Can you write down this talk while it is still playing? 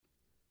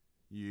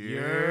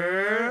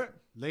Yeah.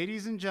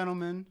 Ladies and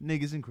gentlemen,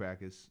 niggas and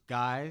crackers,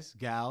 guys,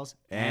 gals,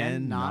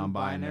 and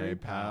non-binary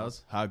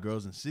pals, hot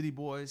girls and city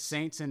boys,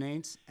 saints and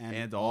ain'ts,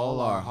 and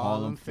all our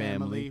Harlem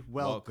family,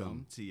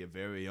 welcome to your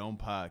very own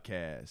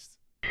podcast.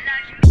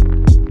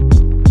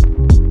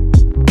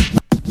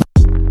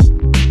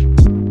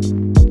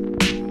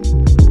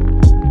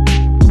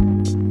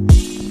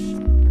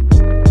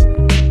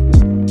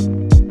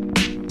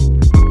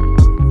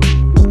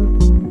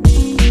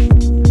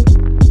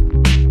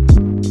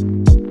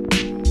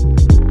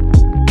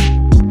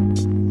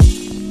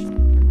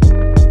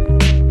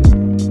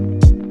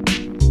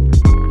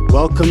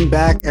 Welcome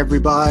back,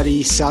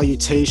 everybody.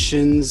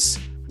 Salutations.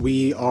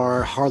 We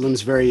are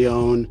Harlem's very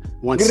own.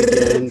 Once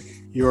again,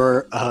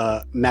 your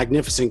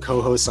magnificent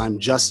co-host. I'm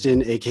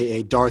Justin,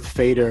 aka Darth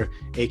Vader,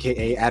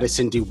 aka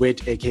Addison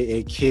DeWitt,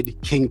 aka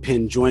Kid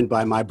Kingpin, joined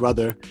by my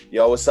brother.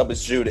 Yo, what's up?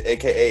 It's Jude,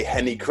 aka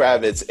Henny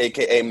Kravitz,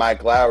 aka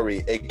Mike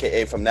Lowry,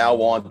 aka From Now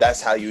On,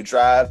 That's How You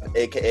Drive,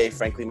 aka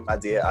Frankly, My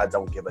Dear, I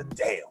Don't Give a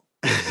Damn.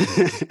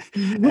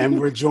 And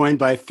we're joined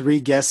by three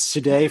guests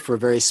today for a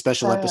very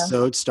special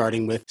episode,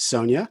 starting with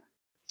Sonia.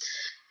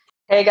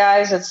 Hey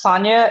guys, it's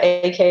Sonia,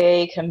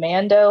 aka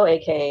Commando,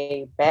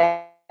 aka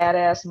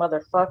Badass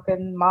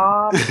Motherfucking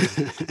Mom.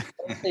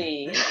 Let's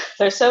see.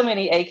 There's so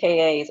many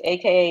AKAs,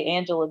 aka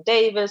Angela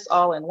Davis,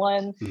 all in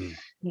one.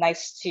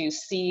 Nice to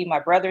see my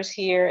brothers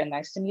here and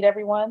nice to meet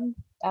everyone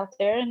out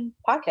there in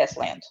podcast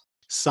land.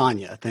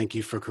 Sonia, thank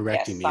you for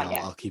correcting me.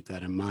 Sonia. I'll keep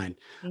that in mind.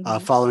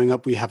 Following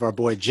up, we have our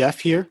boy Jeff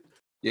here.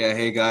 Yeah,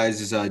 hey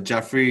guys, it's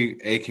Jeffrey,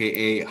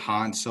 aka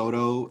Han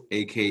Soto,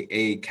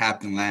 aka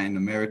Captain Latin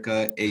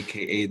America,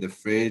 aka The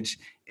Fridge,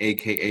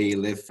 aka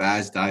Live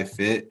Fast, Die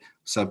Fit.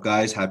 What's up,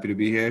 guys? Happy to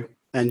be here.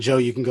 And Joe,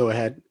 you can go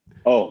ahead.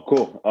 Oh,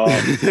 cool.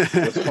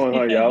 What's going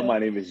on, y'all? My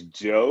name is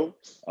Joe,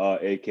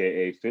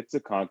 aka Fit to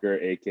Conquer,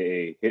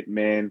 aka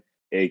Hitman,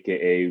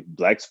 aka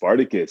Black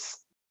Spartacus.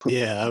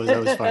 Yeah, that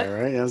was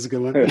fire, right? That was a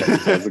good one.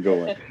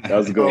 That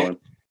was a good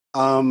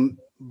one.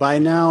 By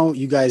now,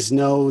 you guys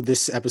know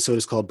this episode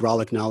is called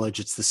Brolic Knowledge.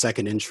 It's the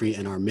second entry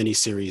in our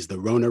mini-series, The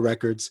Rona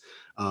Records.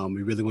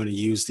 We really want to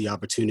use the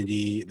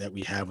opportunity that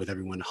we have with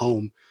everyone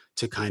home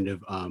to kind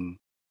of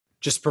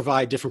just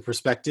provide different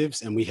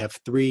perspectives. And we have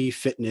three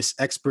fitness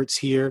experts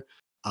here.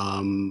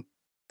 And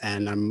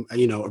I'm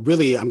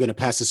going to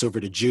pass this over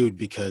to Jude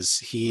because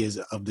he is,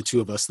 of the two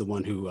of us, the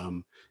one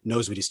who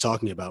knows what he's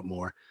talking about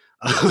more.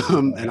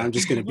 And I'm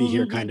just going to be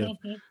here kind of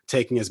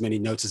taking as many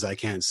notes as I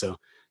can. So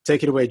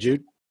take it away,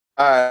 Jude.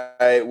 All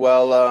right.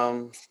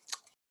 Well,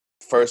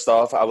 first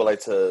off, I would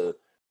like to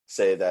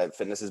say that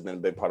fitness has been a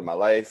big part of my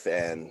life,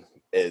 and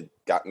it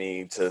got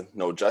me to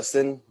know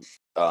Justin.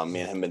 Me and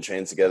him have been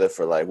training together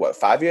for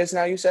 5 years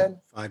now, you said?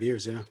 5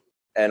 years, yeah.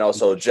 And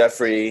also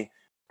Jeffrey,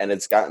 and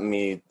it's gotten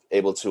me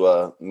able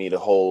to meet a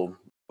whole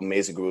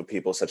amazing group of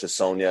people such as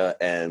Sonia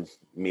and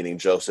meeting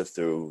Joseph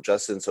through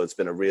Justin. So it's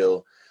been a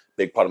real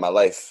big part of my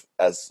life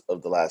as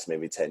of the last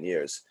maybe 10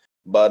 years.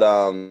 But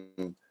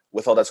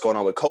with all that's going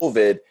on with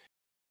COVID,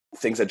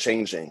 things are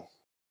changing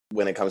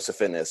when it comes to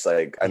fitness.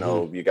 Like, I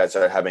know you guys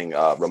are having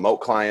remote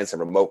clients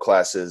and remote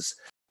classes,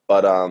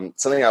 but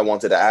something I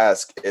wanted to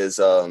ask is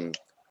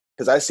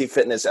because I see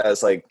fitness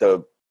as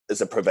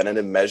a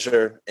preventative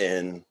measure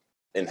in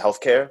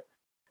healthcare.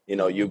 You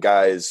know, you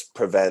guys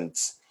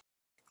prevent,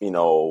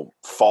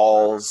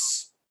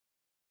 falls,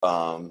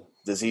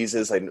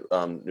 diseases, like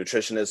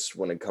nutritionists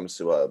when it comes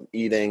to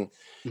eating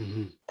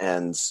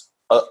and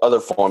other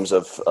forms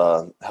of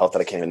health that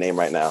I can't even name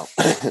right now.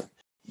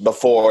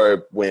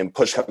 Before, when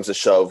push comes to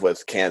shove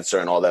with cancer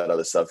and all that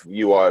other stuff,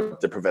 you are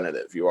the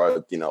preventative. You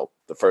are,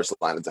 the first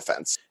line of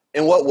defense.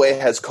 In what way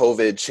has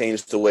COVID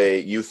changed the way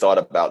you thought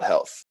about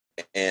health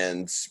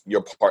and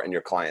your part in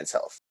your client's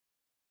health?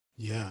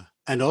 Yeah.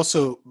 And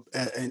also,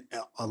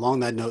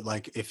 along that note,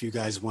 like if you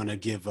guys want to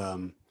give,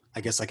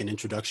 I guess, like an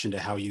introduction to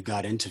how you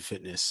got into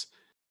fitness,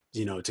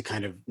 to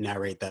kind of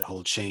narrate that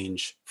whole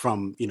change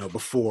from,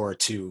 before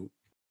to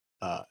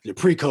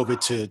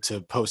pre-COVID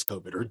to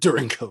post-COVID or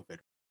during COVID.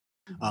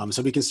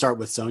 So we can start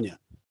with Sonia.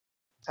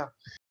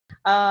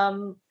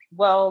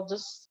 Well,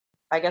 just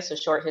I guess a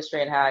short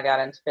history on how I got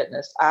into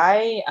fitness.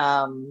 I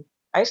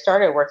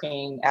started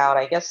working out,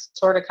 I guess,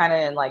 sort of kind of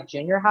in like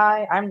junior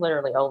high. I'm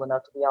literally old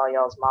enough to be all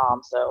y'all's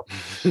mom. So,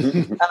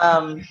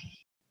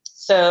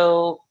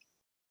 so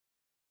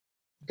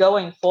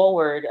going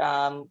forward,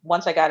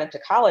 once I got into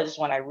college is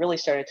when I really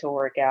started to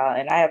work out.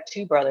 And I have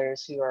two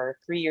brothers who are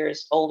 3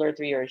 years older,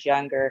 3 years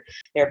younger.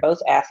 They're both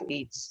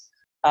athletes.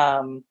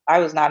 I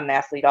was not an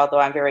athlete, although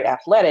I'm very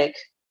athletic,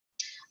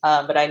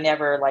 but I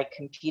never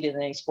competed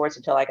in any sports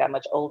until I got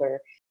much older.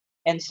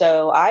 And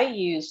so I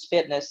used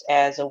fitness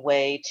as a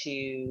way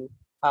to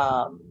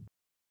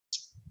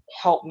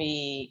help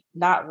me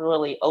not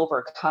really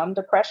overcome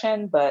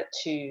depression, but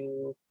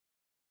to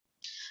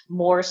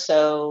more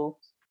so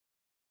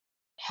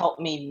help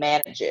me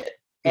manage it.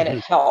 And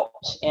it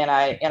helped, and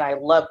I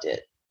loved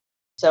it.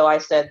 So I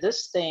said,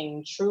 this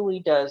thing truly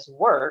does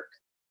work.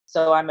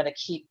 So I'm going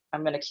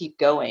to keep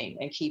going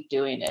and keep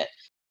doing it.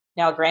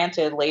 Now,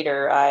 granted,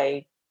 later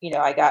I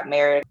I got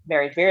married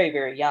very,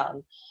 very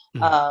young.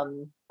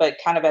 But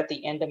kind of at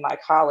the end of my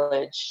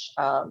college,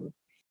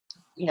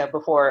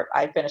 before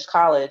I finished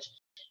college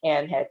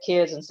and had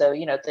kids. And so,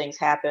 things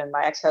happened.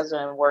 My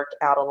ex-husband worked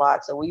out a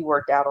lot. So we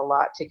worked out a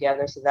lot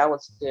together. So that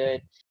was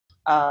good.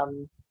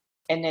 And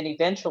then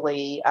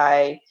eventually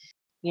I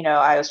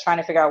was trying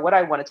to figure out what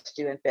I wanted to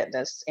do in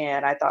fitness.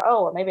 And I thought,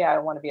 well, maybe I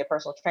want to be a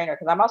personal trainer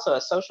because I'm also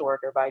a social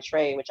worker by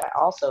trade, which I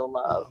also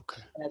love.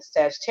 Okay. And as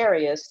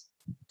Sagittarius,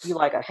 you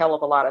like a hell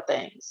of a lot of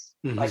things,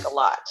 like a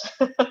lot.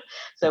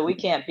 So we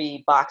can't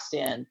be boxed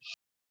in.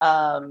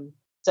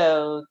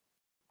 So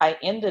I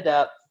ended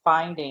up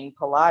finding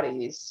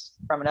Pilates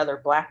from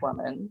another Black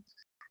woman.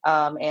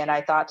 And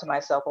I thought to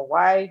myself, well,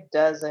 why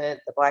doesn't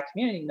the Black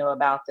community know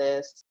about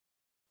this?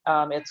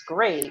 It's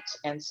great.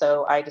 And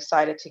so I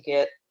decided to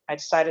get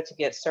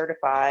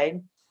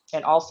certified.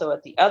 And also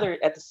at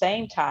the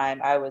same time,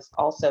 I was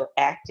also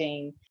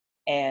acting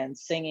and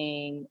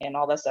singing and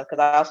all that stuff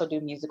because I also do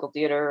musical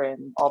theater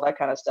and all that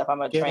kind of stuff.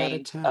 I'm a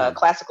trained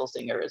classical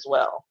singer as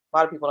well. A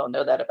lot of people don't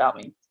know that about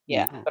me.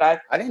 Yeah, but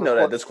I didn't know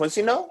that. Does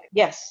Quincy know?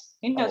 Yes,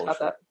 he knows about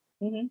that.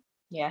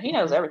 Yeah, he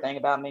knows everything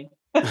about me.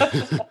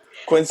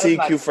 Quincy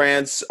Q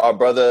France, our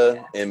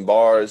brother in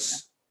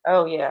bars.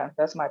 Oh yeah,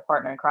 that's my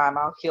partner in crime.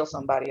 I'll kill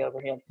somebody over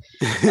him.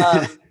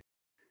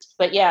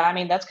 But yeah, I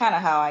mean, that's kind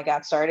of how I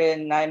got started.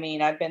 And I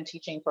mean, I've been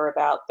teaching for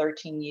about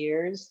 13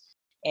 years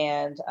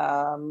and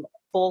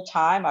full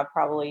time, I've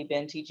probably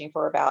been teaching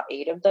for about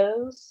 8 of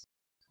those.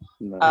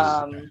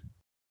 Nice.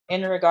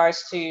 In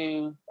regards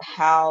to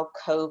how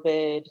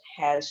COVID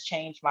has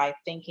changed my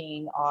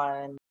thinking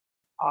on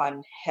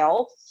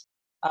health,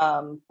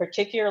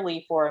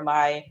 particularly for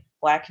my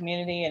Black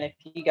community. And if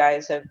you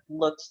guys have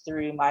looked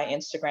through my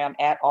Instagram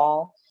at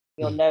all,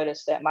 you'll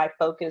notice that my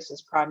focus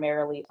is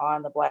primarily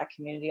on the Black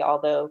community,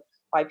 although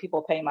white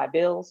people pay my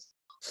bills.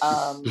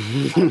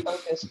 My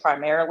focus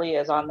primarily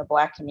is on the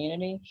Black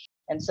community.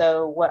 And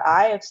so what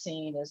I have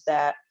seen is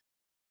that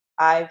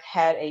I've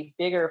had a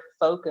bigger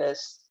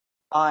focus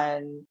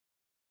on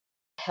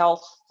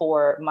health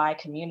for my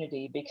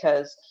community,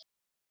 because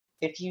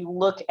if you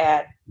look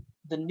at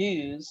the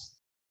news,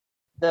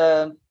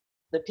 the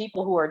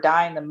people who are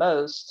dying the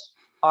most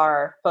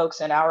are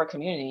folks in our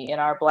community, in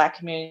our Black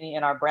community,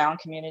 in our brown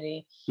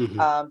community,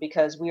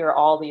 because we are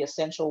all the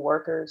essential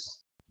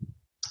workers.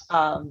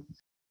 In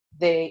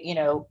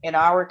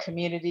our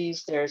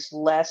communities, there's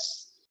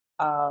less,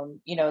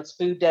 it's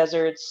food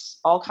deserts,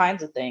 all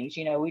kinds of things.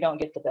 We don't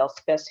get the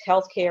best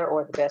healthcare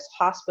or the best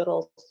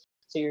hospitals.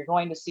 So you're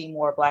going to see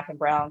more Black and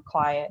brown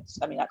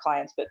not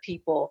clients, but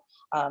people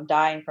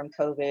dying from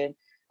COVID.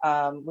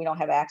 We don't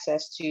have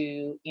access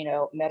to,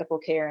 medical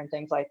care and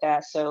things like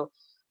that. So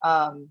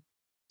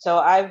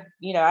I've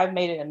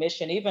made it a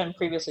mission, even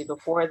previously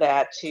before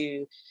that,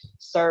 to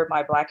serve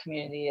my Black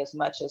community as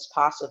much as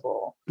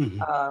possible,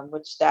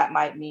 which that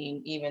might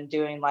mean even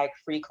doing like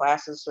free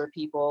classes for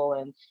people.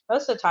 And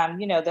most of the time,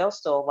 they'll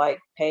still like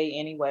pay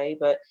anyway,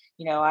 but,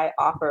 I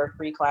offer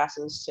free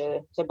classes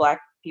to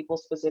Black people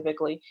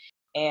specifically.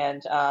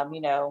 And,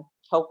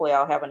 hopefully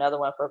I'll have another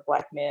one for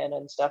Black men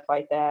and stuff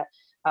like that.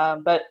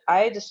 But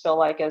I just feel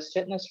like as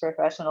fitness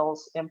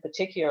professionals in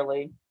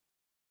particularly,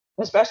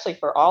 especially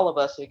for all of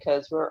us,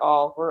 because we're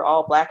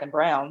all Black and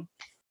brown,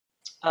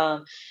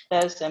 that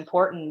it's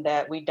important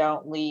that we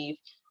don't leave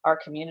our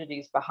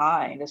communities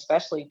behind,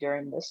 especially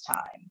during this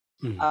time,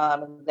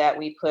 that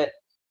we put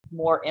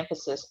more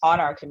emphasis on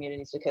our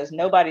communities, because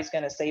nobody's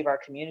going to save our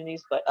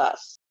communities but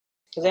us,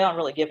 because they don't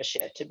really give a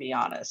shit, to be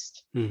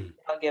honest. They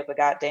don't give a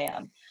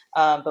goddamn.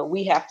 But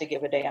we have to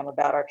give a damn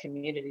about our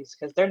communities,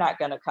 because they're not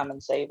going to come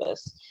and save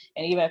us.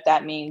 And even if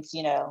that means,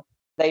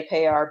 they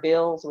pay our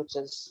bills, which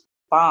is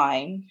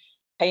fine,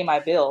 pay my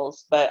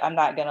bills, but I'm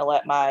not going to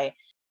let my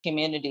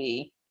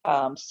community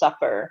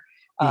suffer,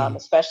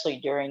 especially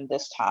during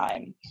this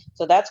time.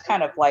 So that's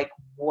kind of like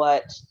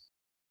what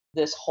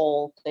this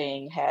whole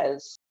thing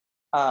has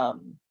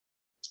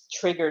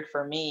triggered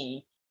for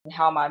me, and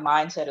how my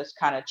mindset has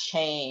kind of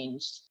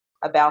changed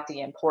about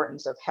the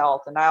importance of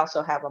health. And I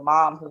also have a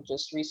mom who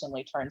just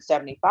recently turned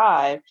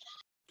 75,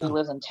 who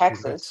lives in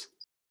Texas.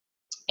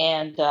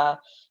 And,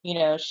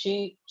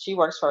 she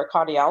works for a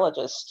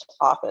cardiologist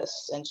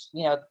office, and,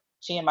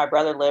 she and my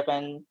brother live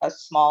in a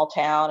small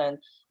town, and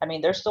I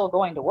mean, they're still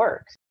going to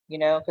work,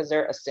 because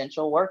they're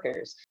essential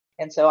workers.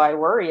 And so I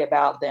worry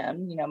about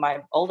them. My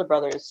older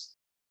brother's,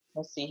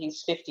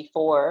 he's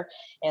 54.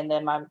 And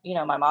then my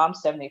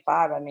mom's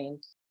 75. I mean,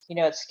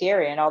 it's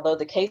scary. And although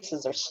the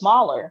cases are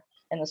smaller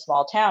in the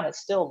small town, it's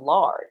still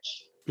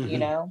large,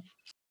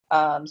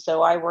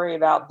 so I worry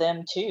about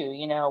them too.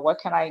 What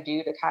can I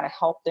do to kind of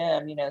help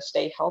them,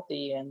 stay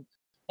healthy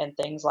and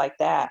things like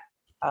that,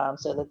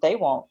 so that they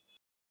won't,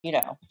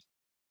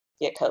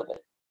 get COVID.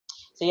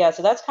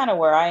 So that's kind of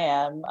where I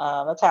am.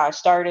 That's how I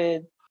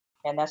started,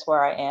 and that's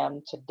where I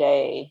am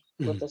today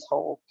with this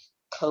whole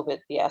COVID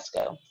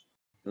fiasco.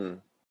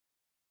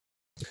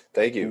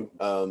 Thank you.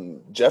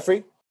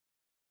 Jeffrey?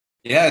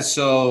 Yeah,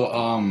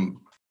 so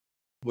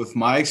with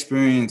my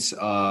experience,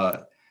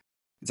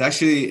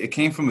 it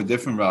came from a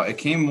different route. It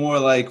came more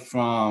like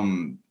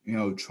from,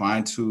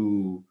 trying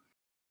to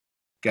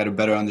get a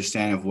better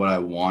understanding of what I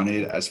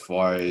wanted as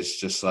far as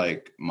just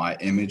like my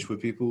image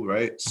with people,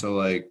 right? So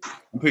like,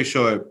 I'm pretty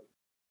sure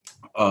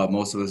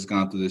most of us have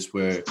gone through this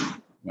where,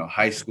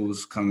 high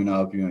school's coming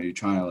up, you're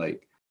trying to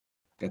like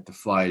get the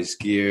flyest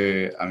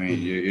gear. I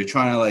mean, you're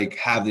trying to like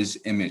have this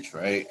image,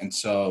 right? And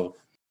so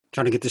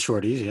trying to get the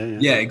shorties, yeah.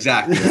 Yeah,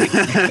 exactly.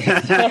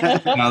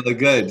 Now look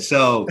good.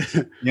 So,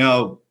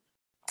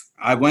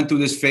 I went through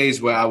this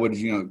phase where I would,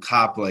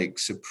 cop like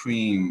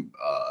Supreme,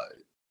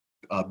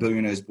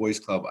 Billionaires Boys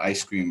Club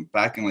ice cream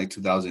back in like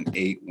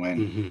 2008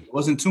 when it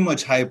wasn't too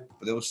much hype,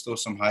 but there was still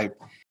some hype.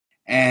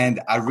 And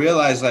I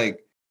realized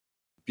like,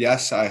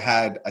 yes,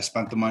 I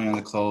spent the money on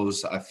the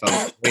clothes. I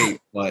felt great,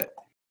 but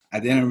I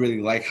didn't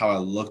really like how I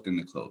looked in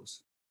the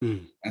clothes.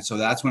 And so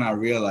that's when I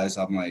realized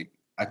I'm like,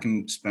 I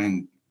can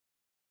spend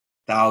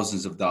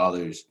thousands of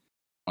dollars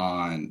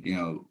on,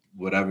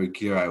 whatever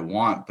gear I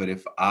want. But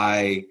if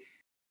I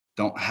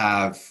don't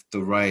have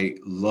the right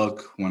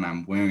look when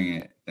I'm wearing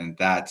it, then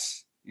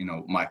that's,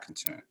 my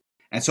concern.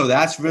 And so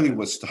that's really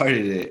what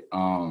started it.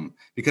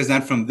 Because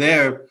then from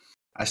there,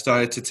 I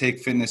started to take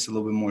fitness a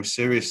little bit more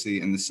seriously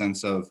in the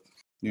sense of,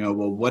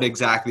 what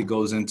exactly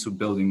goes into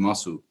building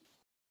muscle?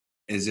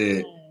 Is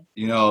it,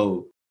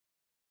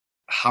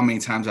 how many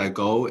times I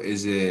go?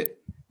 Is it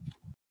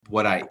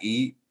what I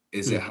eat?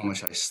 Is it how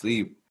much I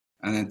sleep?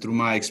 And then through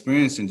my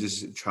experience and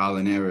just trial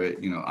and error,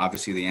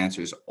 obviously the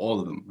answer is all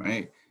of them,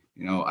 right?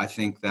 I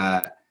think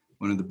that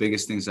one of the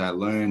biggest things that I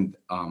learned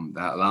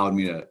that allowed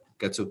me to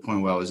get to the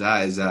point where I was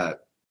at is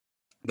that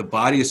the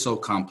body is so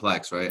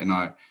complex, right? And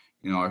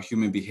our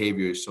human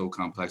behavior is so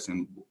complex,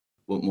 and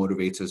what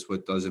motivates us,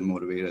 what doesn't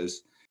motivate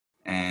us.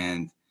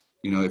 And,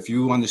 if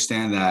you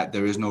understand that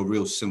there is no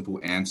real simple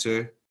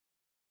answer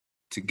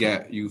to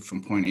get you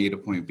from point A to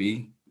point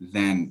B,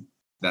 then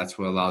that's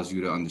what allows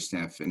you to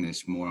understand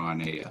fitness more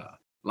on a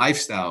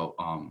lifestyle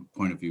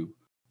point of view.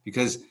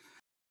 Because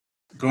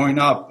growing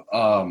up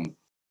in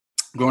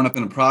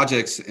the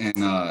projects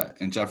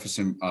in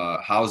Jefferson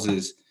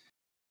houses,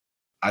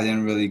 I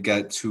didn't really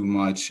get too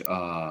much,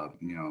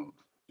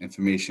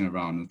 information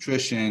around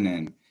nutrition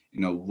and,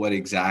 what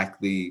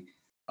exactly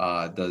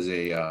does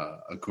a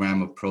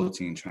gram of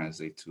protein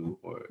translate to,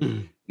 or,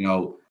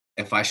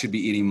 if I should be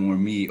eating more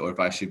meat or if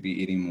I should be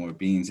eating more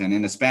beans. And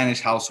in a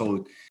Spanish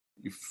household,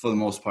 you for the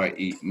most part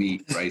eat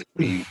meat, rice,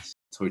 beans,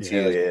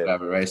 tortillas,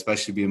 whatever, right?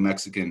 Especially being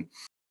Mexican.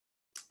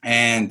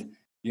 And,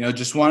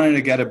 just wanted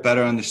to get a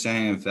better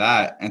understanding of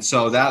that. And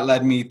so that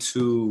led me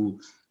to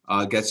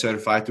get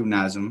certified through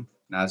NASM.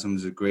 NASM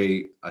is a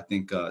great, I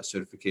think,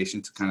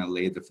 certification to kind of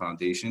lay the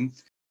foundation.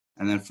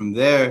 And then from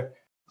there,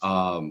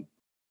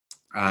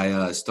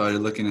 I started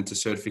looking into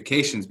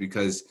certifications,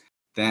 because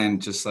then,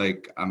 just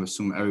like I'm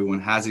assuming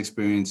everyone has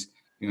experience,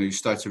 you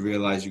start to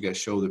realize you get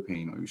shoulder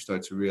pain, or you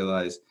start to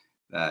realize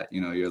that,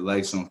 your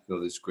legs don't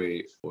feel as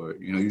great, or,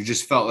 you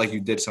just felt like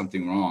you did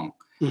something wrong.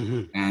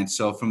 And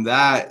so from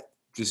that,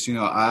 just,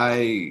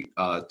 I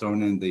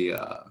thrown in the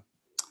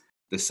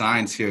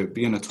signs here,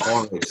 being a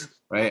Taurus,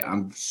 right?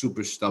 I'm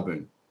super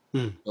stubborn.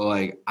 So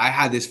like I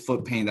had this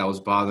foot pain that was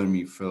bothering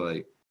me for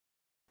like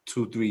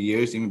 2-3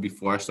 years, even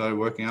before I started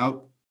working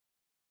out.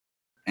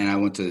 And I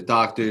went to the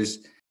doctors.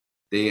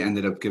 They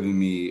ended up giving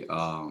me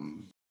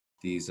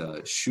these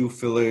shoe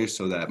fillers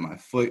so that my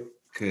foot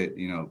could,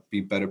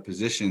 be better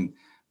positioned.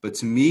 But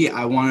to me,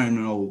 I wanted to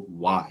know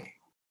why.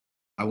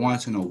 I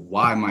wanted to know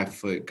why my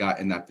foot got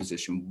in that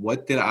position.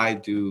 What did I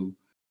do,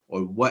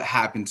 or what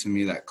happened to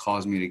me that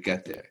caused me to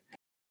get there?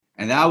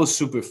 And that was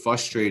super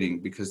frustrating,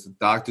 because the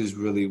doctors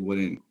really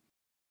wouldn't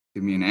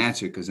give me an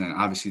answer, because then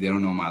obviously they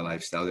don't know my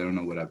lifestyle. They don't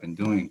know what I've been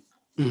doing.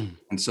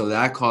 And so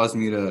that caused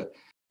me to,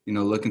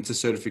 look into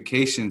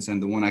certifications.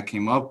 And the one I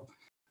came up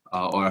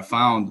or I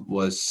found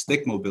was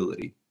stick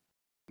mobility.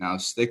 Now,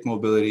 stick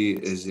mobility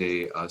is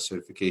a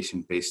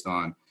certification based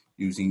on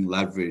using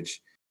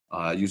leverage,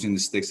 using the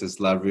sticks as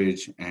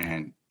leverage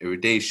and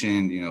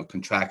irradiation,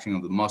 contraction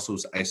of the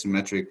muscles,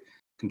 isometric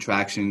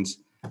contractions.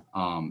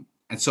 And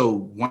so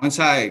once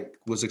I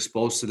was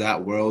exposed to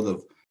that world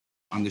of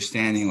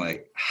understanding,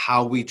 like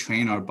how we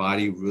train our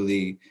body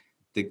really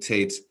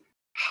dictates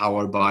how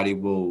our body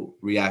will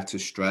react to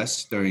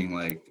stress during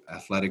like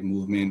athletic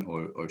movement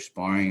or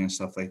sparring and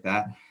stuff like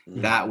that.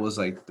 That was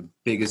like the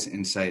biggest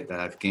insight that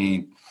I've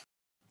gained.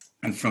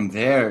 And from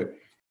there,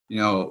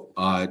 now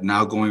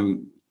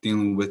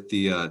dealing with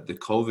the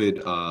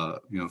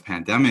COVID,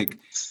 pandemic,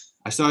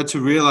 I started to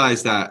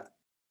realize that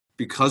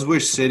because we're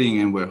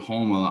sitting and we're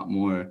home a lot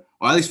more,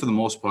 or at least for the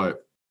most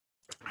part,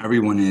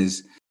 everyone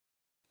is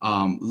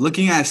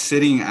looking at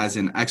sitting as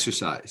an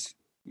exercise.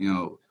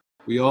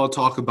 We all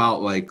talk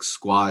about like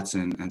squats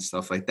and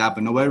stuff like that,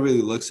 but nobody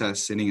really looks at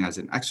sitting as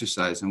an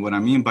exercise. And what I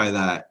mean by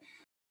that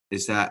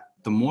is that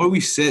the more we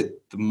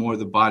sit, the more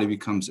the body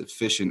becomes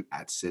efficient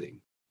at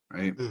sitting,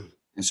 right?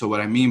 And so what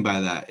I mean by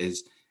that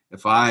is,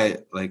 if I,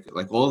 like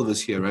all of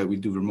us here, right, we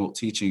do remote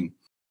teaching.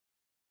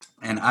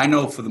 And I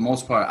know for the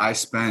most part, I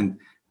spend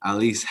at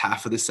least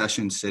half of the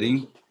session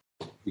sitting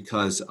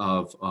because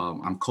of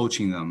I'm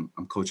coaching them.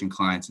 I'm coaching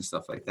clients and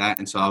stuff like that.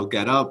 And so I'll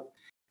get up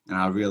and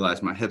I'll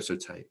realize my hips are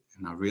tight.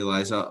 And I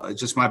realize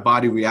just my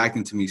body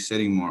reacting to me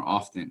sitting more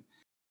often.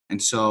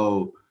 And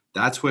so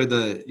that's where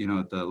the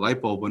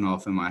light bulb went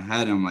off in my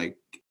head. I'm like,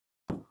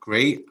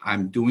 great,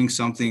 I'm doing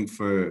something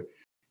for,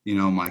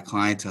 my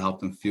client to help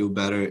them feel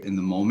better in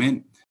the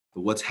moment.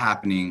 But what's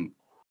happening,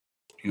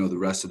 the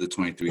rest of the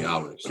 23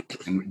 hours?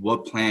 And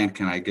what plan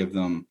can I give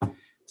them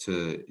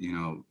to,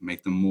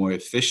 make them more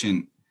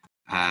efficient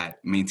at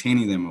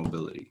maintaining their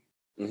mobility?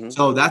 Mm-hmm.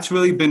 So that's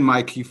really been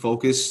my key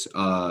focus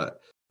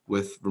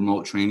with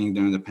remote training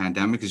during the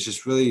pandemic, is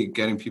just really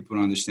getting people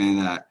to understand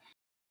that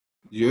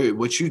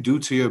what you do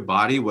to your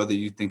body, whether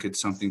you think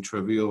it's something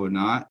trivial or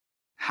not,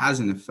 has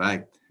an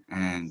effect.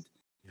 And,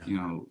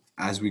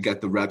 as we get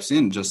the reps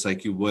in, just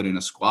like you would in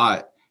a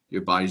squat,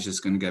 your body's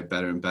just going to get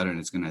better and better, and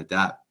it's going to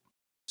adapt.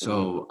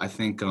 So I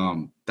think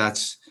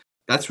that's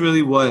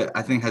really what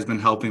I think has been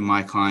helping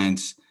my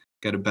clients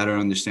get a better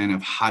understanding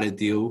of how to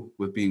deal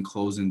with being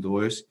closed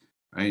indoors,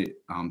 right?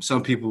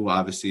 Some people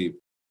obviously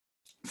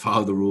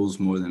follow the rules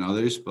more than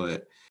others,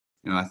 but,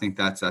 I think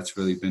that's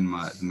really been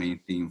the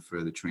main theme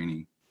for the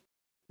training.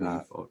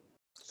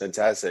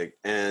 Fantastic.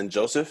 And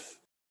Joseph?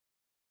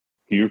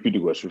 Can you repeat the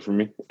question for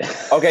me?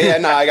 Okay, yeah,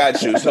 no, I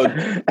got you. So,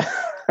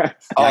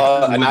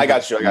 and I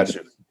got you.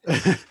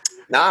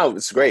 No,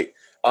 it's great.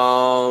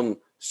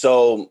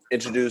 So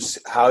introduce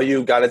how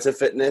you got into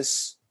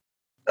fitness,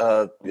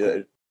 how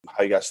you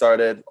got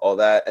started, all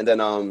that. And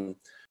then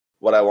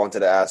what I wanted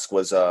to ask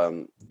was,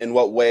 in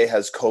what way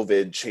has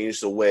COVID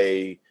changed the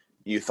way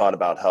you thought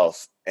about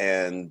health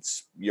and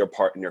your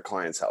part in your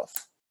client's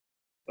health?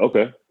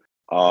 Okay.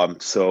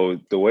 So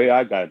the way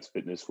I got into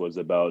fitness was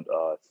about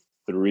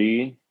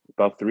 3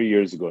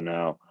 years ago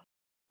now.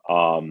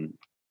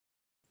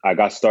 I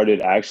got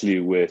started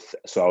actually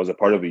so I was a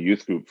part of a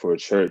youth group for a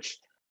church,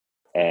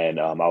 and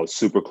I was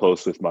super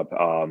close with my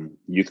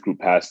youth group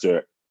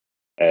pastor,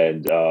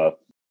 and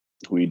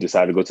we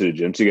decided to go to the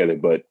gym together.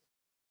 But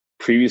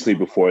previously,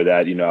 before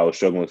that, I was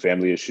struggling with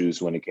family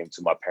issues when it came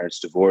to my parents'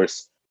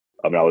 divorce.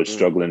 I was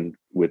struggling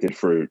with it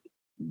for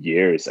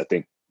years, I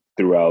think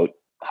throughout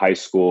high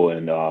school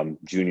and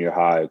junior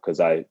high, because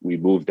we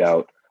moved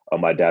out of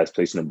my dad's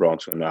place in the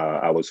Bronx when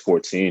I was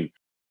 14.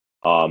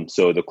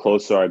 So the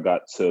closer I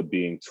got to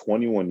being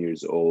 21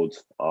 years old,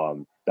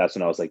 that's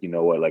when I was like, you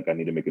know what, like I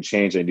need to make a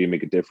change. I need to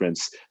make a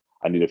difference.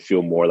 I need to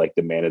feel more like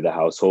the man of the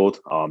household.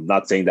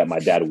 Not saying that my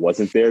dad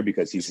wasn't there,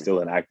 because he's still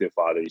an active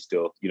father. He's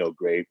still,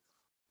 great.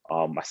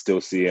 I still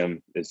see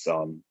him. It's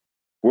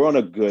we're on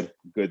a good,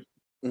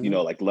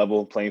 like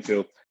level playing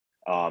field.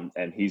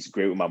 And he's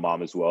great with my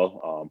mom as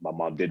well. My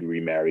mom did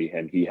remarry,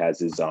 and he has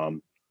his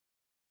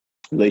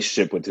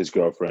relationship with his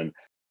girlfriend.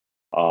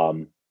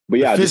 But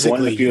yeah, I just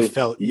wanted to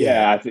feel.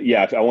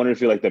 I wanted to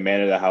feel like the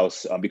man of the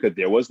house, because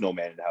there was no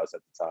man in the house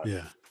at the time.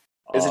 Yeah.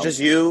 Is it just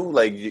you,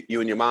 like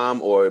you and your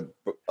mom, or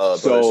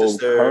brother,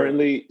 sister?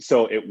 Currently,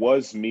 it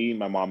was me,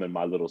 my mom, and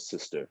my little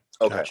sister.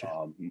 Okay.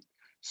 Gotcha.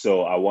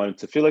 So I wanted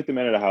to feel like the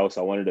man of the house.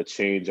 I wanted a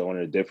change. I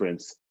wanted a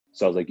difference.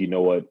 So I was like, you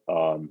know what?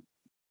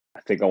 I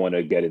think I want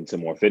to get into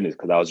more fitness,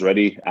 because I was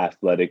already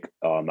athletic.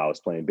 I was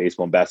playing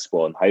baseball and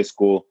basketball in high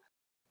school.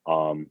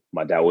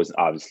 My dad wasn't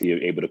obviously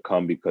able to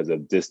come because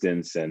of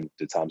distance and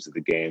the times of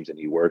the games, and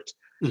he worked.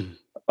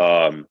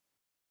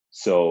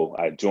 So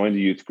I joined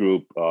the youth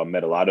group,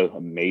 met a lot of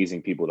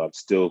amazing people that I'm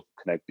still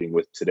connecting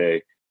with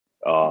today.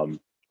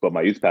 But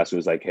my youth pastor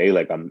was like, hey,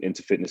 like I'm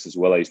into fitness as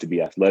well. I used to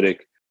be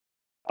athletic.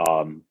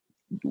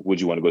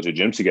 Would you want to go to a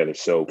gym together?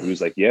 So he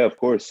was like, yeah, of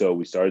course. So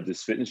we started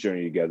this fitness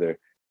journey together,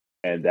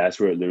 and that's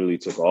where it literally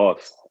took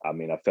off. I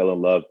fell in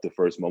love the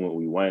first moment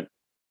we went,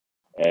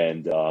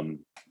 and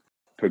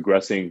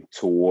progressing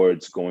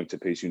towards going to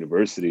Pace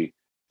University,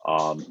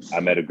 I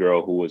met a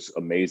girl who was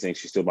amazing.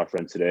 She's still my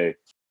friend today.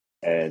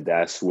 And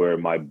that's where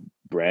my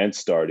brand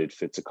started,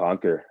 Fit to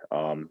Conquer.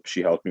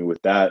 She helped me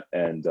with that.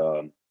 And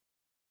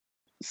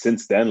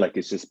since then, like,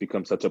 it's just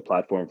become such a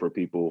platform for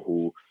people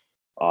who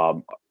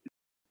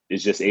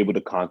is just able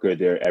to conquer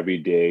their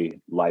everyday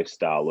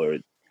lifestyle or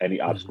any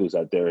obstacles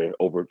that they're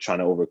trying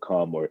to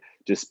overcome, or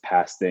just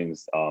past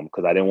things.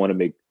 Because I didn't want to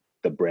make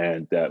the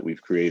brand that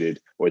we've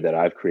created, or that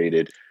I've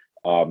created,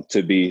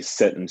 to be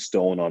set in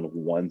stone on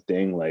one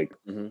thing, like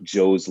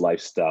Joe's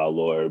lifestyle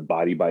or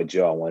Body by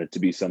Joe. I want it to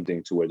be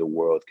something to where the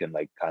world can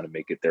like kind of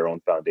make it their own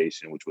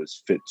foundation, which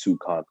was Fit to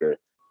Conquer,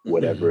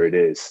 whatever it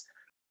is.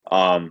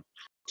 So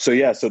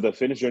the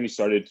fitness journey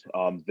started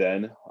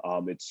then.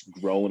 It's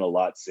grown a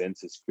lot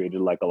since. It's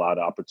created like a lot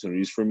of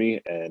opportunities for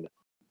me, and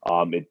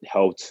it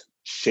helped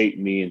shape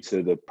me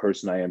into the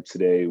person I am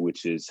today,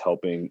 which is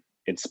helping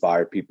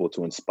inspire people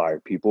to inspire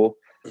people.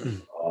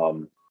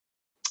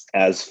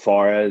 As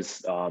far as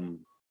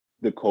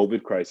the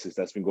COVID crisis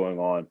that's been going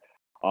on,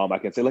 I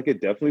can say like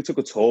it definitely took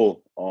a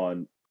toll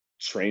on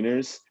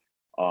trainers,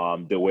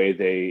 the way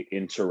they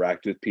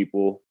interact with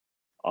people.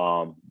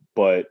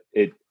 But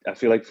I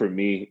feel like for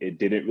me, it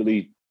didn't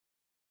really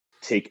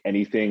take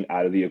anything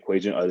out of the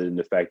equation other than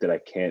the fact that I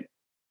can't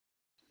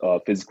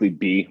physically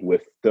be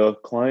with the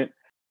client.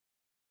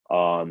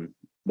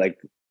 Like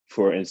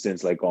for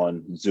instance, like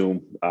on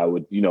Zoom, I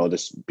would,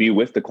 just be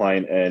with the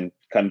client and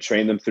kind of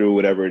train them through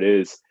whatever it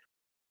is.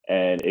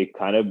 And it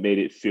kind of made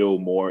it feel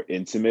more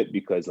intimate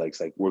because like,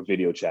 it's like we're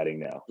video chatting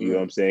now, you know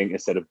what I'm saying?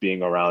 Instead of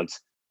being around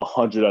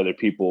 100 other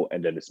people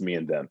and then it's me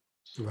and them.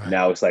 Right.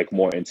 Now it's like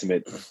more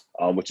intimate,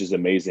 which is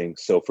amazing.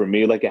 So for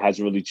me, like it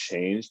hasn't really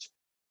changed.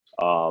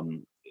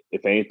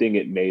 If anything,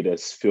 it made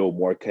us feel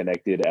more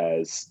connected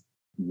as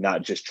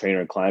not just trainer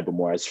and client, but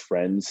more as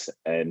friends,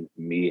 and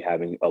me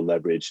having a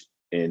leverage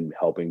in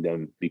helping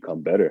them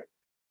become better.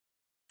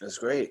 That's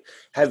great.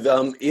 Have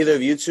either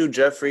of you two,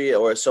 Jeffrey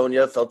or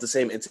Sonia, felt the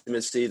same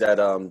intimacy that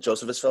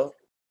Joseph has felt?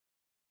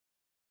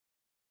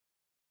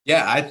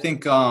 Yeah, I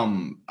think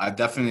I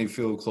definitely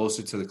feel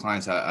closer to the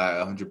clients.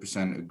 I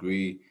 100%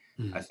 agree.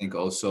 Mm-hmm. I think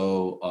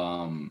also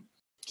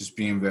just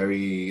being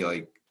very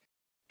like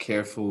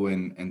careful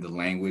in the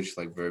language,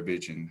 like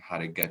verbiage, and how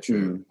to get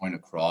your point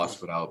across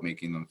without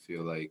making them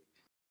feel like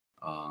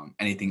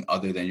anything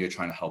other than you're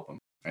trying to help them,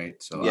 right?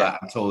 So yeah.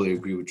 I totally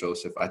agree with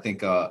Joseph. I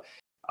think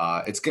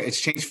it's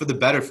changed for the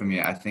better for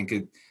me. I think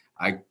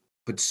I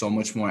put so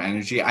much more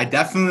energy. I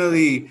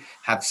definitely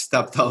have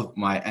stepped up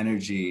my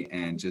energy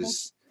and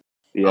just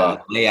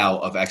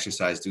layout of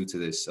exercise due to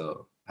this.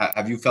 So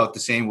have you felt the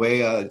same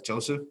way,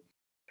 Joseph?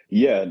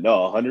 Yeah, no,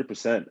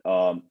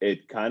 100%.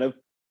 It kind of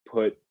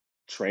put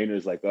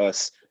trainers like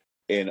us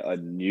in a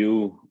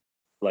new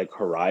like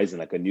horizon,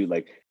 like a new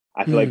like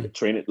I feel like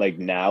training like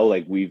now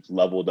like we've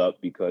leveled up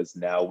because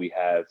now we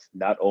have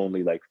not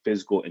only like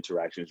physical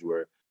interactions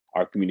where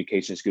our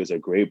communication skills are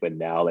great, but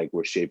now like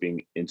we're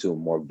shaping into a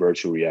more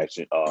virtual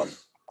reaction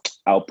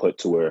output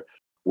to where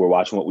we're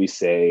watching what we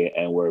say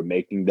and we're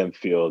making them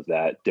feel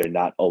that they're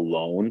not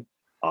alone,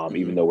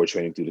 even though we're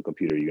training through the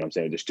computer. You know what I'm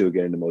saying? They're still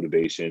getting the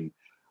motivation.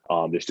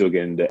 They're still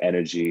getting the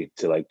energy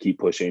to like keep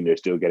pushing. They're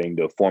still getting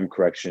the form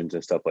corrections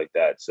and stuff like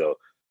that. So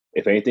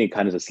if anything,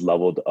 kind of just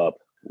leveled up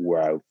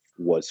where I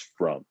was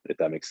from, if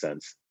that makes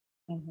sense.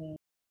 Mm-hmm.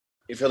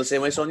 You feel the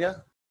same way,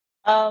 Sonia?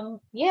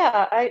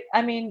 Yeah,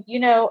 I mean,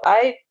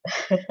 I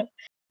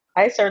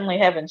I certainly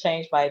haven't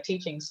changed my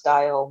teaching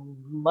style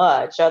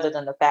much other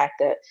than the fact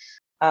that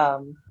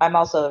I'm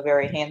also a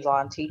very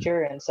hands-on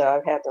teacher. And so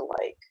I've had to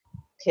like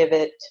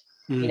pivot,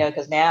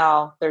 because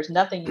now there's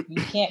nothing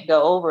you can't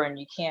go over and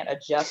you can't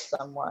adjust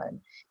someone.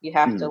 You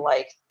have to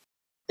like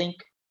think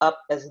up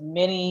as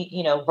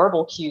many,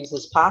 verbal cues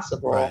as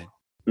possible. Right.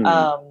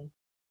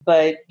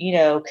 But,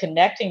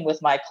 connecting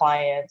with my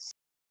clients,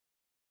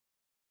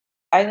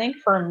 I think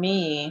for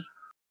me,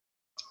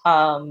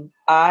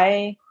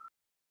 my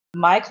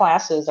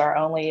classes are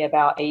only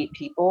about 8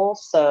 people.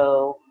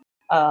 So,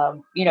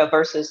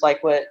 versus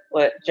like what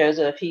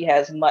Joseph, he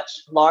has much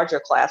larger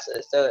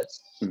classes. So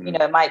it's,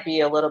 it might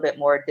be a little bit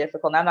more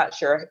difficult. And I'm not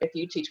sure if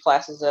you teach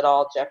classes at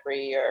all,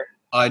 Jeffrey, or.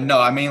 No,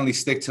 I mainly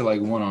stick to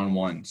like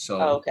one-on-one.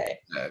 So. Okay.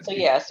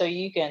 So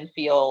you can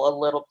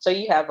feel so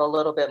you have a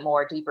little bit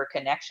more deeper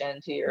connection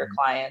to your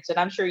clients. And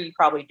I'm sure you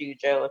probably do,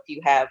 Joe, if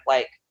you have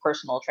like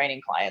personal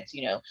training clients,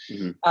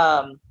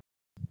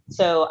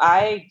 So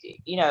I,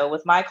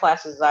 with my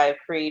classes, I've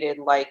created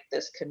like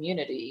this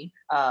community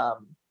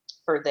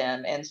for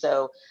them. And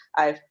so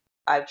I've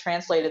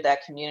translated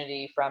that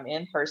community from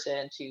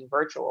in-person to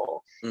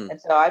virtual.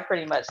 And so I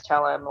pretty much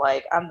tell them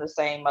like, I'm the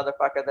same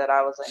motherfucker that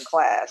I was in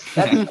class.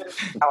 That's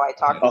how I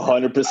talk to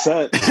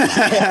 100%.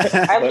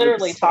 I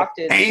literally talk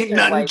to ain't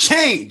nothing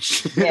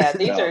changed. Yeah,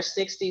 these are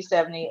 60,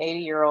 70,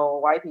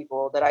 80-year-old white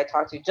people that I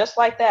talk to just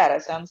like that. I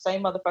say I'm the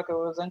same motherfucker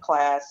who was in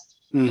class,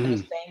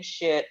 same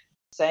shit,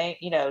 same,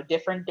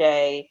 different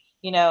day,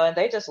 and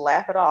they just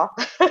laugh it off.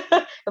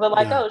 And they're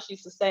like, oh,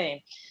 she's the same.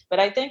 But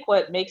I think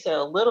what makes it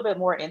a little bit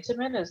more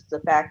intimate is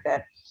the fact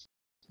that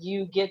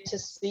you get to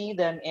see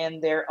them in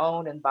their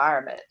own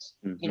environment,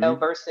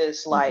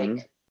 versus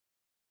like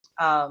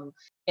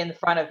in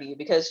front of you,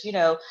 because,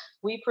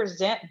 we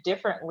present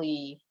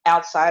differently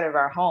outside of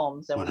our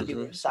homes than we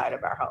do inside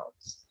of our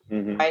homes.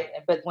 Right.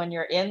 But when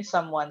you're in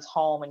someone's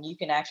home and you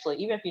can actually,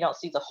 even if you don't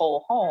see the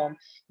whole home,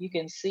 you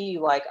can see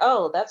like,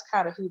 oh, that's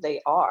kind of who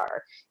they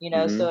are,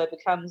 so it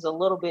becomes a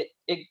little bit,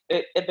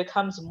 it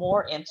becomes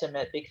more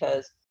intimate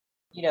because,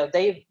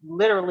 they've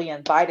literally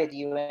invited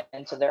you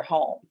into their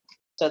home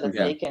so that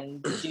they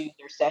can do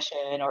their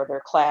session or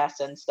their class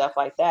and stuff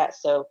like that.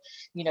 So,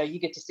 you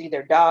get to see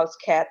their dogs,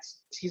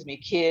 cats,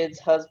 kids,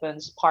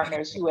 husbands,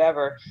 partners,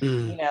 whoever,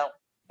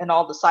 and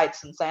all the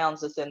sights and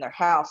sounds that's in their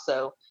house.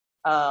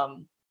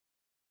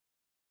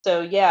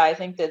 So yeah, I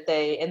think that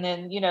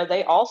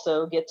they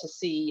also get to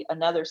see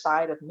another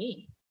side of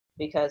me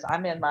because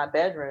I'm in my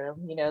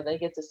bedroom, they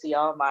get to see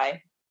all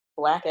my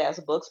black ass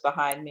books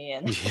behind me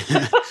and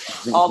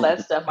all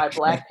that stuff, my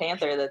Black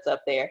Panther that's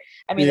up there.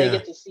 I mean, they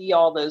get to see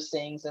all those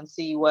things and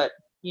see what,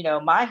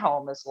 my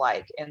home is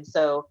like. And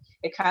so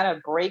it kind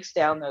of breaks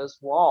down those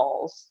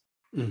walls.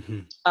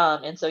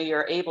 And so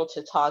you're able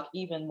to talk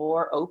even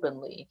more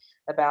openly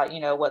about,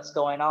 what's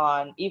going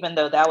on, even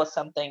though that was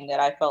something that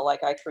I felt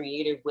like I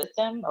created with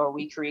them or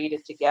we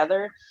created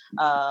together.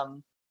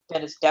 Then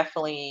it's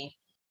definitely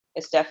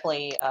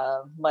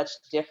much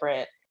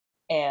different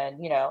And,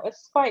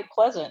 it's quite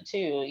pleasant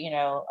too,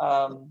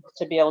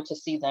 to be able to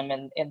see them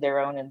in their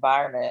own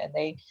environment. And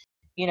they,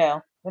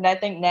 and I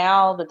think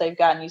now that they've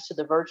gotten used to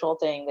the virtual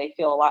thing, they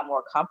feel a lot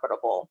more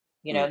comfortable.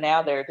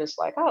 Now they're just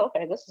like, oh,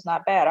 okay, this is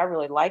not bad. I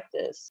really like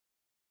this.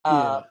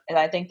 Yeah. And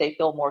I think they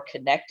feel more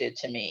connected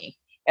to me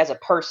as a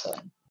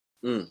person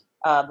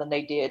than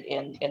they did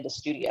in the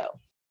studio.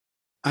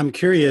 I'm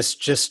curious,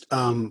 just,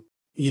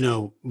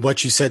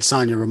 what you said,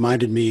 Sonia,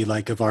 reminded me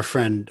like of our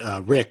friend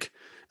Rick,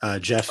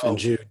 Jeff and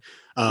Jude.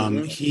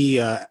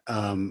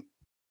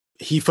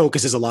 He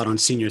focuses a lot on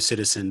senior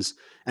citizens,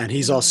 and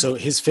he's also,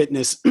 his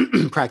fitness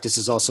practice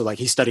is also like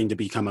he's studying to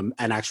become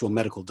an actual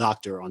medical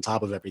doctor on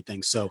top of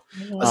everything. So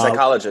a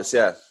psychologist,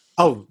 yeah.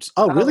 Oh,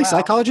 really? Wow.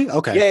 Psychology?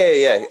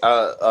 Okay.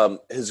 Yeah.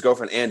 His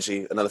girlfriend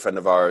Angie, another friend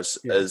of ours,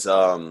 is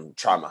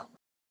trauma.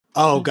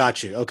 Oh,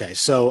 got you. Okay.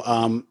 So,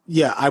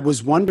 I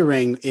was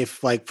wondering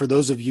if, like, for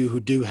those of you who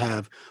do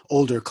have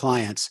older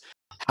clients,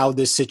 how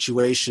this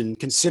situation,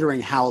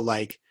 considering how,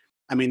 like,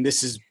 I mean,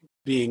 this is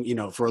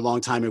being, for a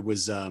long time, it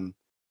was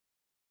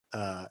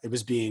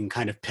being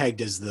kind of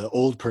pegged as the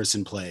old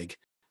person plague,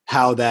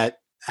 how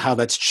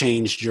that's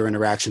changed your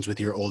interactions with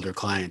your older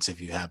clients,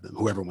 if you have them,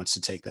 whoever wants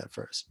to take that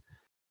first.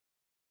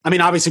 I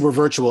mean, obviously we're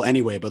virtual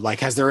anyway, but like,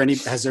 has there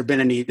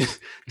been any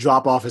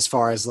drop off as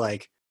far as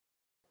like,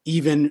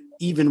 even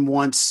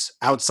once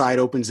outside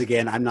opens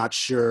again, I'm not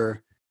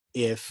sure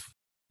if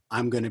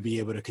I'm going to be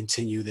able to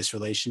continue this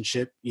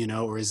relationship,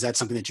 or is that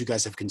something that you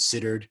guys have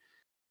considered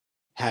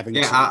having?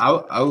 Yeah,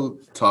 I'll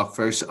talk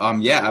first.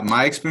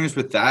 My experience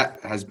with that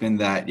has been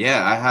that,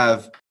 I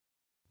have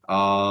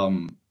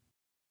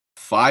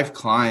 5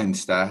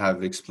 clients that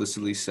have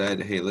explicitly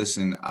said, hey,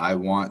 listen, I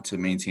want to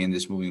maintain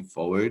this moving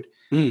forward.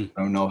 I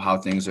don't know how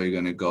things are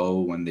going to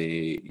go when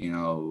they,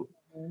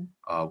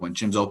 when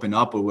gyms open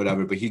up or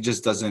whatever, but he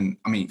just doesn't,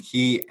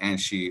 he and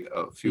she,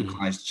 a few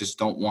clients just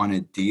don't want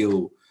to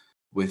deal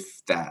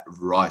with that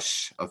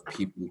rush of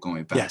people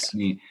going back. Yes. I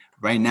mean,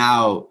 right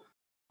now,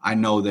 I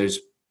know there's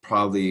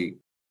probably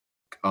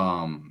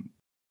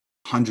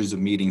hundreds of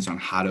meetings on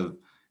how to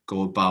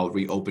go about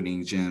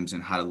reopening gyms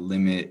and how to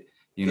limit,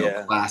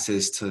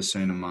 classes to a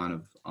certain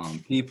amount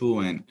of people,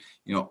 and,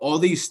 all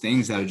these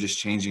things that are just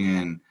changing,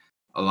 and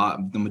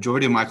the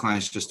majority of my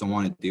clients just don't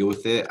want to deal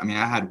with it. I mean,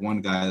 I had one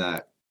guy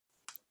that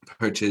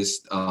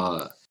purchased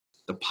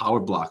the Power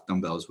Block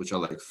dumbbells, which are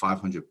like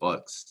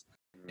 $500,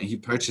 and he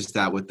purchased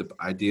that with the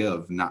idea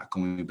of not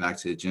going back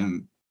to the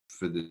gym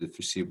for the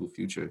foreseeable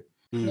future.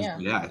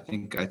 I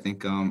think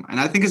and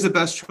I think it's the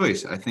best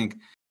choice. I think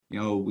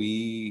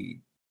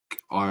we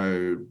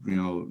are,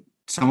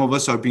 some of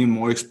us are being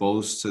more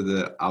exposed to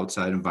the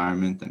outside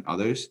environment than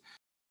others.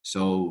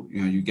 So,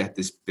 you get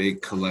this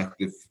big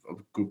collective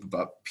group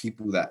of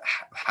people that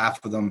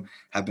half of them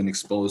have been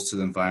exposed to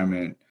the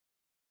environment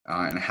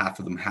and half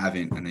of them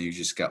haven't. And then you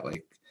just got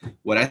like,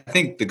 what I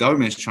think the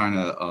government is trying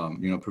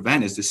to,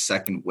 prevent is this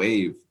second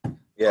wave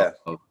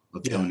of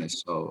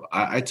illness. So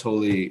I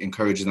totally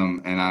encourage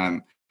them, and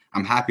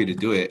I'm happy to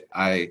do it.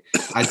 I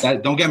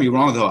don't get me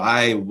wrong though.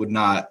 I would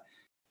not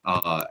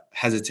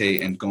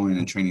hesitate in going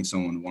and training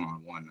someone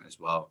one-on-one as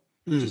well.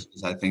 Just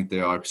because I think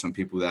there are some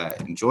people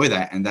that enjoy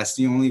that, and that's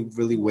the only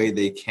really way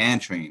they can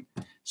train.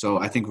 So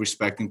I think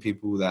respecting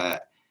people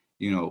that,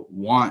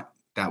 want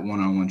that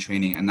one-on-one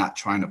training and not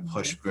trying to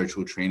push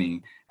virtual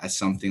training as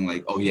something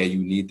like, oh yeah, you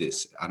need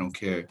this. I don't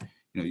care.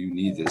 You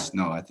need this.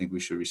 No, I think we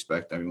should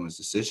respect everyone's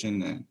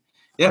decision. And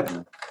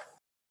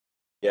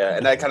yeah,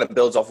 and that kind of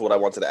builds off of what I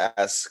wanted to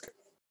ask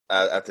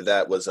after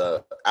that was,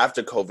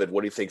 after COVID,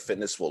 what do you think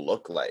fitness will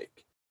look like?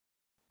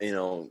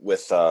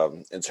 With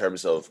in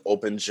terms of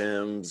open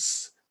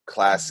gyms,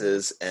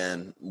 classes,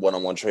 and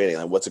one-on-one training.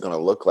 Like, what's it going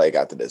to look like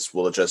after this?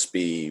 Will it just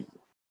be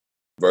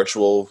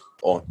virtual,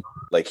 or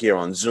like here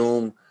on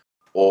Zoom,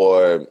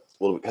 or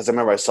because I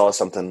remember I saw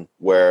something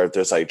where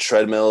there's like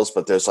treadmills,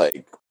 but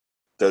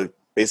they're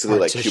basically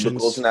like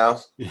cubicles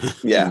now.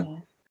 Yeah,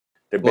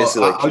 they're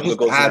basically like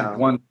cubicles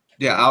now.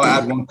 I'll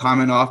add one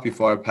comment off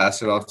before I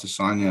pass it off to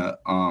Sonia.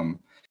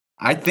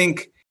 I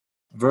think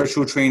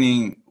virtual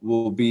training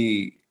will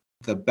be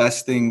the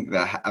best thing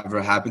that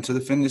ever happened to the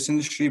fitness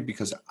industry,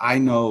 because I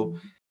know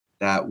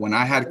that when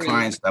I had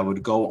clients that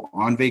would go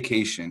on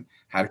vacation,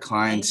 had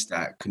clients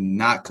that could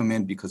not come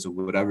in because of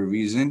whatever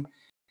reason,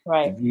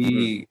 right?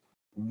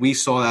 We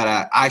saw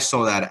that. I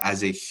saw that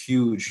as a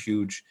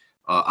huge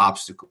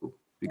obstacle,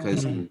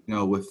 because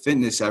with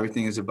fitness,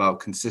 everything is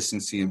about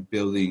consistency and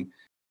building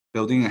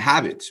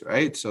habits,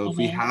 right? So if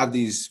we have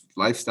these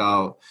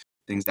lifestyle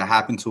things that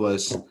happen to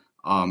us,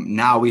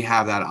 now we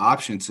have that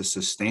option to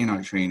sustain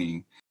our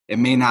training. It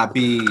may not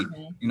be,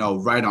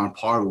 right on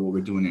par with what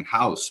we're doing in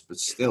house, but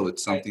still,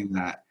 it's something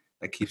that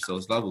keeps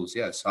those levels.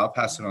 Yeah. So I'll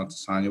pass it on to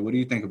Sonia. What do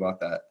you think about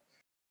that?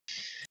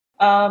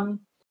 I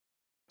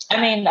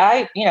mean,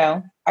 I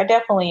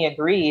definitely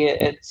agree.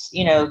 It's,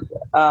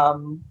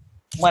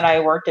 when I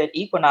worked at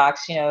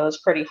Equinox, it was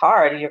pretty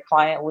hard. Your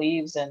client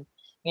leaves and,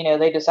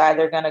 they decide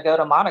they're going to go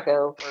to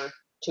Monaco for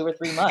 2 or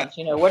 3 months.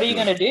 What are you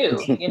going to do?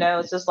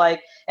 It's just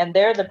like, and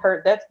they're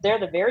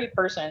the very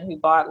person who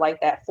bought like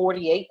that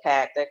 48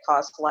 pack that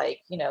costs like,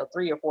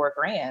 3 or 4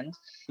 grand.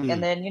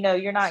 And then,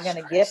 you're not going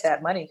to get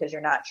that money because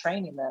you're not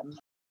training them.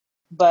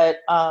 But,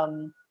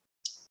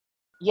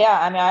 yeah,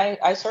 I mean,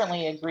 I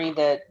certainly agree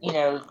that,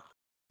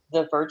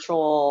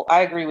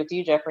 I agree with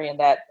you, Jeffrey, in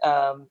that,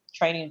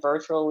 training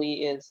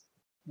virtually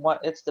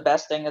it's the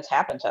best thing that's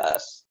happened to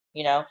us.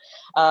 We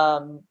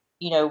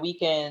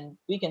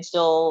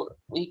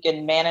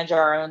can manage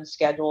our own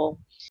schedule,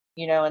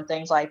 and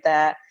things like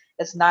that.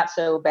 It's not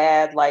so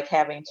bad like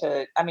having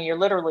to, I mean, you're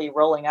literally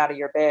rolling out of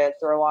your bed,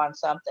 throw on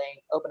something,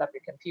 open up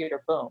your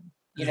computer, boom,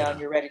 and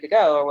you're ready to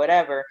go or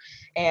whatever.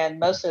 And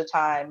most of the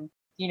time,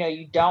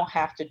 you don't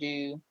have to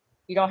do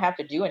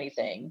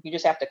anything. You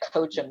just have to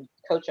coach them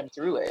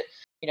through it.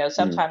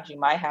 Sometimes you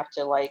might have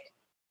to like,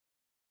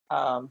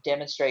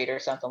 demonstrate or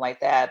something like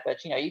that,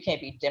 but you can't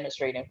be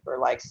demonstrating for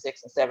like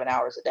 6 and 7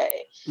 hours a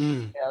day.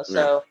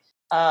 So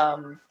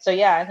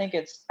yeah, I think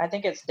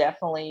it's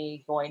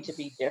definitely going to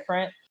be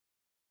different.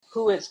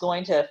 Who it's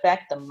going to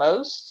affect the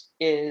most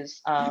is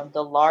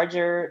the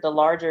larger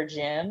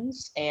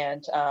gyms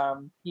and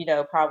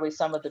probably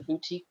some of the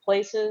boutique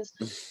places,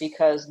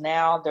 because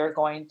now they're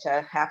going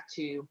to have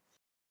to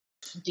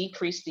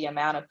decrease the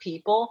amount of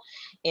people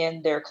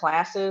in their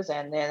classes,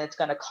 and then it's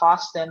going to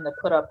cost them to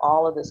put up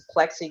all of this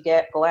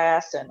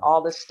plexiglass and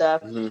all this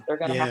stuff. They're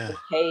going to have to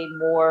pay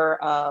more.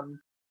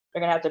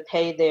 They're going to have to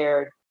pay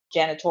their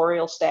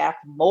janitorial staff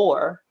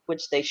more,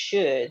 which they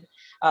should,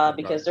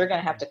 because they're going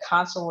to have to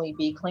constantly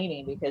be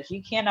cleaning, because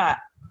you can't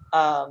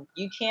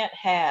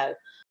have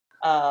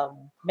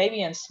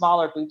maybe in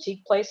smaller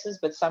boutique places,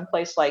 but some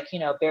place like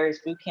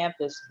Barry's Boot Camp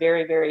is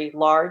very, very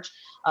large.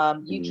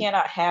 You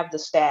cannot have the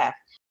staff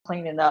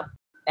cleaning up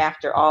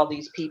after all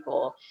these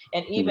people,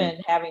 and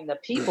even having the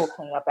people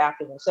clean up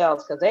after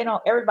themselves, because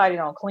everybody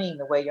don't clean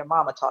the way your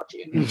mama taught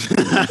you.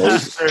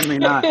 Certainly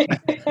not.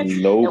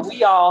 And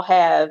we all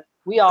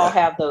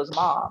have those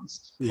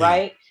moms,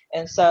 right?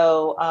 And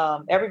so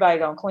everybody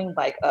don't clean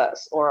like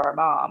us or our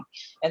mom,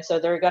 and so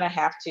they're going to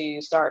have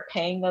to start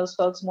paying those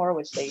folks more,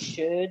 which they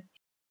should.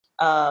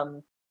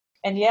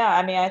 And yeah,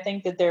 I mean, I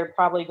think that they're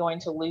probably going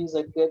to lose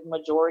a good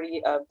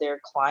majority of their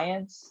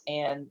clients.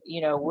 And,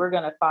 we're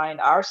going to find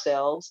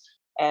ourselves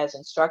as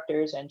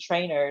instructors and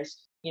trainers,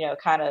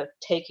 kind of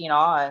taking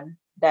on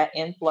that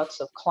influx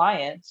of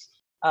clients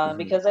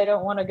because they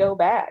don't want to go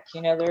back.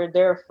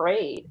 They're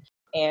afraid.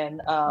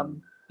 And,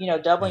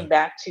 doubling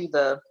back to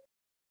the,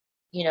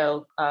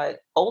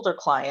 older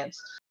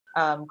clients,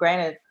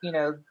 granted,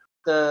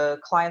 the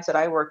clients that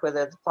I work with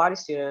at the Pilates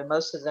studio,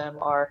 most of them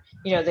are,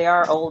 they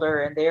are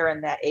older and they're in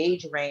that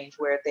age range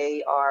where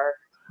they are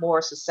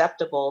more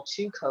susceptible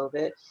to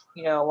COVID.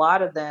 A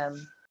lot of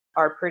them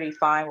are pretty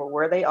fine with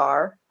where they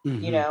are.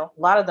 A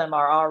lot of them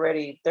are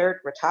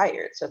they're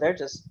retired. So they're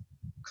just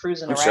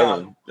cruising around,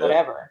 chilling.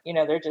 Whatever,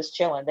 they're just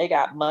chilling. They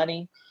got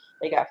money.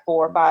 They got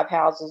 4 or 5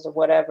 houses or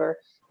whatever.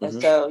 And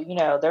so,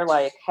 they're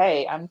like,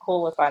 hey, I'm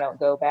cool if I don't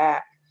go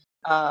back.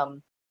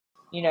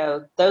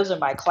 Those are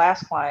my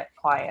class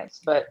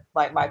clients, but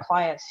like my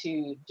clients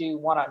who do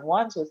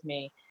one-on-ones with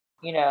me,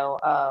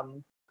 I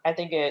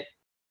think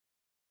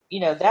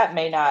that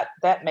may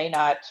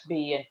not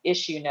be an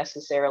issue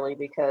necessarily,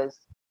 because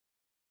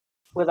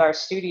with our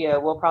studio,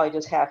 we'll probably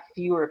just have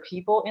fewer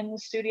people in the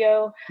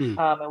studio.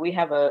 And we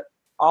have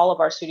all of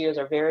our studios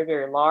are very,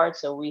 very large.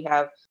 So we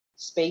have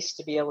space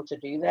to be able to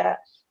do that,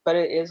 but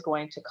it is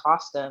going to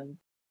cost them,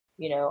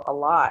 a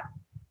lot.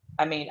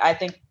 I mean, I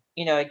think,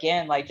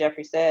 again, like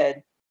Jeffrey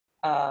said,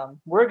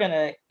 we're going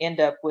to end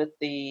up with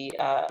the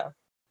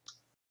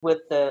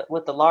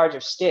larger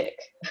stick.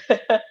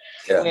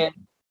 When,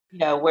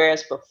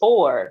 whereas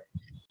before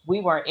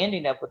we weren't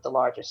ending up with the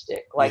larger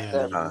stick, like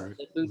the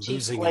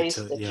boutique place,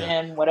 the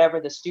gym, whatever,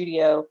 the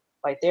studio,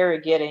 like they were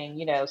getting,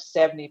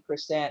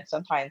 70%,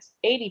 sometimes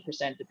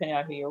 80%, depending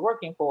on who you're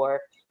working for,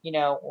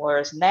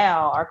 whereas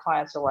now our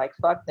clients are like,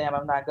 fuck them,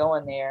 I'm not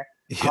going there.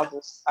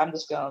 I'm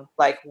just going,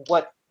 like,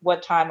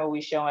 what time are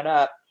we showing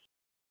up?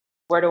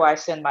 Where do I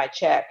send my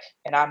check?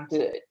 And I'm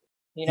good.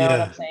 You know what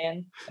I'm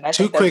saying? And I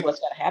think that's what's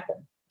going to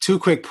happen. 2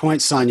 quick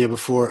points, Sonia,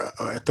 before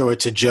I throw it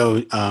to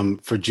Joe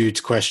for Jude's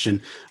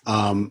question,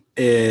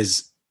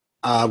 is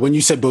when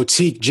you said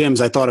boutique gyms,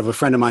 I thought of a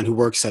friend of mine who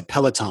works at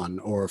Peloton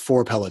or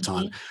for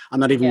Peloton. I'm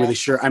not even really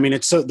sure. I mean,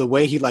 it's so the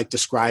way he like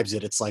describes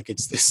it, it's like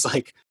it's this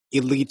like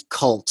elite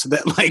cult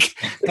that like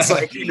it's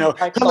like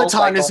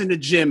Peloton isn't a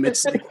gym.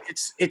 It's like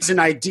it's an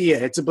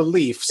idea. It's a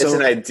belief. So it's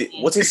an idea.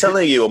 What's he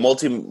selling you? A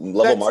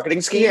multi-level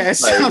marketing scheme? Yeah, it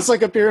sounds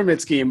like a pyramid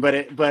scheme.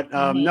 But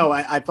no,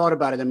 I thought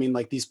about it. I mean,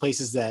 like these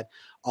places that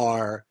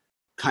are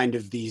kind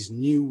of these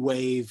new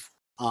wave.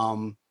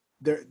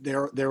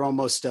 They're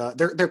almost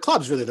they're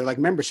clubs really. They're like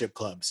membership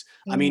clubs.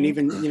 I mean,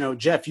 even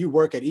Jeff, you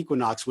work at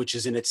Equinox, which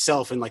is in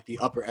itself in like the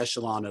upper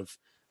echelon of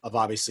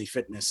obviously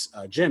fitness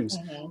gyms.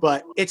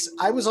 But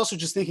I was also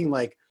just thinking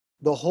like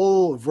the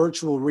whole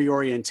virtual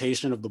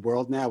reorientation of the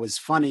world now is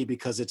funny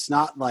because it's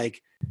not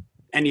like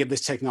any of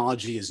this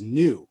technology is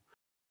new.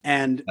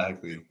 And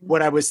Exactly.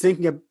 what I was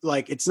thinking of,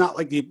 like, it's not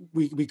like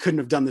we couldn't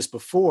have done this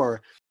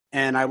before.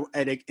 And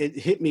it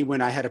hit me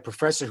when I had a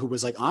professor who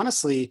was like,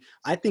 honestly,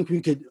 I think we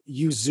could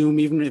use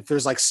Zoom even if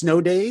there's like snow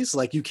days,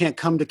 like you can't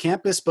come to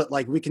campus, but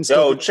like we can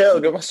still. Yo,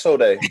 chill, give my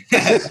soda.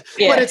 But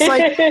it's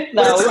like,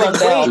 No, it's we like, don't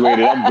know.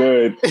 Graduated, I'm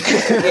good.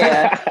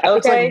 Yeah.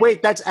 It's Okay. like,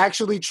 wait, that's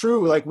actually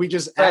true. Like we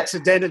just But-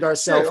 accidented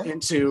ourselves True.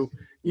 into,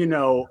 you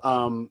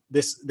know,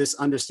 this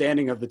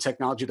understanding of the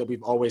technology that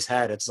we've always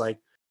had. It's like,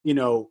 you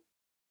know,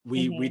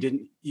 we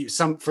didn't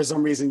for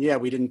some reason, yeah,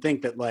 we didn't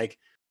think that like,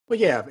 well,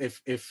 yeah,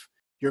 if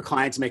your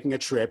client's making a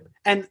trip,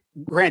 and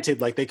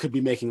granted, like they could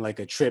be making like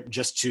a trip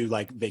just to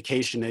like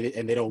vacation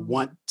and they don't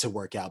want to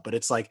work out, but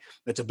it's like,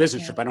 it's a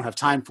business trip. I don't have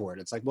time for it.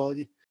 It's like, well,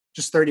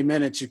 just 30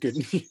 minutes. You could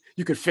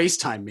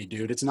FaceTime me,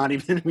 dude. It's not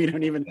even, we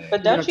don't even.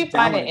 But don't you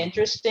find it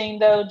interesting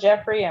though,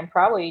 Jeffrey, and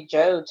probably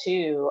Joe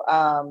too?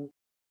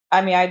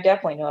 I mean, I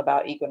definitely know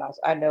about Equinox.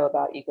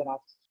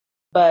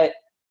 But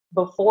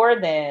before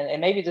then, and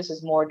maybe this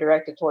is more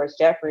directed towards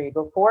Jeffrey,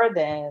 before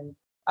then,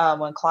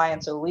 when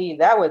clients will leave,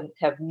 that would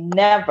have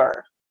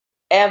never,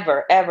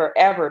 ever, ever,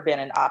 ever been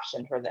an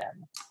option for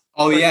them.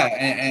 Oh yeah,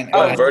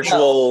 and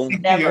virtual. No,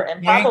 never,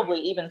 and probably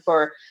even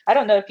for, I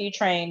don't know if you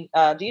train.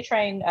 Do you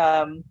train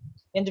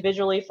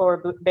individually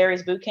for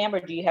Barry's Boot Camp,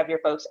 or do you have your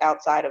folks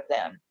outside of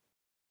them?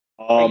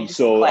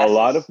 So a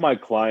lot of my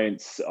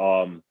clients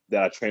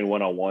that I train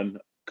one-on-one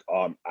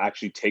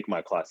actually take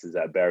my classes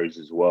at Barry's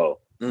as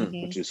well,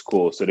 which is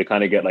cool. So they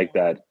kind of get like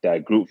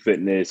that group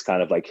fitness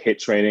kind of like HIIT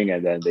training,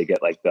 and then they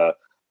get like the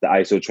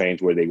ISO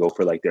trains where they go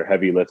for like their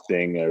heavy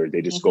lifting, or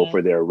they just go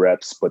for their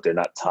reps, but they're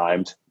not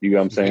timed. You know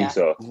what I'm saying? Yeah.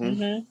 So,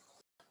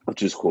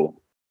 which is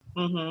cool.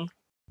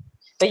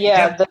 But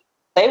yeah,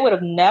 they would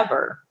have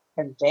never,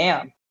 and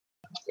damn,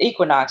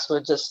 Equinox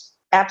would just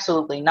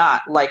absolutely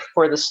not, like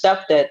for the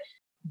stuff that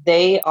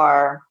they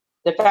are,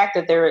 the fact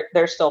that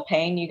they're still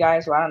paying you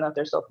guys. Well, I don't know if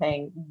they're still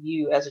paying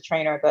you as a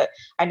trainer, but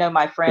I know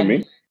my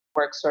friend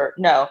works or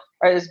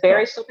is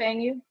Barry still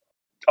paying you?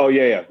 Oh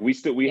yeah.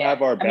 We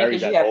have our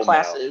Barry's at home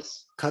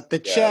classes. now. Cut the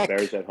check.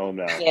 Barry's at home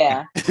now.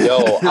 Yeah. Yo,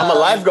 I'm a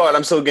lifeguard.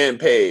 I'm still getting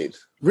paid.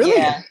 Really?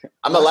 Yeah.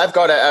 I'm a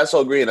lifeguard at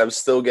Asshole Green. I'm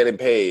still getting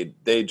paid.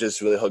 They just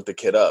really hooked the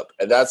kid up,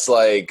 and that's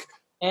like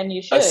And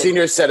you should. a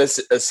senior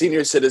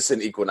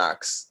citizen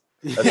Equinox.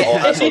 That's all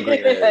Asshole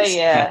Green is.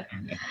 Yeah.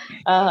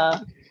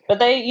 But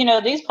they,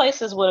 these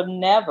places would have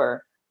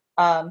never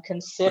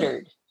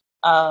considered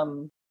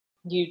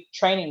you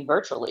training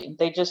virtually.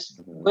 They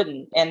just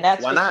wouldn't, and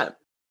that's why not?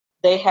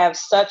 They have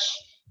such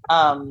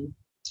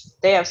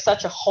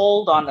a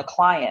hold on the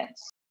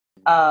clients.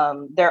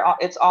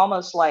 It's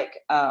almost like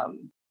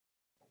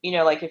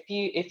like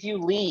if you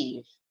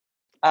leave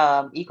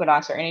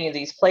Equinox or any of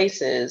these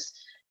places,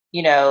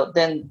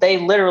 then they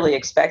literally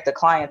expect the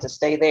client to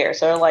stay there.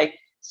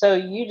 So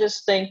you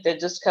just think that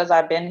just because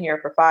I've been here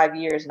for 5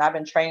 years and I've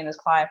been training this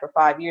client for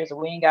 5 years, that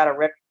we ain't got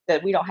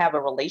that we don't have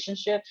a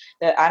relationship,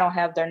 that I don't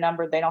have their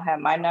number, they don't have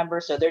my number,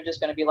 so they're just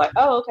going to be like,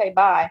 oh, okay,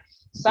 bye.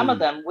 Some of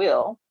them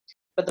will,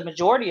 but the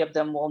majority of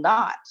them will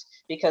not,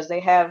 because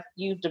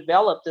you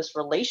develop this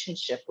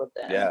relationship with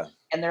them. Yeah.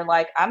 And they're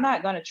like, I'm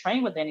not going to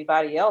train with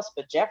anybody else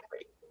but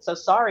Jeffrey. So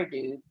sorry,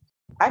 dude.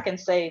 I can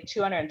save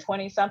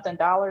 $220 something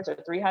or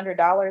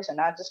 $300,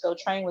 and I just go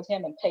train with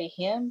him and pay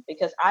him,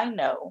 because I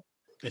know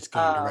it's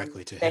going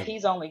directly to that him.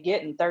 he's only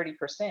getting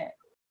 30%,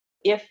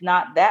 if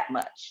not that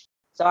much.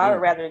 So I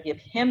would rather give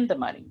him the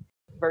money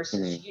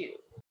versus you.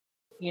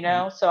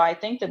 So I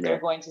think that they're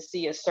going to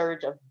see a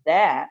surge of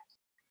that.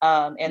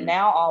 And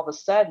now all of a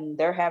sudden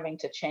they're having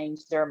to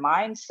change their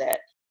mindset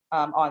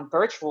on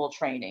virtual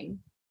training,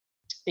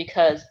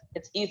 because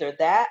it's either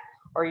that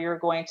or you're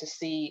going to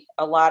see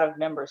a lot of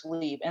members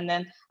leave. And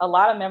then a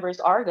lot of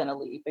members are going to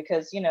leave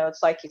because,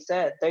 it's like you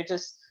said,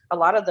 a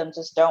lot of them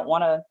just don't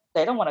want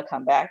to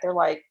come back. They're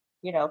like,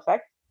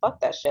 fuck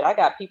that shit. I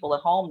got people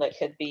at home that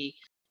could be,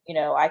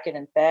 I could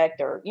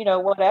infect or,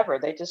 whatever.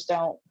 They just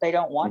don't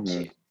want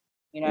to,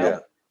 Yeah,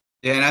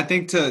 and I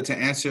think to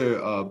answer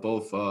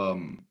both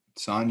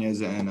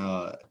Sonia's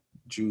and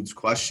Jude's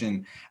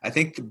question, I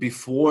think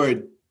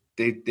before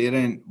they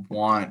didn't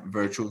want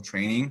virtual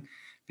training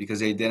because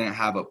they didn't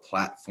have a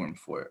platform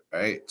for it,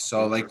 right?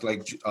 So like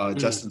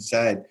Justin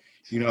said,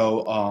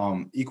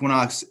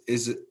 Equinox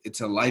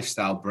it's a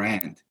lifestyle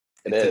brand.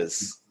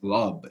 It's a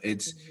club.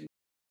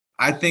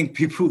 I think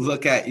people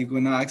look at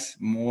Equinox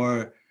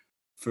more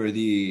for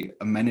the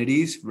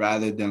amenities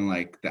rather than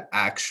like the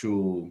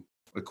actual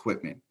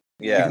equipment.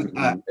 Yeah.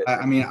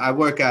 I mean, I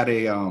work at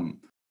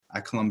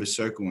at Columbus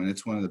Circle, and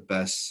it's one of the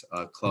best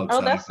clubs.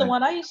 Oh, that's the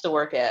one I used to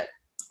work at.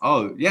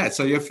 Oh yeah,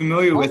 so you're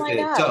familiar with my it.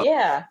 God, so,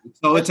 yeah.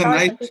 So it's a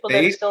nice people space.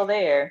 That are still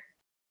there.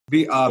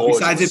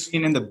 Besides it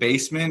being in the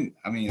basement,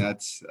 I mean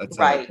that's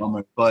right. A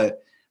bummer.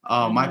 But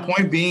my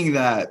point being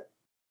that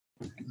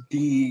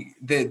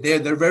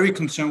they're very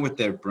concerned with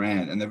their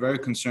brand, and they're very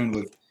concerned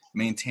with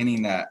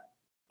maintaining that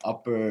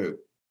upper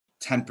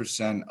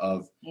 10%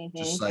 of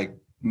just like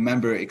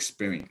member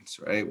experience,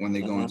 right? When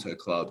they go into a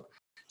club.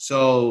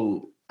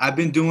 So I've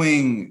been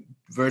doing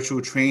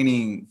virtual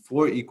training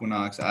for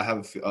Equinox. I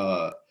have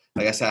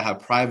like I said, I have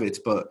privates,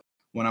 but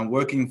when I'm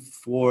working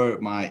for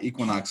my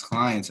Equinox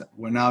clients,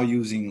 we're now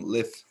using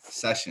Lift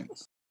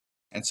Sessions.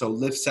 And so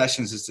Lift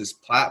Sessions is this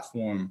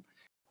platform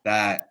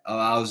that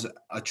allows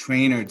a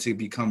trainer to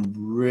become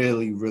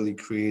really, really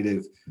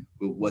creative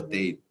with what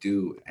they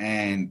do.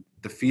 And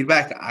the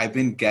feedback I've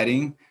been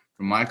getting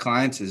from my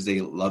clients is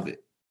they love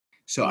it.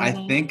 So I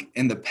think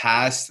in the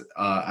past,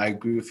 I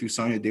agree with you,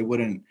 Sonia, they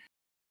wouldn't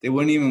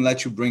even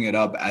let you bring it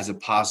up as a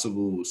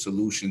possible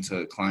solution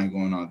to a client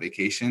going on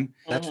vacation.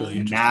 That's really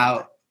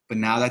interesting. But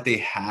now that they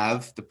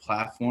have the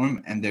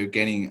platform and they're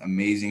getting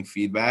amazing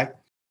feedback,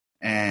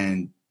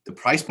 and the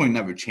price point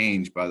never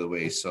changed, by the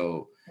way.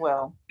 So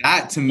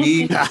that to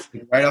me,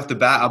 right off the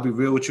bat, I'll be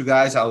real with you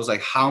guys. I was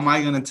like, how am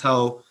I going to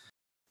tell,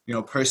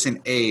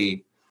 person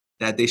A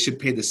that they should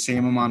pay the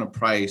same amount of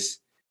price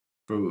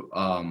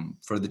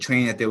for the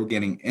training that they were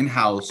getting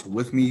in-house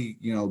with me,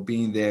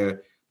 being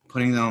there,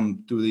 putting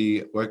them through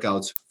the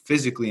workouts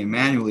physically and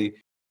manually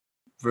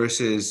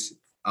versus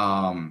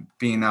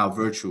being now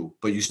virtual,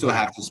 but you still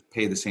have to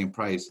pay the same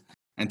price.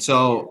 And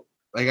so,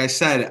 like I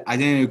said, I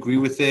didn't agree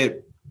with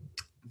it,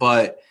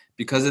 but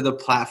because of the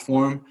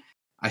platform,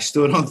 I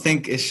still don't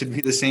think it should be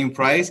the same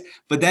price.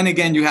 But then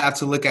again, you have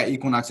to look at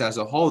Equinox as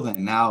a whole.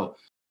 Then now,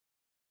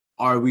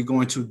 are we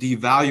going to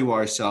devalue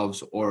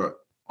ourselves, or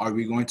are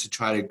we going to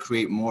try to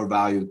create more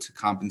value to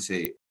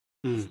compensate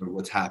for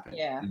what's happened?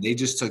 Yeah. They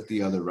just took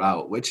the other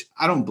route, which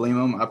I don't blame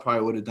them. I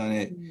probably would have done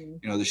it.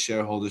 The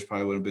shareholders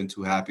probably would have been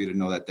too happy to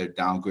know that they're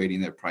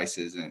downgrading their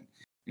prices, and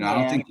I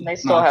don't think they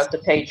still have to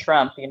pay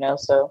Trump.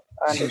 So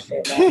I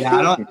understand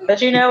that.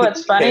 But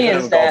what's funny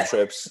is that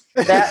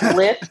that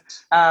Lyft.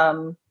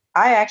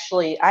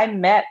 I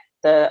met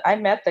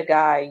the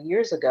guy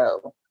years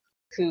ago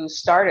who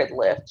started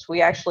Lyft.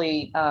 We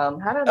actually how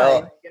did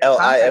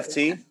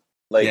LIFT?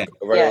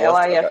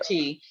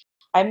 LIFT.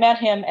 I met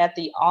him at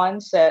the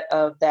onset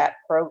of that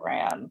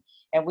program,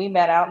 and we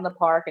met out in the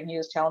park, and he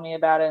was telling me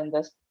about it and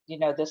this,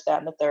 this, that,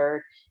 and the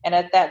third. And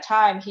at that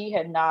time, he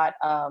had not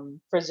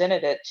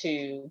presented it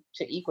to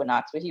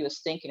Equinox, but he was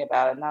thinking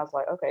about it, and I was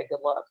like, okay,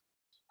 good luck.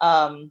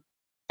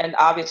 And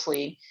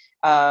obviously,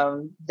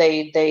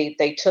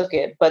 they took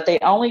it, but they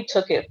only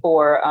took it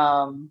for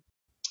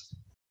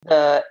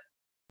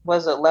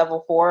was it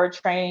level 4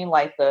 training,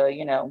 like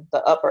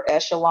the upper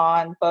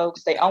echelon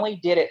folks. They only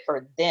did it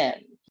for them,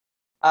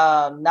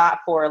 not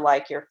for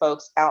like your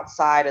folks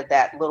outside of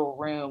that little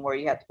room where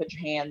you have to put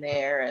your hand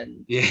there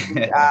and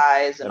your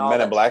eyes and all Men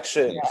that in Black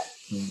shit.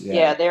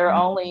 They're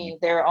only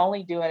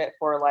doing it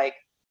for like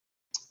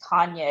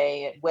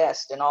Kanye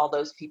West and all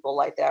those people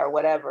like that or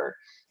whatever.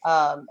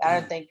 I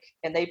don't think,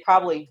 and they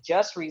probably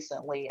just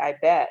recently, I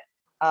bet,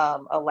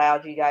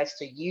 allowed you guys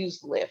to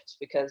use Lyft,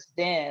 because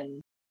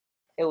then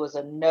it was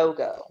a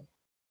no-go.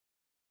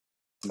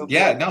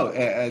 Yeah, no,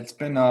 it's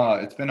been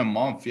a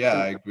month. Yeah,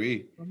 I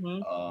agree.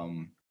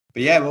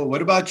 But yeah, well,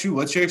 what about you?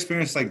 What's your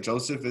experience like,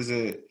 Joseph? Is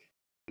it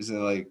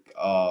like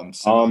similar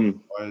as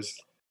far as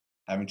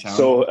having challenges?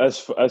 So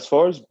as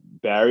far as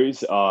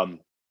Barry's,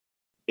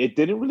 it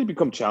didn't really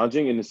become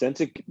challenging. In a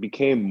sense, it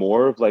became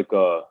more of like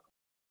a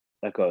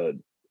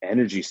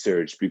energy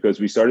surge, because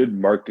we started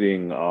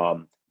marketing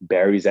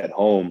Barry's at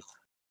home,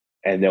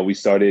 and then we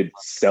started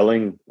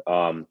selling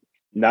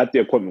not the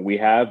equipment we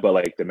have, but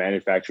like the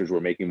manufacturers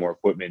were making more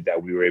equipment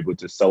that we were able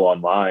to sell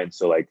online.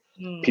 So like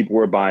people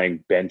were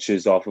buying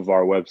benches off of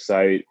our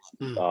website,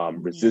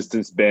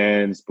 resistance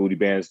bands, booty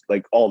bands,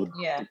 like all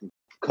the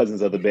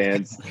cousins of the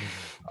bands.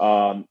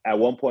 At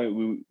one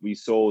point we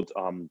sold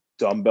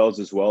dumbbells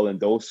as well, and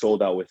those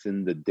sold out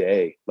within the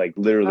day, like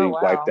literally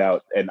wiped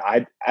out. And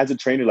I, as a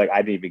trainer, like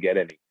I didn't even get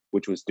any,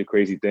 which was the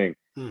crazy thing.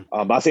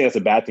 I'm not saying that's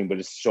a bad thing, but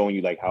it's showing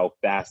you like how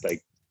fast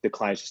like the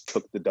clients just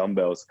took the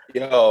dumbbells.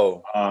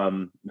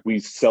 We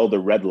sell the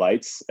red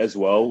lights as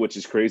well, which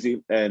is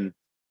crazy. And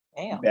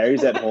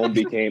Barry's at home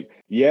became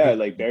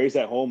like Barry's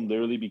at home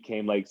literally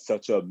became like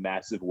such a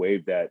massive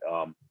wave that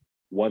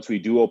once we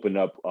do open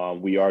up,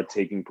 we are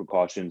taking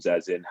precautions,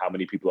 as in how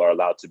many people are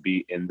allowed to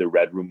be in the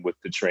red room with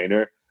the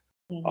trainer.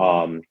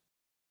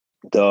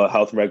 The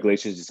health and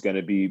regulations is going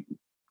to be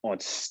on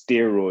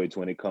steroids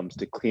when it comes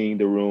to cleaning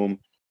the room,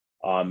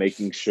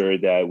 making sure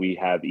that we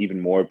have even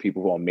more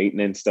people on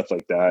maintenance, stuff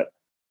like that.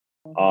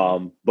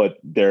 But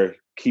they're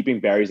keeping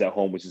Barry's at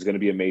home, which is going to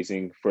be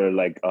amazing for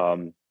like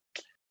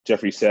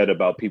Jeffrey said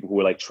about people who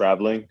are like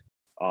traveling,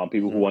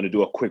 people who want to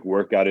do a quick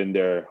workout in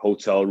their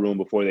hotel room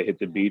before they hit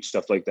the beach,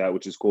 stuff like that,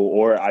 which is cool.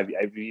 Or I've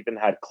even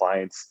had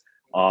clients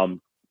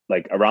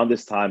like around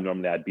this time,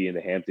 normally I'd be in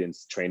the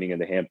Hamptons, training in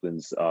the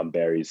Hamptons,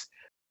 Barry's.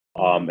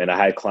 And I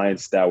had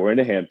clients that were in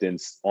the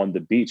Hamptons on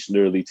the beach,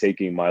 literally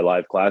taking my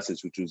live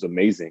classes, which was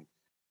amazing.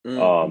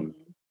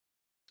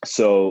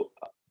 So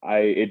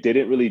it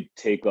didn't really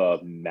take a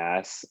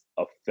mass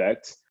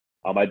effect.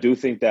 I do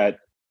think that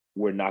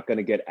we're not going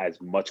to get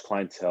as much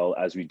clientele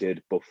as we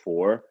did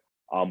before,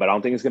 but I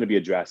don't think it's going to be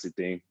a drastic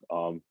thing.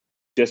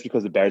 Just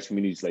because the Barry's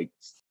community is like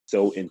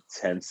so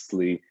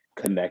intensely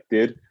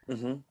connected,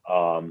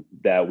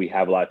 that we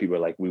have a lot of people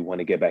like, we want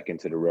to get back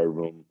into the red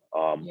room.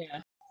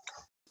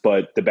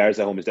 But the Barry's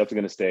at Home is definitely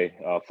going to stay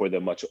for the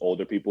much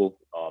older people,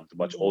 the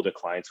much older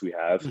clients we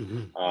have.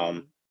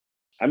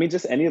 I mean,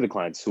 just any of the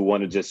clients who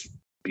want to just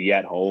be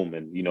at home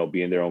and, you know,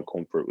 be in their own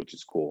comfort, which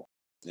is cool.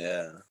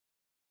 Yeah.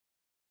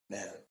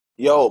 Man.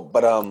 Yo,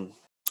 but I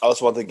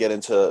also want to get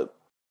into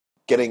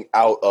getting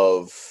out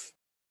of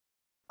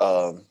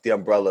the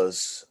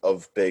umbrellas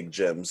of big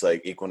gyms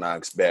like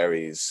Equinox,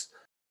 Barry's,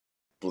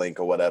 Blink,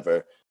 or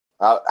whatever.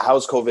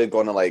 How's COVID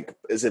going to, like,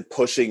 is it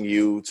pushing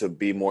you to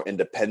be more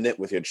independent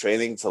with your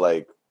training to,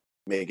 like,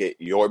 make it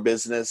your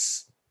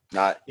business?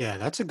 Yeah,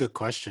 that's a good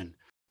question.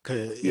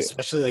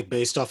 Especially like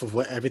based off of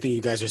what everything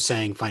you guys are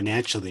saying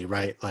financially,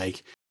 right?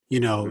 Like,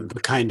 you know, the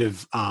kind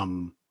of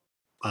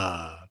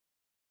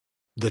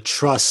the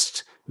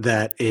trust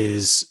that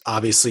is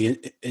obviously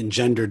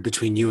engendered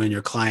between you and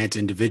your client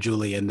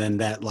individually, and then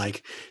that,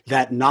 like,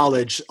 that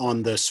knowledge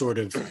on the sort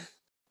of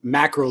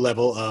macro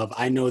level of,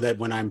 I know that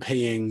when I'm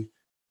paying,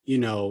 you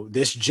know,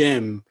 this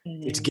gym,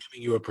 it's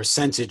giving you a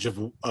percentage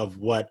of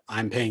what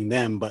I'm paying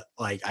them, but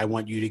like, I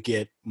want you to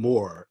get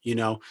more, you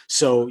know?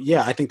 So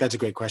yeah, I think that's a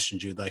great question,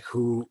 Jude. Like,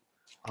 who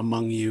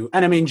among you,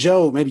 and I mean,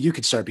 Joe, maybe you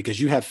could start, because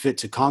you have Fit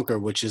to Conquer,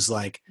 which is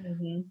like,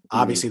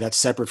 obviously that's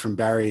separate from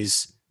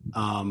Barry's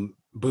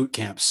boot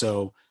camp.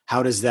 So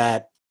how does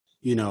that,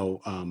 you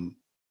know,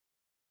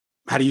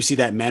 how do you see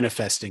that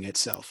manifesting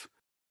itself?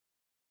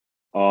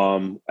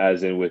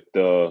 As in with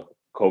the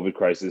COVID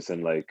crisis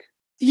and like,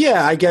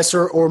 yeah, I guess,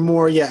 or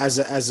more, yeah, as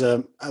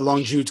a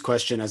along Jude's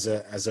question, as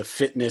a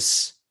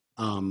fitness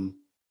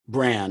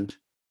brand,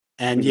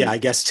 and yeah, I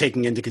guess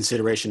taking into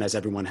consideration, as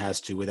everyone has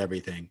to with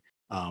everything,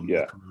 with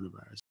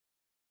coronavirus.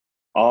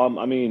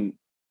 I mean,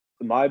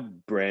 my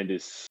brand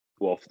is,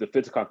 well, the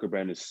Fit to Conquer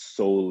brand is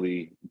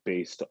solely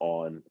based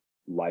on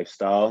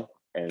lifestyle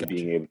and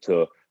being able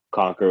to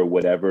conquer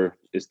whatever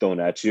is thrown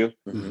at you.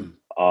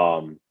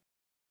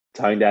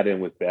 Tying that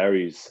in with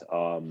Barry's,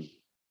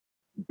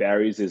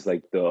 Barry's is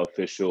like the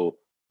official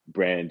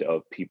brand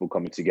of people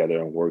coming together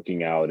and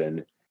working out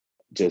and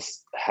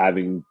just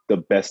having the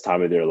best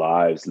time of their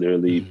lives,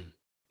 literally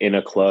in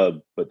a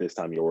club, but this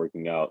time you're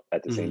working out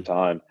at the same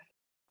time.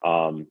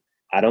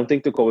 I don't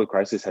think the COVID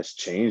crisis has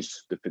changed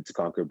the Fit to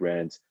Conquer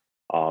brands,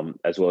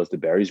 as well as the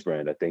Barry's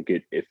brand. I think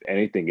it, if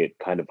anything, it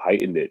kind of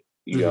heightened it.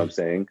 You know what I'm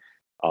saying?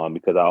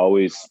 Because I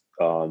always,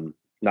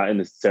 not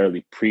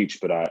necessarily preach,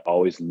 but I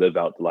always live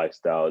out the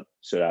lifestyle.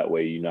 So that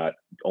way you not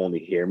only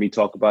hear me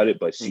talk about it,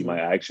 but see my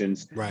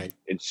actions. Right.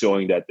 And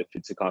showing that the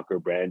Fit to Conquer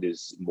brand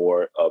is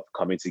more of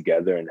coming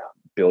together and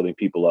building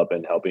people up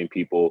and helping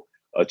people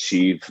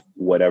achieve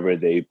whatever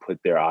they put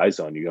their eyes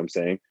on. You know what I'm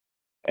saying?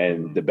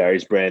 And the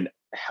Barry's brand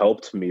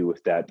helped me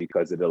with that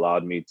because it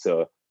allowed me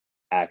to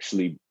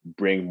actually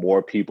bring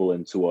more people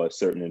into a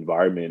certain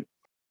environment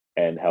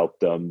and help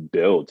them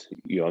build.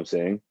 You know what I'm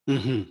saying?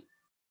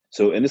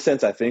 So in a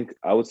sense, I think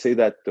I would say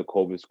that the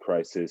COVID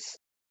crisis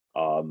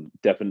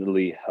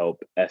definitely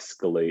helped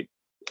escalate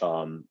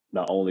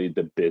not only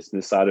the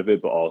business side of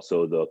it, but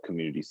also the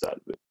community side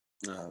of it.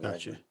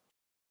 Gotcha.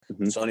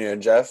 Sonia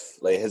and Jeff,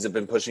 like, has it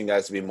been pushing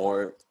guys to be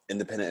more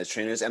independent as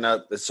trainers? And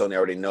Sonia, I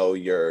already know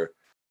you're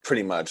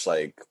pretty much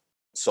like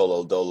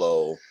solo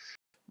dolo.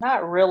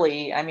 Not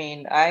really. I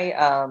mean,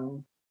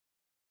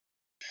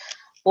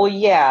 well,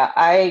 yeah,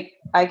 I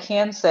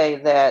can say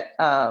that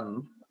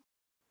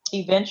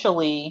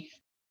eventually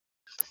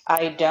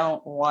I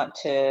don't want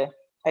to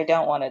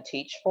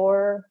teach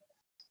for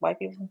white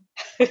people,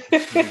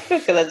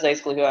 because that's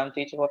basically who I'm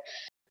teaching for.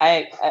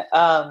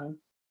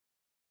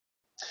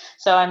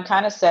 So I'm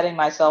kind of setting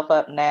myself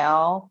up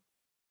now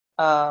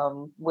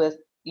with,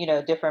 you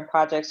know, different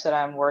projects that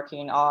I'm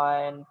working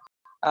on.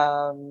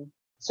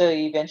 So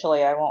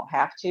eventually I won't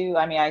have to.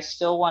 I mean, I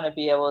still want to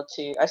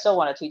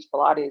teach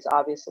Pilates,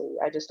 obviously.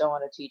 I just don't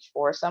want to teach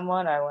for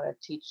someone. I want to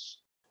teach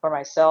for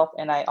myself.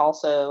 And I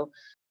also,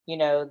 you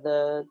know,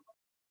 the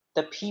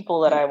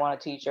people that I want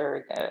to teach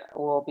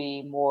will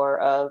be more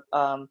of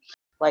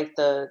like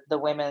the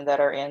women that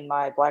are in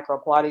my Black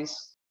Girl Pilates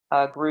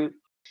group.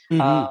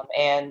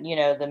 And, you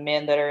know, the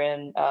men that are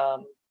in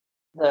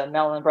the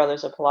Mellon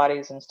Brothers of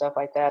Pilates and stuff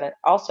like that. And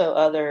also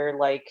other,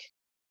 like,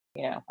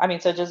 you know, I mean,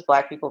 so just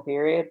Black people,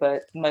 period,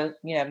 but, you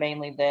know,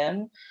 mainly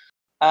them.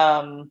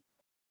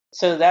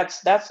 So that's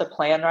the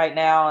plan right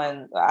now.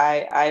 And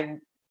I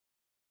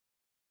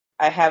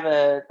have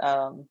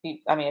I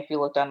mean, if you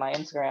looked on my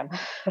Instagram,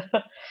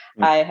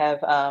 I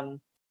have a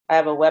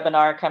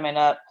webinar coming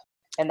up,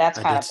 and that's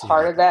kind of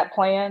part of that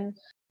plan,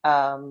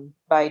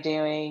 by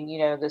doing, you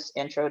know, this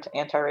intro to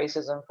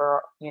anti-racism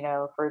for, you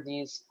know, for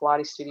these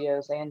Pilates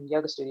studios and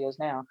yoga studios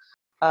now,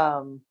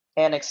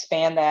 and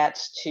expand that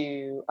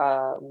to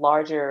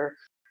larger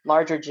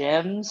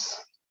gyms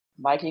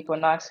like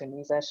Equinox, who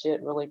needs that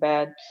shit really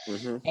bad,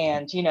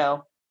 and, you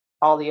know,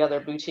 all the other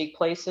boutique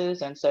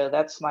places. And so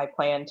that's my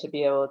plan, to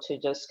be able to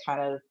just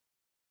kind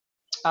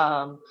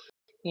of,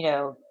 you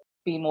know,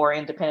 be more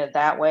independent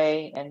that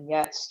way, and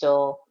yet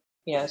still,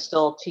 you know,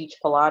 still teach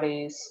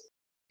Pilates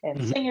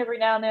and sing every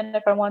now and then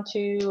if I want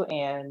to,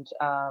 and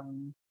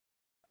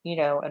you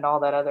know, and all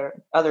that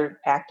other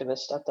activist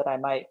stuff that I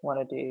might want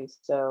to do.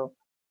 So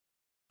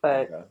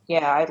But Okay.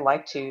 yeah, I'd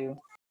like to.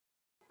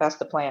 That's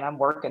the plan. I'm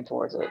working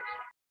towards it.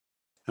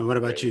 And what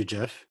about you,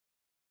 Jeff?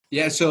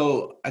 Yeah,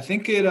 so I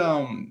think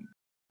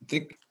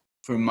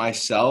for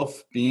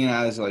myself, being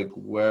as like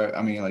where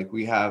I mean, like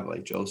we have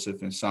like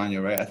Joseph and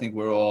Sonia, right? I think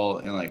we're all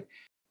in like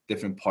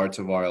different parts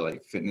of our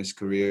like fitness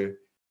career.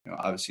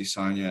 Obviously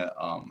Sonia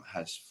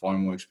has far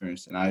more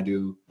experience than I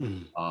do.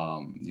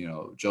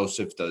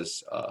 Joseph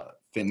does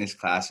fitness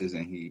classes,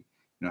 and he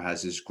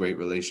has this great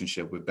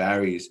relationship with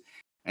Barry's.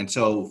 And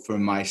so for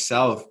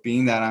myself,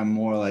 being that I'm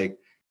more like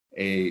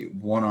a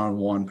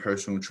one-on-one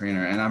personal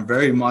trainer, and I'm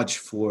very much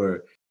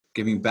for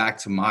giving back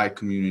to my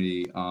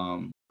community,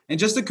 and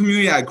just the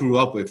community I grew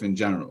up with in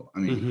general. I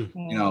mean,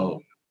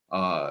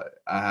 I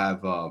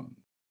have,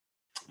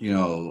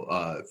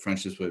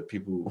 friendships with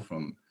people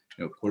from,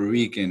 Puerto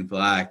Rican,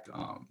 Black,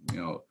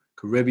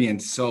 Caribbean.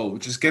 So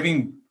just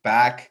giving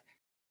back,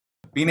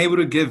 being able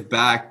to give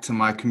back to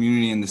my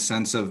community in the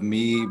sense of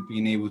me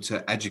being able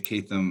to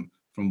educate them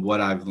from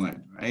what I've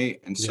learned,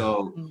 right? And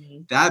so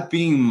that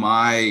being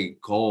my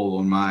goal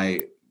or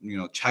my,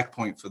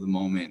 checkpoint for the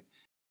moment,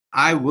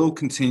 I will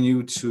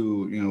continue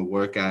to,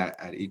 work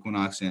at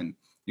Equinox. And,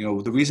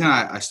 the reason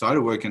I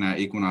started working at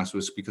Equinox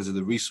was because of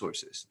the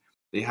resources.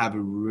 They have a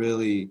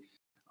really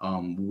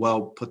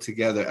well put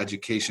together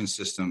education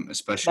system,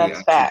 especially.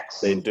 That's facts.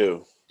 They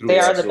do. They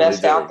are the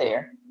best out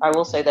there. I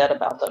will say that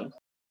about them.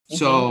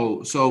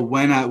 So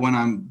when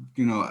I'm,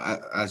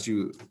 as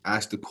you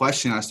asked the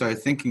question, I started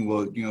thinking,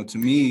 well, to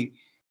me,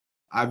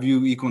 I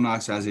view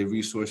Equinox as a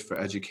resource for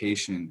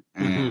education,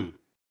 and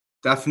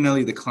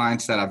definitely the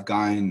clients that I've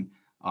gotten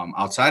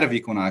outside of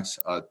Equinox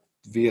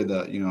via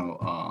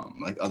the,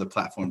 like other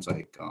platforms,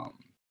 like,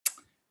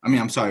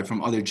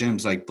 from other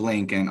gyms like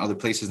Blink and other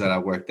places that I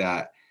worked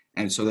at.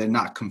 And so they're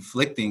not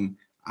conflicting.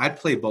 I'd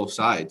play both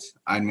sides.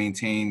 I'd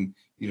maintain,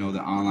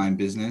 the online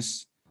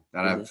business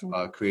that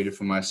I've created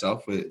for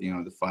myself with,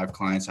 the 5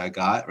 clients I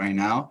got right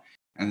now.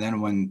 And then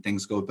when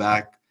things go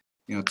back,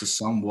 to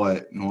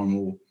somewhat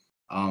normal,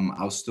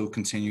 I'll still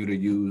continue to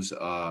use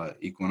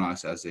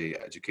Equinox as a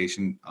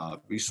education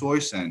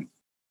resource. And,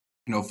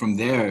 from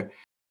there,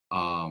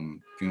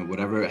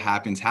 whatever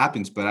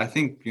happens. But I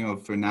think,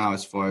 for now,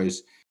 as far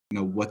as,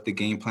 what the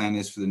game plan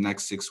is for the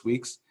next 6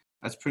 weeks,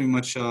 that's pretty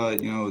much,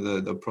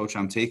 the approach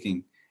I'm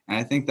taking. And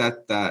I think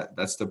that's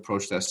the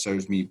approach that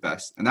serves me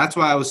best. And that's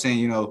why I was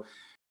saying,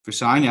 for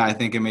Sonia, I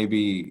think it may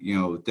be,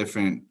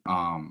 different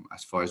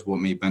as far as what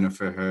may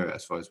benefit her,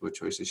 as far as what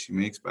choices she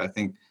makes. But I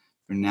think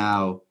for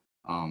now,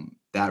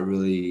 that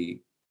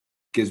really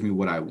gives me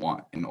what I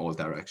want in all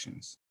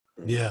directions.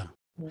 Yeah.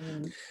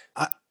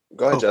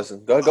 Go ahead,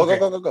 Justin. Go.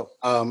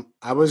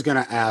 I was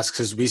going to ask,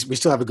 because we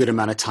still have a good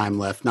amount of time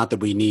left, not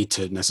that we need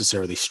to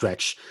necessarily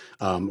stretch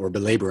or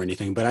belabor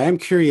anything, but I am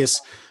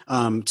curious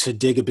to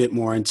dig a bit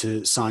more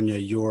into, Sonia,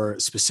 your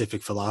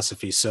specific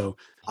philosophy. So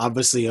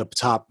obviously up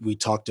top, we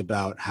talked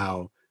about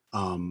how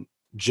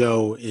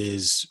Joe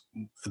is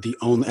the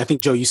only, I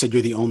think, Joe, you said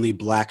you're the only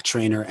Black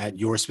trainer at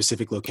your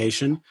specific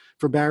location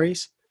for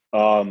Barry's?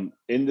 In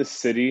the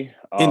city.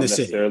 In the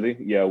city.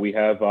 Yeah, we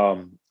have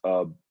a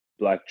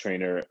Black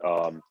trainer,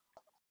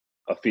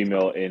 a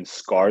female in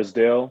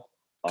Scarsdale.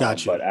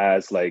 Gotcha. But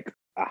as in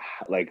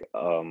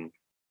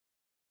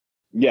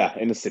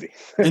the city.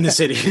 In the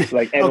city.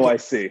 Like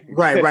NYC.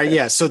 Okay. Right.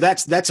 Yeah. So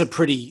that's a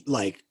pretty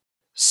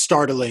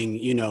startling,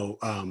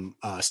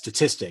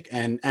 statistic.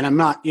 And I'm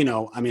not, I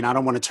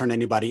don't want to turn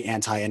anybody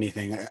anti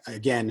anything.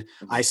 Again,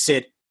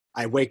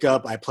 I wake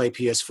up, I play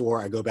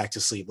PS4, I go back to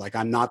sleep. Like,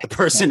 I'm not the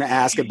person to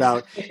ask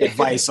about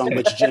advice on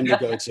which gym to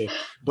go to.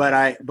 But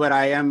I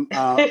am,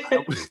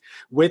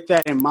 with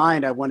that in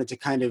mind, I wanted to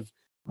kind of,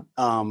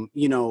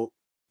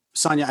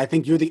 Sonia, I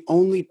think you're the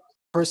only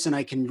person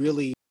I can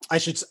really, I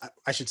should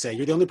say,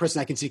 you're the only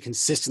person I can see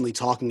consistently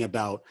talking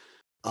about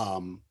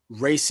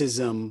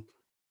racism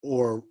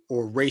or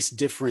race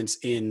difference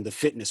in the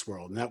fitness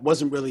world. And that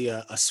wasn't really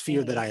a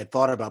sphere that I had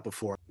thought about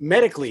before.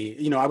 Medically,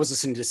 I was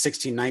listening to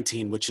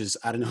 1619, which is,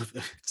 I don't know if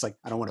it's I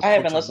don't want to. I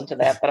haven't listened to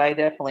that, but I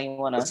definitely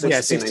want to. Yeah,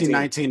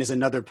 1619 is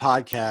another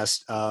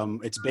podcast.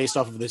 It's based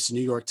off of this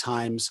New York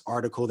Times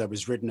article that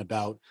was written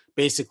about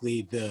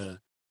basically the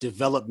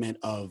development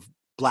of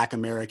Black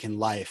American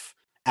life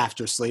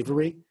after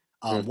slavery.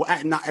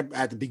 Not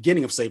at the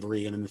beginning of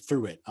slavery and then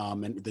through it,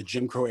 and the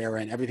Jim Crow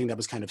era and everything that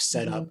was kind of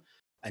set up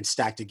and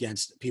stacked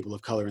against people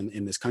of color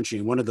in this country.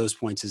 And one of those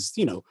points is,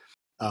 the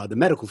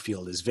medical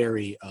field is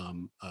very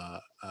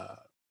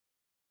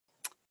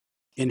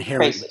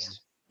inherently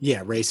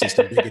racist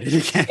and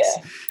bigoted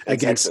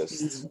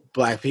against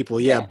Black people.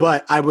 Yeah.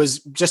 But I was,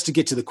 just to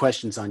get to the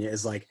question, Sonia,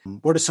 is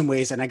what are some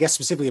ways, and I guess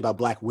specifically about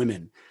Black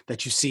women,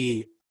 that you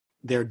see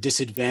they're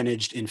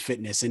disadvantaged in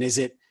fitness? And is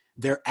it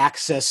their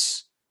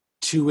access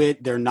to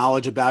it, their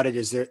knowledge about it?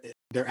 Is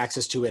their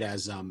access to it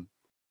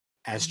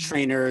as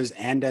trainers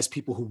and as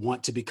people who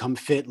want to become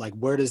fit?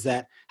 How does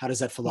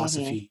that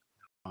philosophy,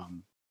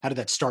 how did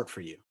that start for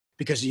you?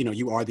 Because,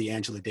 you are the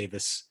Angela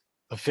Davis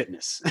of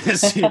fitness.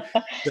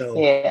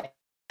 Yeah.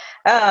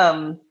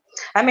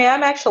 I mean,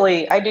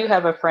 I do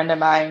have a friend of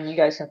mine, you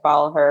guys can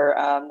follow her,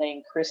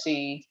 named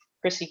Chrissy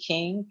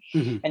King,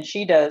 and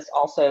she does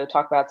also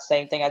talk about the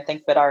same thing, I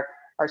think, but our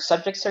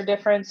subjects are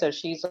different. So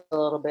she's a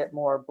little bit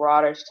more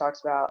broader. She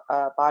talks about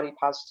body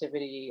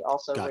positivity,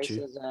 also Got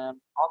you. racism,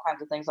 all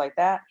kinds of things like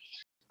that.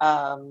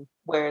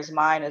 Whereas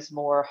mine is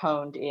more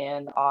honed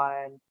in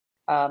on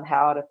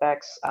how it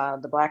affects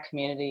the Black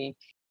community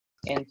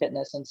in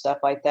fitness and stuff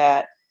like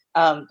that.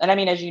 And I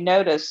mean, as you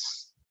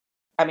notice,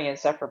 I mean,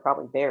 except for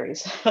probably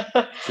berries,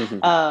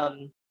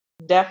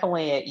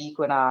 definitely at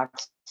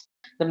Equinox,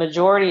 the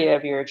majority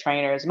of your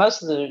trainers,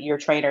 most of your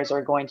trainers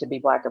are going to be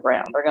Black or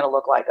brown. They're going to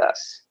look like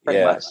us,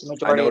 pretty much. The I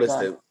majority of noticed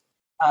them.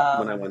 it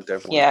when I went there.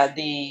 Yeah,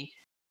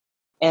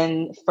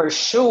 and for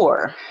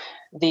sure,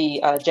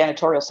 the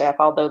janitorial staff,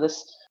 although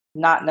this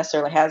not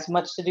necessarily has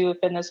much to do with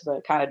fitness, but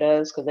it kind of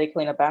does because they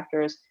clean up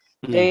after us.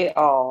 They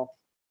all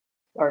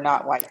are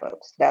not white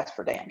folks. That's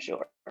for damn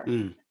sure.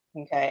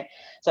 Okay,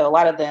 so a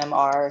lot of them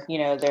are,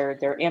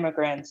 they're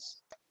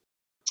immigrants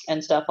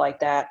and stuff like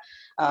that,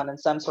 in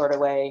some sort of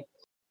way.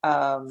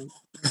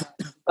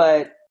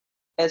 But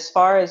as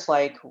far as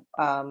like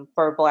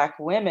for Black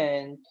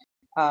women,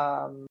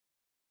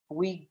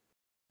 we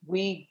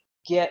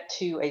get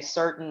to a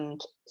certain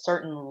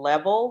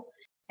level,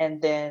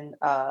 and then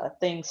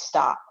things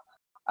stop.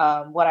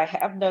 What I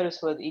have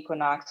noticed with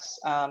Equinox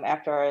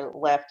after I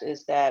left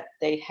is that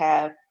they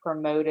have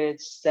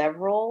promoted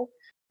several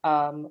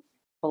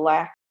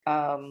Black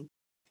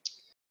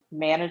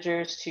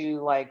managers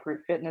to like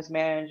group fitness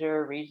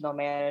manager, regional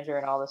manager,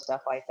 and all this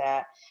stuff like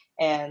that.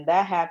 And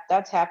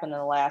that's happened in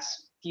the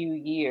last few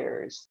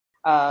years.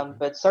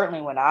 But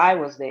certainly when I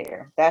was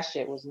there, that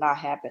shit was not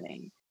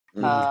happening.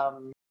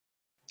 And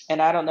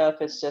I don't know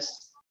if it's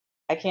just,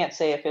 I can't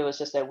say if it was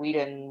just that we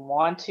didn't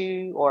want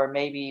to, or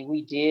maybe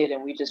we did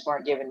and we just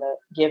weren't given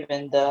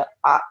the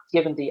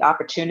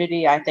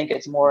opportunity. I think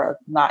it's more of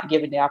not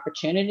given the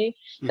opportunity,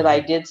 because I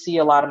did see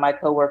a lot of my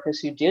coworkers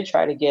who did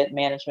try to get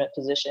management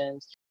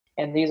positions,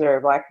 and these are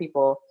Black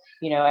people,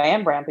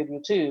 and brown people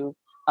too,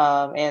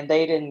 and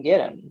they didn't get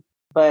them.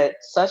 But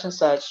such and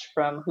such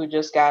from who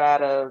just got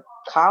out of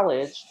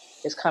college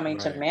is coming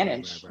to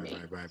manage me.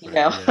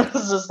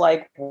 It's just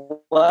like,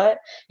 what?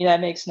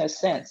 It makes no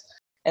sense.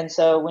 And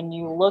so when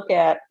you look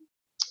at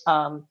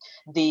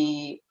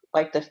the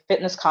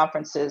fitness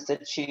conferences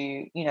that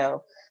you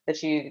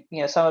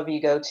some of you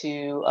go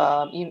to,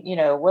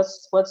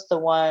 what's the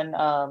one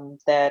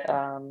that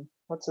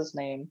what's his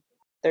name?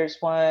 There's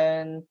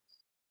one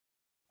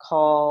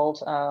called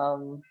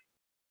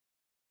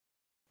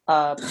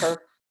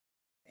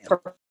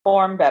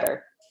Perform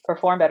Better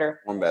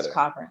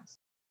conference.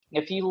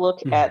 If you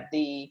look at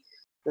the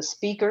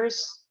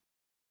speakers,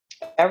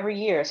 every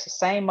year it's the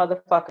same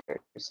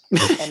motherfuckers,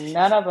 and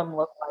none of them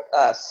look like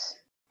us.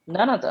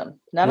 None of them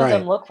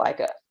look like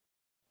us.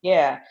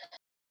 Yeah.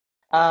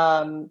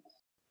 And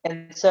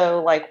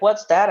so like,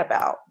 what's that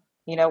about?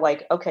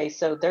 Okay,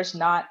 so there's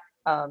not,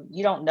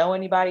 you don't know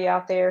anybody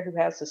out there who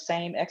has the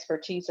same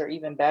expertise or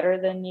even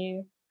better than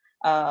you.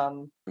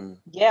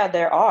 Yeah,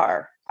 there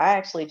are. I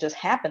actually just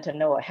happen to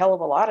know a hell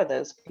of a lot of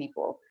those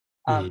people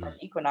from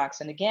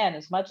Equinox. And again,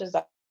 as much as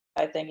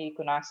I think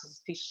Equinox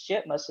is a piece of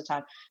shit most of the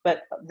time,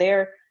 but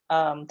their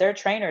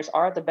trainers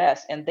are the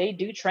best, and they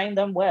do train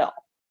them well.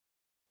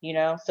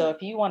 So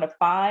if you want to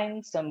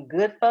find some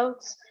good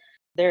folks,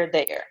 they're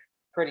there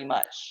pretty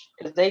much,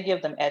 because they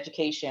give them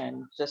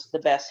education just the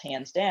best,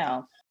 hands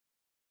down.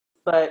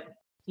 But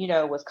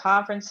with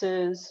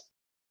conferences,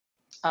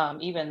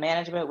 even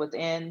management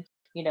within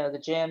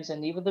the gyms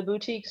and even the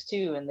boutiques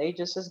too, and they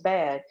just as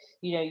bad.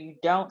 You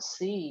don't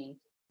see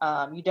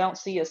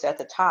us at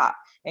the top.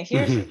 And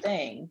here's the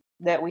thing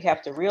that we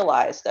have to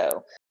realize,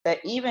 though, that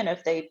even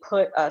if they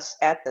put us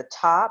at the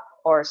top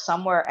or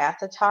somewhere at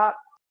the top,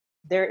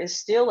 there is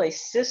still a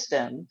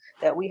system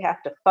that we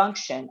have to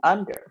function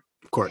under.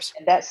 Of course.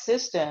 And that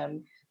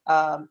system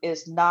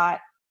is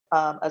not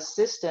a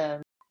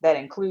system that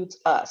includes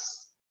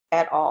us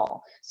at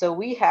all. So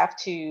we have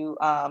to,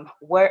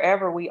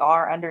 wherever we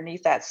are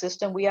underneath that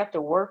system, we have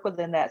to work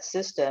within that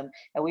system,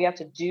 and we have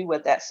to do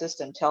what that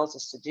system tells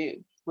us to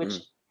do, which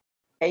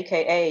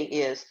AKA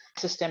is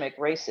systemic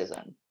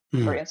racism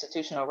or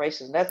institutional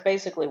racism. That's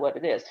basically what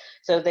it is.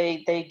 So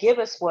they give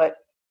us what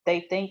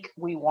they think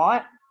we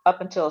want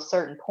up until a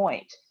certain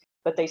point,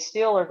 but they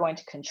still are going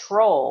to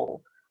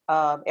control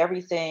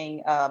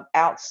everything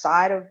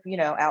outside of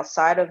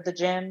the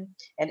gym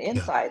and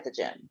inside the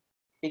gym,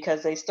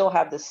 because they still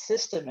have the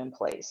system in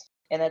place.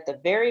 And at the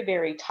very,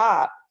 very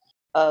top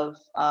of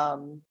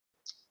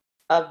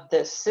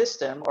this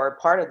system, or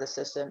part of the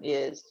system,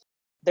 is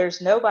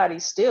there's nobody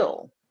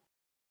still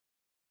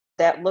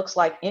that looks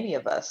like any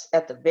of us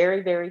at the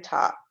very, very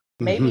top.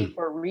 Maybe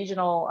for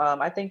regional,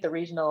 I think the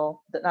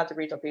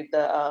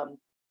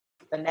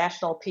the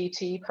national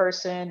PT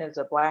person is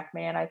a black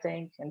man, I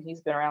think, and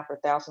he's been around for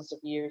thousands of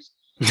years.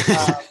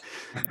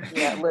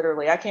 Yeah,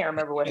 literally. I can't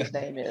remember what his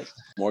name is.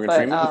 Morgan But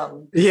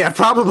Freeman? Yeah,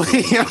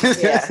 probably. yeah.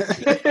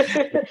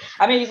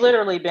 I mean, he's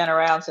literally been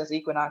around since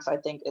Equinox, I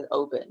think, it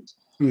opened.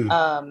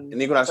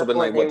 And Equinox opened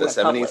before like they what, the went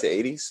 70s public. to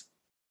 80s?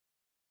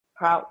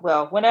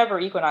 Well, whenever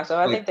Equinox, so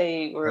I Like think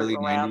they were early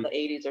around 90s. the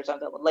 80s or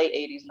something, late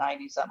 80s,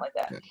 90s, something like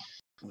that.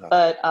 Yeah.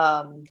 But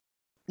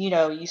you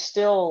know, you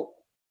still,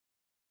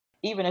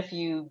 even if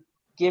you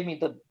give me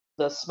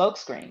the smoke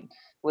screen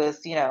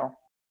with, you know,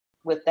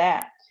 with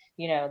that,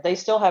 you know, they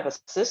still have a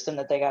system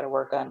that they got to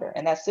work under,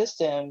 and that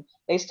system,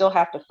 they still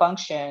have to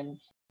function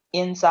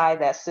inside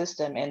that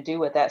system and do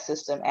what that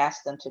system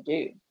asks them to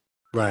do.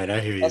 Right, I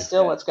hear you. That's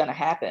still what's going to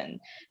happen.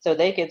 So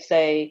they could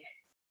say,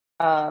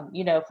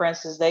 you know, for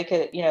instance, they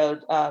could, you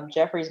know,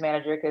 Jeffrey's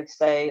manager could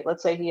say,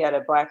 let's say he had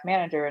a black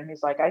manager and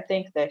he's like, I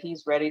think that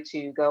he's ready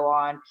to go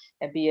on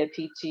and be a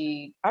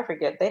PT. I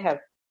forget, they have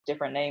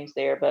different names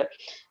there, but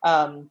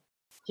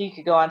he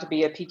could go on to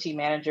be a PT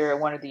manager at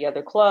one of the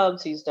other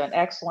clubs. He's done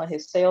excellent.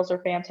 His sales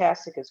are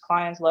fantastic. His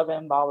clients love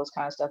him, all this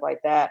kind of stuff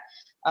like that.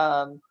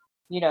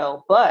 You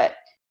know, but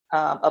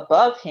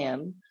above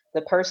him,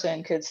 the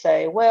person could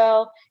say,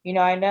 well, you know,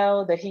 I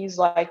know that he's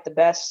like the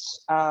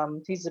best.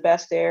 He's the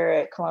best there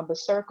at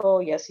Columbus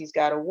Circle. Yes, he's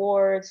got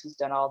awards. He's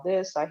done all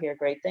this. I hear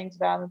great things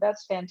about him.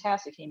 That's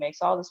fantastic. He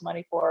makes all this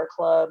money for our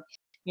club,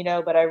 you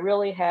know, but I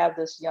really have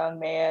this young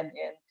man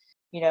in,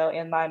 you know,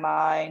 in my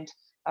mind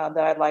that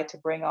I'd like to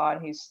bring on.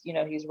 He's, you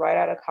know, he's right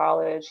out of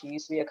college. He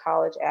used to be a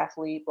college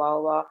athlete, blah,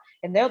 blah, blah.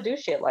 And they'll do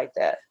shit like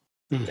that.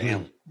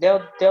 Damn.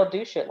 They'll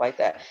do shit like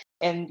that.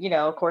 And, you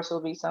know, of course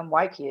it'll be some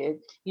white kid,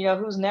 you know,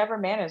 who's never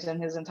managed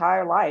in his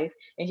entire life,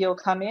 and he'll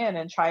come in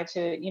and try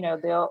to, you know,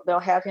 they'll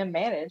have him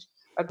manage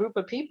a group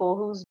of people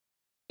who's,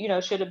 you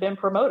know, should have been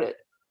promoted.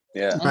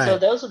 Yeah. And so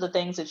those are the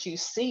things that you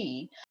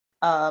see,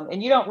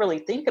 and you don't really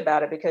think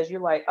about it because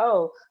you're like,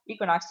 oh,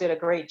 Equinox did a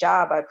great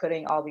job by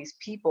putting all these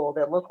people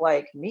that look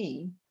like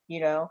me, you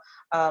know,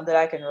 that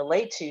I can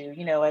relate to,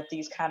 you know, at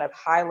these kind of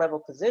high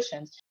level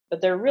positions. But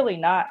they're really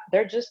not,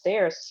 they're just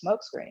there as a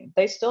smokescreen.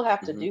 They still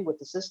have to do what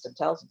the system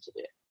tells them to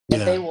do.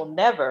 And they will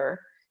never,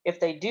 if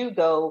they do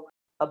go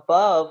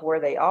above where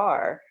they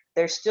are,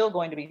 they're still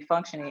going to be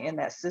functioning in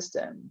that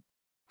system.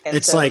 And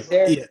it's so like,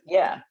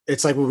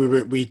 it's like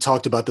we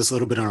talked about this a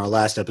little bit on our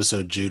last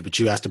episode, Jude, but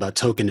you asked about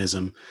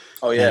tokenism.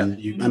 Oh yeah.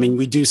 And I mean,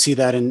 we do see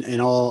that in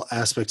all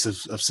aspects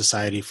of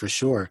society for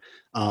sure.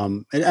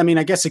 And I mean,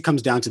 I guess it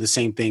comes down to the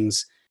same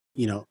things,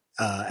 you know,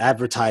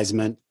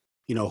 advertisement,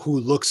 you know, who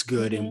looks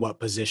good in what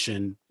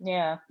position,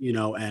 you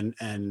know,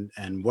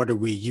 and what are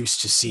we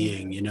used to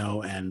seeing, you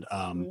know, and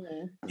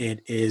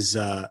it is,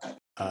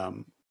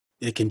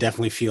 it can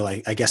definitely feel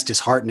like, I guess,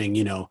 disheartening,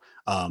 you know,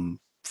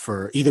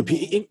 for either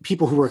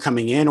people who are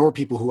coming in or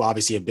people who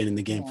obviously have been in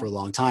the game for a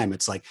long time.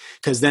 It's like,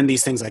 because then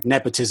these things like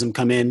nepotism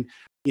come in,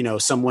 you know,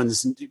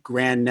 someone's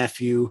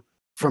grandnephew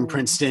from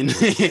Princeton,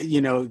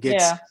 you know,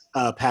 gets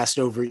passed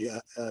over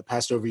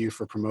you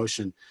for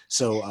promotion.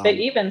 So, but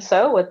even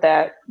so with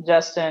that,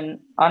 Justin,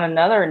 on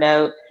another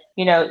note,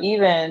 you know,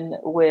 even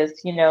with,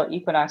 you know,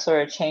 Equinox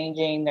sort of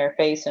changing their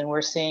face, and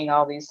we're seeing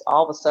all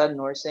of a sudden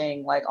we're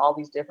seeing like all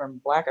these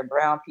different black and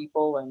brown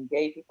people and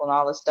gay people and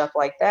all this stuff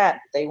like that.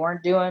 They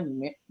weren't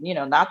doing, you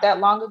know, not that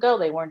long ago,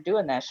 they weren't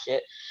doing that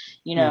shit,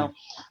 you know.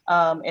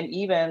 And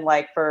even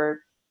like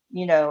for,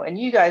 you know, and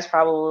you guys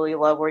probably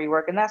love where you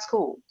work, and that's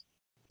cool.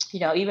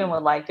 You know, even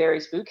with like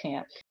Barry's boot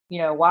camp, you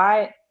know,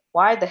 why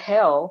the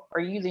hell are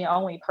you the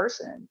only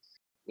person?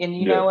 And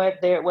you know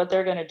what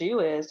they're going to do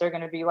is they're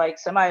going to be like,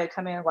 somebody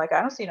come in like, I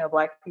don't see no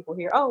black people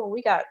here. Oh,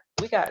 we got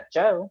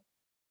Joe.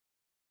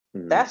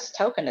 That's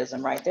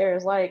tokenism right there.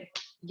 It's like,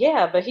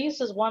 yeah, but he's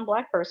just one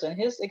black person.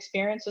 His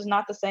experience is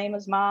not the same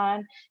as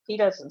mine. He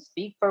doesn't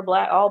speak for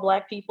all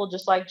black people,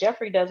 just like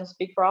Jeffrey doesn't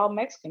speak for all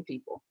Mexican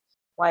people.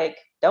 Like,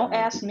 don't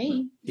ask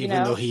me.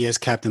 Even though he is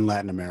Captain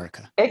Latin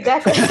America.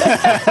 Exactly.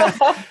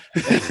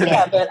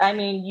 Yeah, but I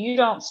mean, you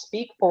don't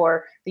speak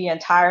for the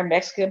entire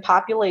Mexican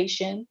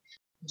population.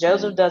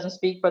 Joseph doesn't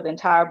speak for the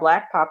entire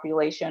black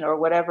population or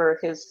whatever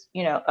his,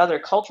 you know, other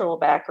cultural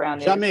background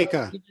is.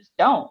 Jamaica. You just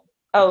don't.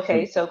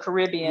 Okay, so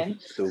Caribbean.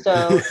 So,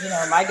 you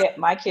know,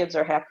 my kids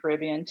are half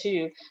Caribbean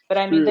too. But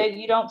I mean,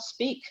 you don't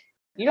speak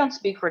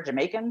for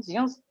Jamaicans. You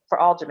don't for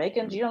all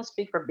Jamaicans. You don't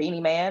speak for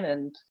Beanie Man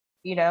and,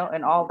 you know,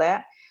 and all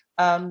that.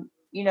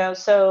 You know,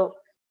 so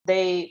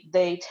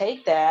they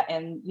take that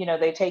and, you know,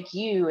 they take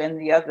you and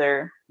the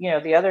other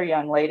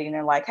young lady, and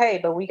they're like, hey,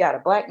 but we got a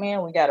black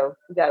man, we got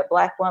a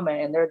black woman,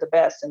 and they're the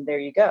best, and there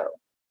you go.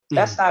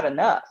 That's not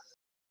enough.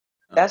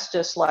 That's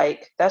just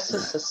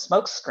a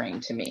smoke screen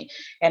to me.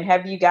 And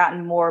have you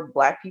gotten more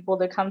black people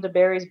to come to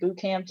Barry's boot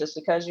camp just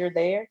because you're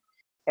there?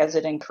 Has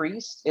it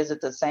increased? Is it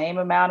the same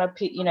amount of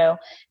you know,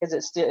 is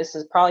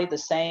it probably the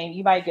same?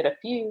 You might get a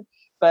few,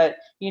 but,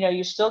 you know,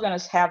 you're still going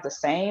to have the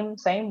same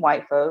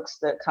white folks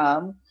that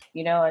come,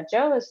 you know, and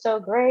Joe is so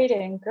great,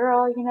 and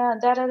girl, you know,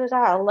 and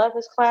I love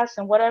his class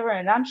and whatever.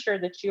 And I'm sure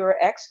that you are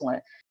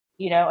excellent,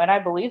 you know, and I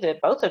believe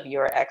that both of you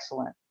are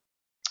excellent.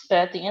 But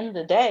at the end of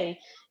the day,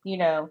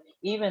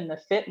 even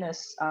the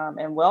fitness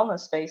and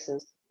wellness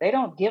spaces, they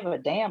don't give a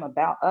damn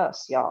about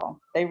us, y'all.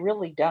 They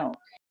really don't.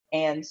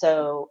 And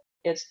so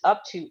it's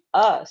up to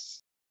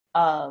us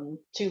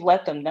to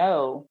let them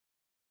know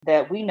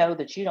that we know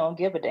that you don't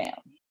give a damn,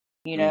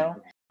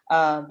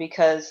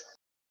 because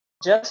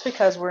just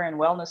because we're in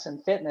wellness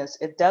and fitness,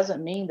 it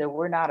doesn't mean that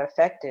we're not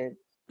affected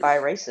by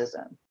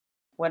racism.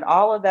 When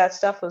all of that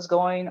stuff was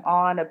going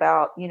on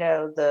about,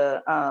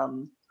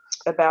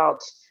 about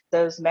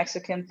those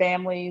Mexican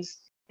families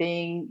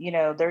being,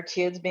 their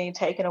kids being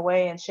taken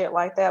away and shit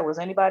like that, was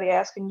anybody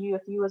asking you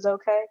if you was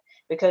okay?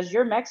 Because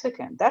you're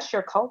Mexican. That's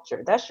your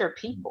culture. That's your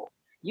people.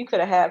 You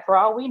could have had, for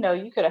all we know,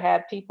 you could have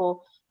had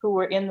people who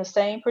were in the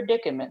same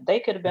predicament.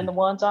 They could have been the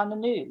ones on the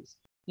news,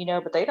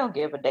 but they don't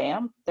give a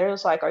damn. They're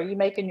just like, are you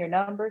making your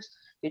numbers?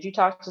 Did you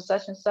talk to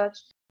such and such?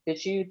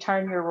 Did you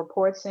turn your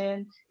reports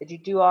in? Did you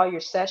do all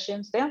your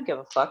sessions? They don't give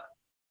a fuck.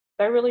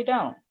 They really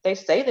don't. They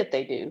say that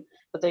they do,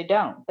 but they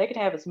don't. They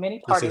can have as many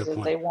parties as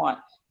they want,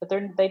 but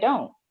they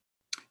don't.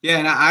 Yeah,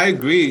 and I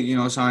agree,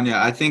 Sonia.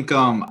 I think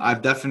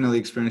I've definitely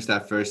experienced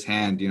that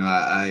firsthand.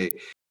 I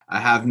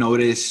have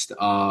noticed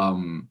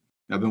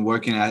I've been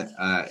working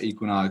at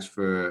Equinox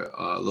for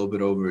a little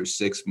bit over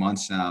 6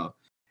 months now,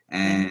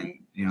 and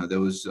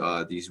there was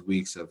these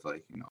weeks of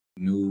like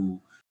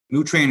new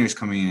trainers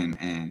coming in,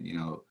 and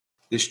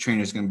this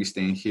trainer is going to be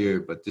staying here,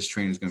 but this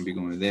trainer is going to be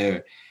going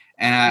there,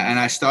 and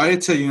I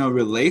started to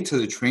relate to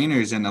the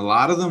trainers, and a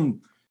lot of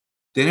them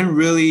didn't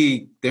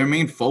really, their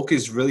main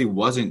focus really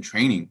wasn't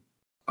training.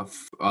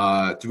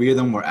 3 of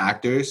them were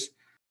actors.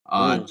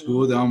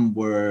 2 of them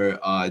were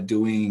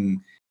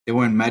they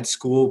were in med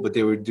school, but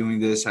they were doing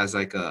this as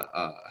like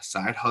a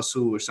side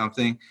hustle or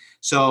something.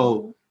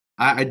 So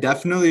I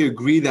definitely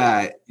agree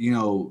that,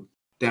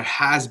 there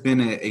has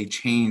been a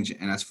change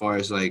in as far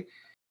as like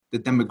the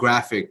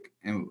demographic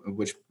in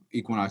which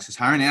Equinox is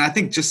hiring. And I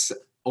think just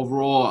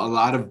overall, a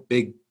lot of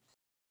big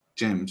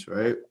gyms,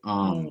 right?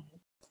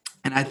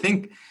 And I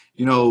think,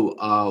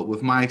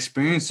 with my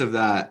experience of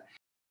that,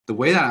 the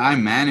way that I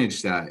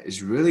manage that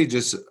is really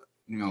just,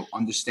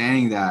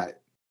 understanding that,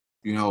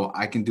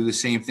 I can do the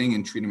same thing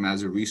and treat them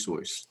as a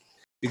resource.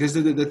 Because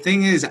the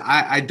thing is,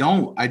 I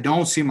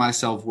don't see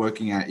myself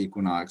working at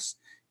Equinox,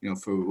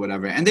 for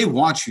whatever. And they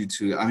want you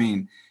to. I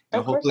mean,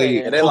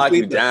 hopefully they lock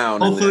you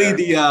down. Hopefully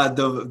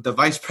the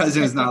vice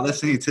president is not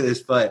listening to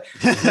this, but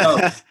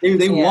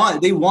they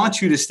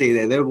want you to stay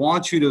there. They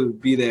want you to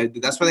be there.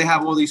 That's why they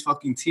have all these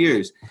fucking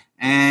tiers.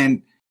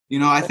 And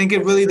I think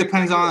it really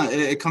depends on.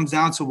 It comes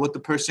down to what the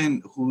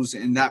person who's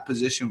in that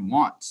position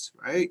wants,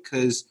 right?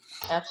 Because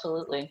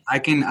absolutely,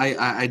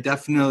 I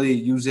definitely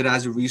use it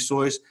as a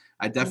resource.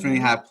 I definitely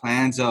have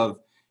plans of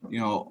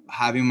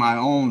having my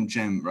own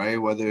gym,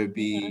 right? Whether it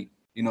be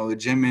a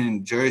gym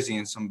in Jersey,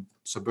 in some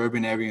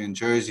suburban area in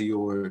Jersey,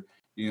 or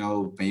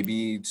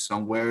maybe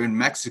somewhere in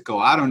Mexico.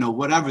 I don't know.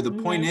 Whatever. The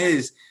point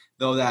is,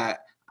 though,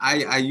 that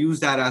I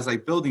use that as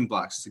like building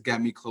blocks to get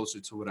me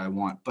closer to what I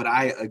want. But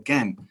I,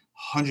 again,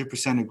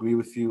 100% agree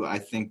with you. I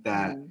think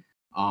that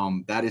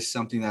that is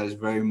something that is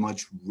very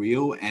much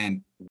real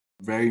and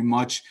very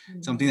much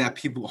something that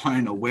people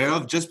aren't aware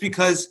of, just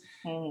because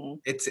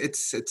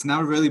it's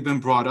never really been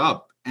brought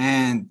up.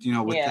 And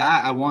with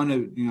that, I want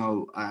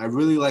to I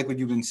really like what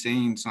you've been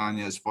saying,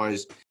 Sonia, as far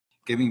as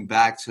giving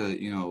back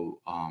to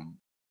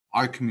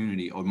our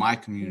community or my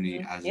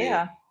community as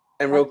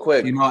and real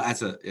quick,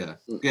 as a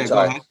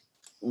go ahead.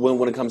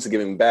 When it comes to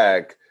giving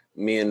back,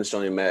 me and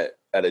Sonia met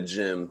at a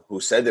gym who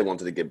said they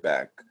wanted to give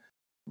back,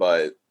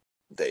 but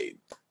they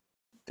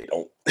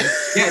don't.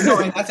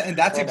 And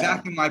that's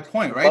exactly my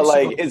point, right? But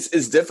like,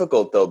 it's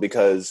difficult though,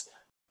 because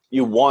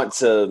you want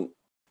to.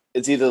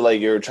 It's either like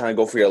you're trying to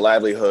go for your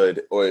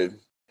livelihood or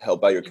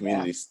help out your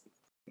communities,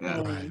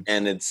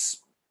 and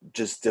it's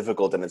just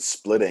difficult, and it's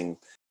splitting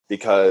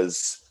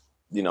because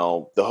the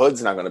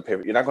hood's not going to pay.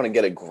 You're not going to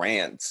get a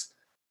grant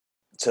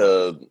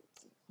to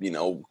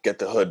get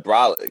the hood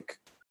brolic.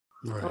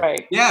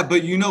 Right. Yeah,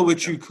 but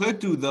what you could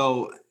do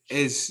though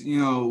is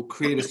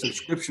create a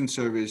subscription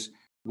service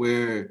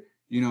where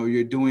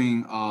you're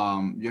doing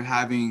you're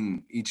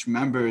having each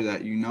member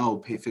that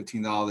pay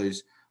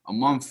 $15 a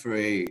month for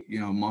a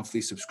monthly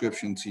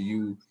subscription to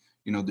you,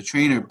 the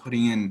trainer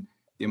putting in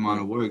the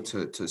amount of work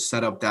to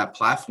set up that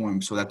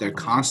platform so that they're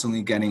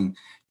constantly getting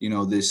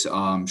this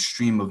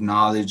stream of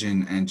knowledge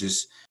and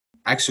just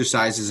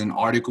exercises and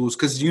articles,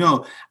 because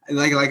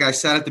like I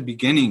said at the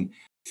beginning,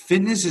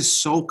 fitness is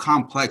so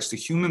complex. The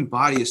human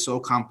body is so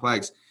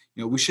complex.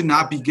 We should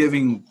not be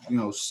giving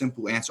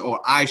simple answers,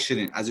 or I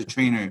shouldn't, as a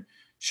trainer,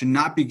 should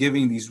not be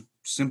giving these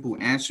simple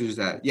answers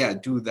that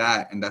do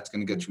that and that's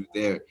going to get you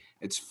there.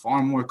 It's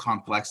far more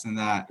complex than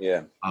that.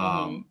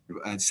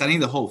 And setting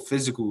the whole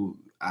physical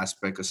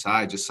aspect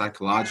aside, just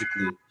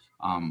psychologically,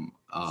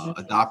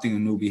 adopting a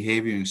new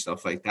behavior and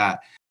stuff like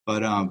that.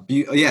 But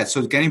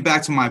so getting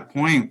back to my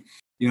point,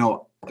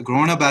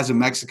 growing up as a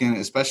Mexican,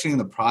 especially in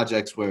the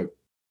projects where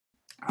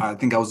I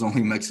think I was the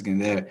only Mexican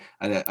there.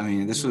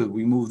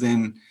 We moved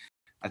in,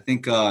 I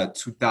think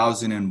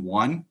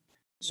 2001,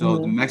 So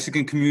the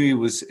Mexican community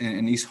was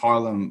in East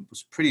Harlem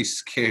was pretty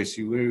scarce.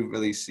 You wouldn't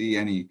really see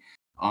any.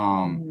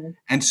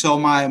 And so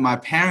my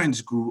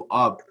parents grew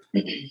up,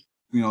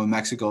 in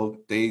Mexico.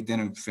 They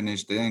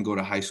didn't go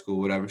to high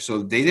school, whatever.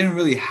 So they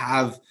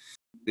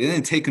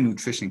didn't take a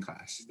nutrition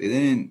class. They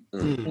didn't,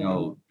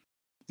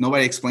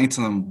 nobody explained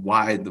to them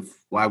why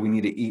we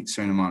need to eat a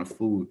certain amount of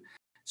food.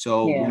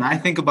 So when I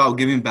think about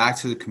giving back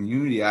to the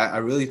community, I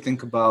really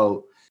think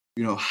about,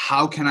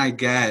 how can I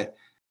get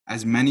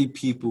as many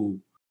people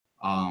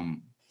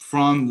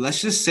from,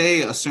 let's just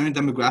say, a certain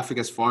demographic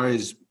as far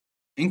as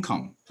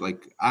income.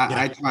 Like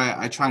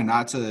I try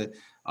not to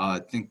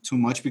think too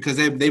much, because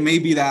they may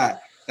be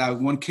that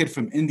one kid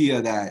from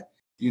India that,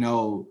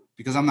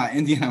 because I'm not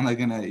Indian, I'm not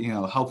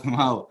gonna, help him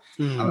out.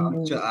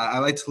 I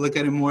like to look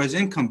at it more as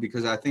income,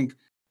 because I think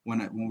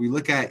when we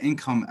look at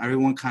income,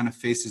 everyone kind of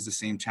faces the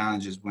same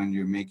challenges when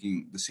you're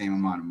making the same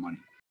amount of money.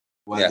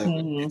 Whether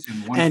it's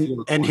in one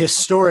field and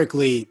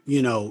historically,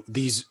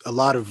 a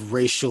lot of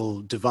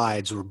racial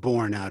divides were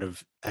born out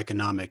of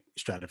economic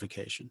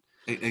stratification.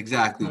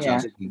 Exactly.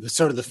 Yeah.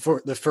 Sort of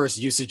the first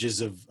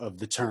usages of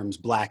the terms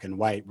black and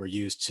white were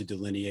used to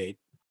delineate,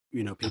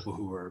 people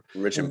who were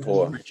rich and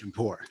poor.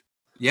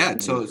 Yeah.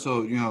 So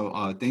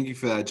thank you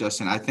for that,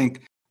 Justin. I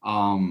think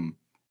when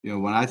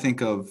I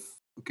think of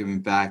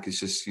giving back, it's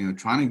just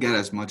trying to get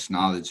as much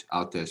knowledge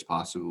out there as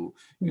possible.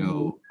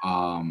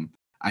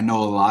 I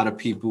know a lot of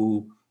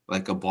people,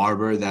 like a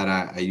barber that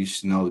I used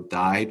to know,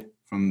 died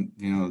from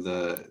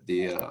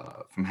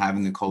from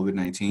having the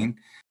COVID-19,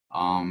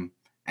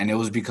 and it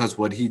was because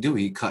what he do,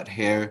 he cut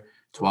hair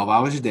 12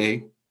 hours a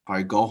day,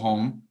 probably go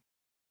home,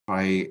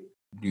 probably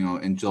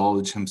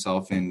indulge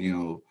himself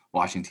in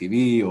watching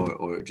TV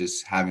or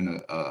just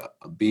having a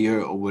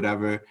beer or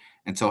whatever.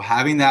 And so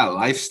having that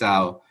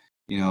lifestyle,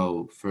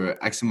 for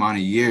X amount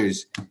of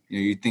years,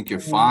 you think you're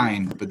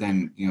fine, but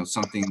then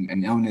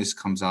an illness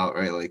comes out,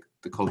 right, like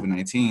the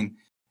COVID-19,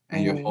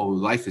 and your whole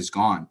life is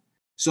gone.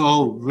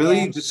 So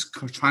really just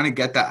trying to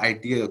get that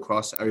idea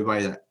across to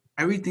everybody that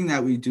everything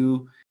that we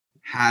do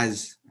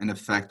has an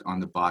effect on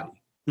the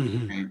body.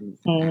 Right?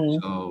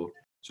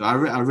 So I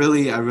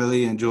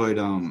really enjoyed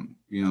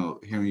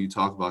hearing you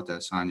talk about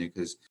that, Sonia,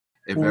 because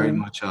it very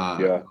much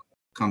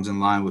comes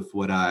in line with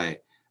what I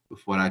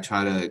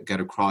try to get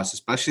across,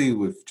 especially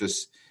with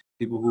just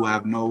people who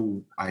have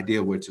no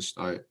idea where to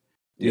start.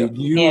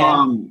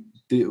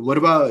 What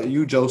about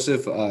you,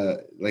 Joseph?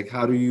 Like,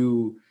 how do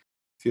you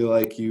feel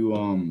like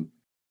you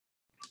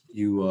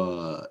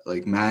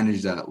like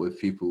manage that with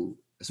people?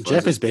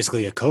 Jeff is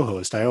basically a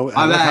co-host. I love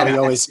how he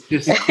always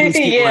he sure is.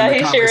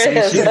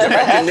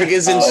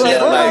 Niggas and shit.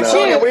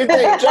 What do you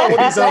think, Joe?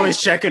 He's always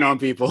checking on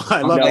people.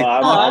 I love it.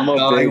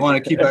 I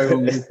want to keep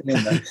everyone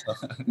listening.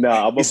 No,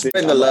 I'm a big.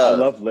 the love.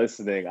 I love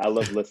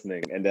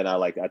listening. And then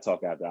I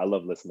talk after. I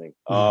love listening.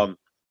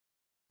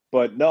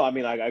 But no, I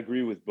mean, I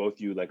agree with both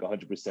you, like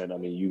 100%. I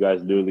mean, you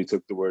guys literally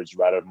took the words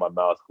right out of my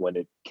mouth when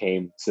it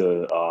came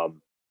to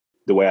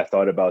the way I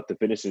thought about the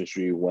fitness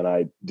industry when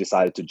I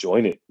decided to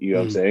join it. You know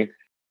what I'm saying?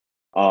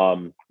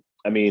 I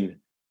mean,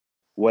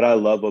 what I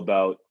love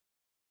about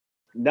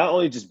not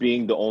only just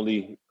being the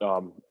only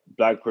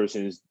Black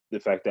person is the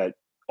fact that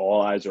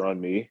all eyes are on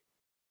me,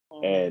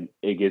 and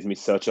it gives me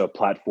such a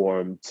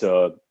platform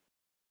to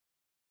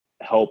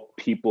help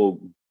people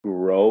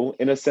grow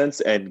in a sense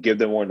and give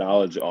them more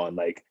knowledge on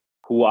like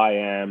who I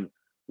am,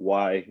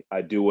 why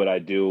I do what I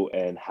do,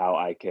 and how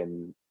I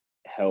can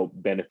help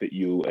benefit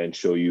you and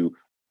show you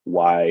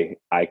why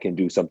I can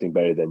do something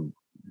better than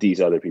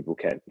these other people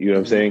can. You know what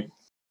I'm saying?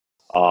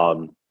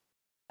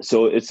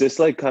 So it's just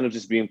like kind of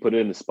just being put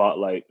in the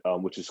spotlight,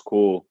 which is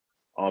cool.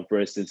 For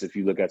instance, if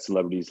you look at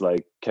celebrities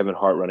like Kevin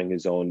Hart running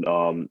his own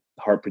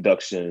Hart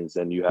Productions,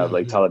 and you have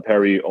like Tyler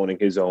Perry owning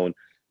his own,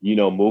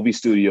 movie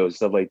studios,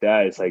 stuff like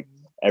that. It's like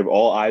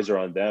all eyes are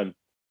on them,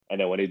 and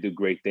then when they do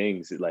great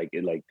things, it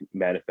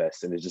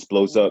manifests and it just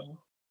blows up.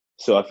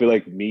 So I feel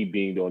like me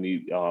being the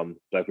only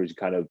Black person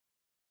kind of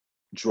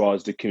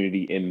draws the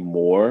community in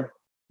more,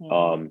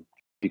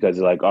 because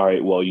they're like, all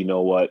right, well, you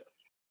know what?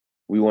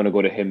 We want to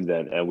go to him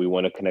then, and we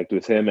want to connect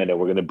with him, and then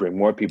we're going to bring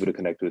more people to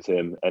connect with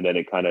him, and then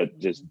it kind of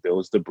just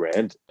builds the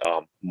brand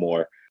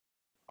more.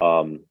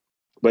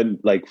 But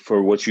like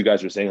for what you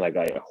guys were saying, like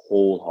I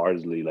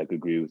wholeheartedly like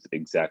agree with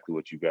exactly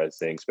what you guys are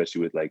saying,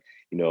 especially with like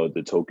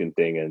the token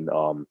thing, and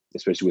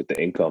especially with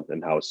the income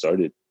and how it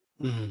started.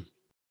 But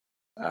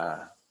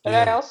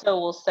I also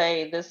will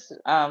say this,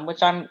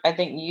 which I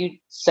think you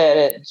said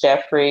it,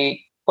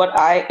 Jeffrey.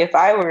 If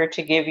I were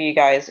to give you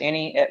guys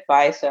any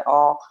advice at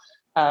all,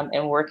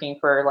 and working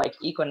for like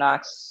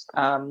Equinox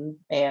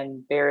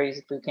and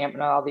Barry's Bootcamp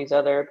and all these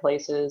other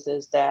places,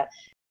 is that,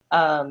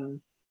 and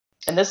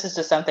this is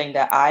just something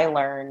that I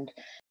learned,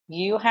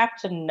 you have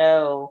to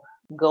know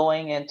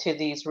going into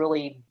these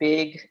really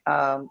big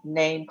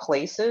name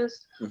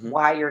places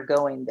why you're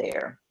going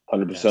there.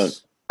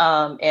 100%.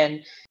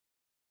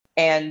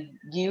 And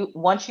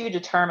once you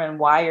determine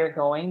why you're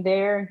going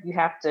there, you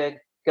have to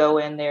go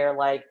in there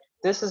like,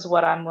 this is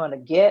what I'm going to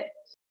get,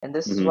 and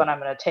this is what I'm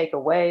going to take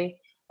away.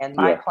 And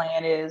my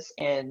plan is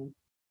in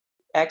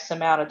X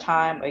amount of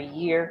time, a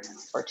year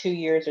or 2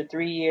 years or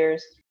 3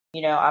 years,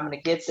 I'm going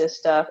to get this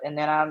stuff, and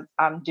then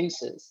I'm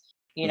deuces,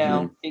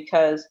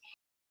 because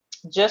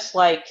just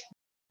like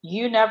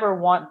you never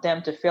want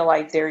them to feel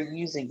like they're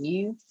using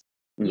you,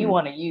 you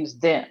want to use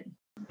them.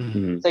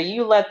 So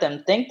you let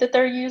them think that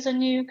they're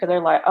using you because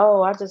they're like,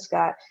 oh, I just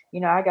got,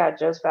 I got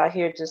Joseph out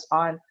here just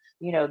on,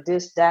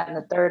 this, that, and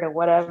the third and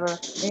whatever.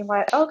 And you're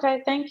like,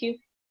 okay, thank you.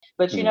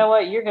 But you know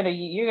what? You're gonna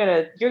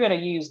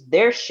use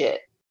their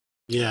shit.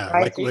 Yeah,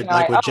 right?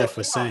 like what Jeff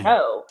was saying.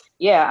 No,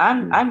 yeah,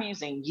 I'm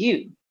using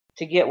you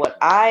to get what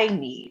I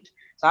need.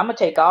 So I'm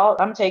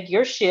gonna take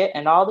your shit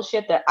and all the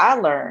shit that I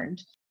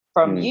learned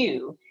from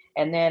you.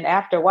 And then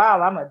after a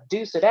while, I'm going to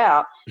deuce it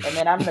out. And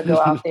then I'm going to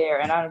go out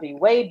there and I'm going to be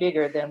way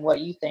bigger than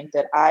what you think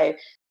that I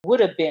would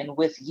have been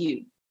with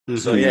you.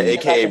 So, yeah,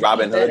 AKA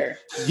Robin Hood.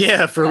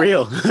 Yeah, for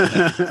real.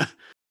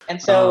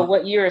 And so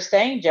what you were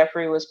saying,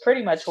 Jeffrey, was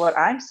pretty much what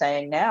I'm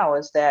saying now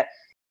is that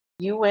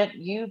you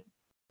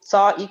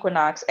saw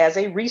Equinox as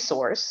a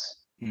resource,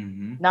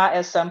 not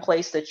as some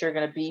place that you're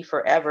going to be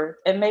forever.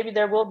 And maybe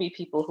there will be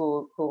people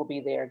who will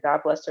be there.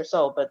 God bless their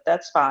soul, but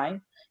that's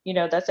fine.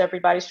 That's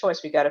everybody's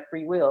choice. We got a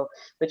free will.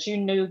 But you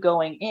knew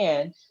going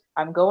in,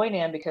 I'm going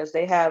in because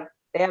they have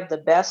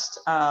the best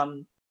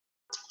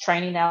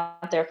training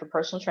out there for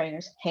personal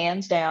trainers,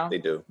 hands down. They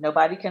do.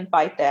 Nobody can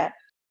fight that.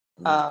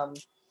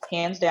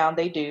 Hands down,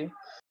 they do.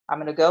 I'm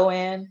going to go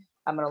in.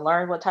 I'm going to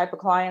learn what type of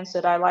clients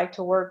that I like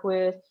to work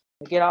with,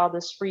 get all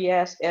this free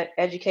ass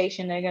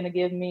education they're going to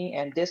give me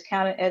and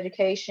discounted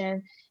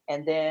education.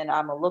 And then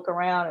I'm going to look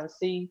around and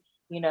see,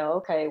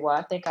 okay, well,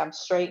 I think I'm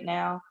straight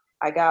now.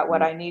 I got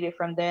what I needed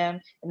from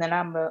them, and then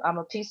I'm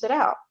a piece it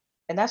out.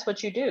 And that's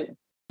what you do.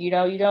 You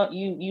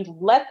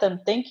let them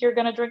think you're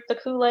gonna drink the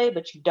Kool-Aid,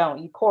 but you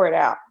don't. You pour it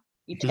out.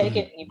 You take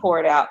it and you pour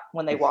it out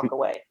when they walk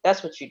away.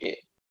 That's what you do.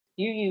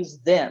 You use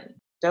them.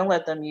 Don't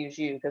let them use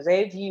you, because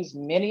they've used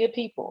many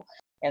people,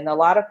 and a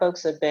lot of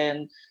folks have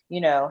been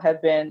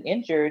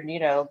injured,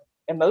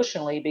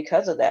 emotionally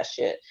because of that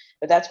shit.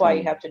 But that's why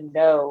you have to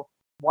know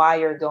why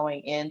you're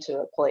going into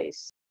a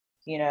place,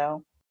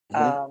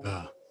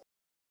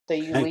 So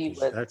you leave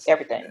with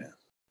everything.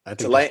 I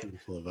think that's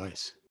beautiful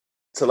advice.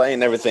 To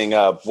lighten everything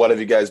up, what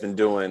have you guys been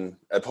doing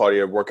as part of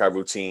your workout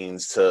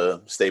routines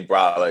to stay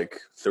brolic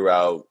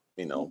throughout,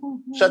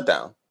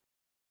 shutdown?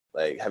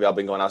 Like, have y'all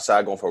been going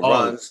outside, going for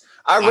runs?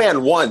 I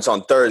ran once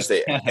on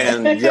Thursday,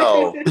 and my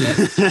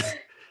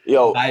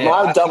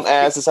dumb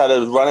ass decided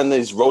to run in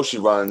these Roshi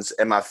runs,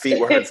 and my feet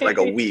were hurting for like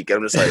a week.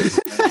 I'm just like,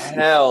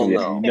 hell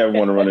no. You never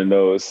want to run in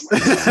those.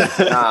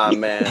 Nah,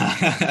 man.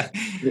 I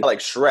like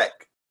Shrek.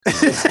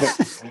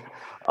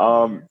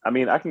 I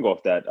mean, I can go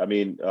off that. I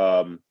mean,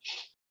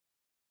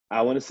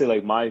 I want to say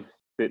like my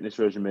fitness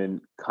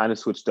regimen kind of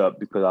switched up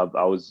because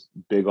I was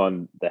big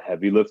on the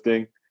heavy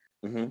lifting.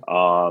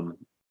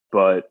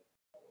 But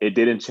it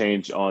didn't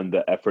change on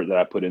the effort that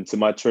I put into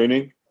my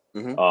training.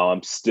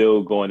 I'm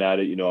still going at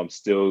it. I'm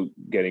still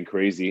getting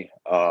crazy.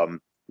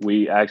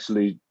 We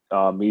actually,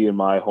 me and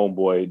my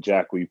homeboy,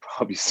 Jack, we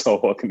probably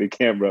saw walking the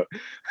camera,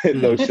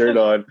 no shirt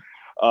on.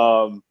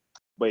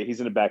 But he's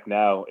in the back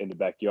now in the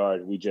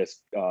backyard. We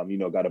just,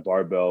 got a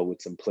barbell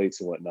with some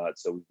plates and whatnot.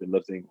 So we've been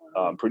lifting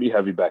pretty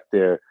heavy back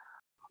there.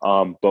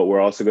 But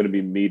we're also going to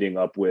be meeting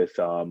up with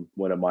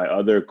one of my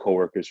other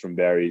coworkers from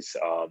Barry's,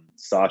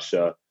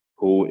 Sasha,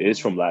 who is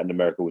from Latin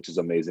America, which is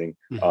amazing.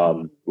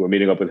 We're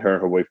meeting up with her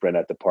and her boyfriend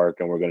at the park,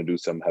 and we're going to do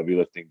some heavy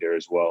lifting there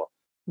as well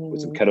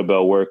with some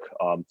kettlebell work.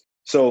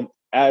 So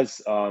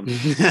as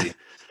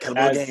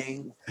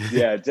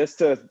just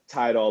to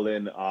tie it all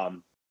in,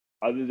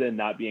 other than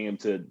not being able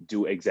to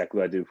do exactly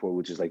what I did before,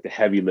 which is like the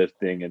heavy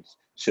lifting and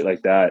shit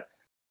like that,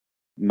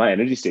 my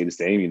energy stayed the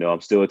same.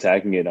 I'm still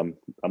attacking it. I'm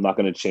not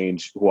going to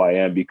change who I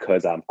am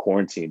because I'm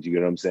quarantined. You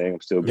get what I'm saying?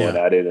 I'm still going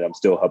at it, and I'm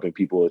still helping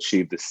people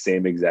achieve the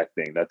same exact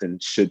thing. Nothing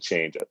should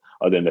change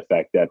other than the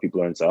fact that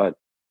people are inside.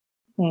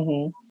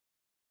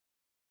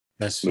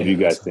 That's what do you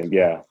guys think?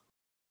 Yeah.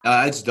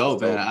 It's dope,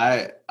 man.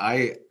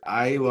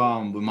 I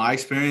with my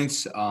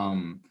experience,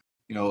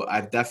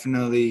 I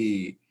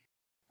definitely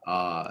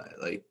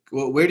like,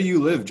 where do you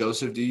live,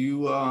 Joseph? Do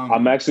you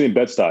I'm actually in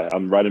Bed-Stuy.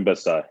 I'm right in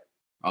Bed-Stuy.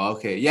 Oh,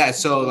 okay. Yeah,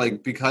 so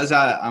like because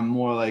I'm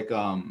more like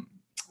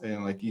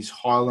like East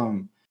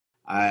Harlem,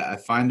 I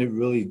find it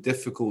really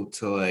difficult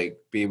to like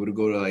be able to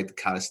go to like the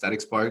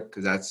calisthenics park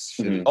because that's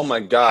shit. Oh my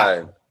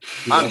god.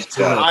 I'm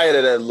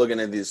tired of looking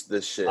at this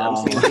shit. I'm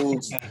seeing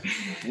dudes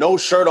no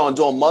shirt on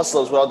doing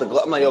muscle-ups without the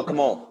glove. I'm like, yo, come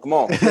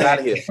on, get out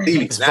of here.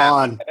 Leave. It's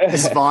Vaughn.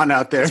 It's Vaughn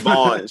out there. It's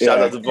Vaughn. Shout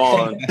out to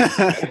Vaughn.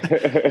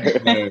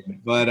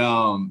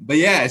 But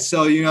yeah,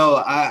 so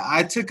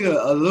I took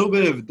a little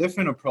bit of a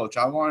different approach.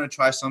 I wanted to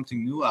try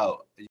something new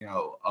out,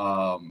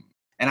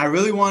 and I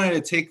really wanted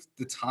to take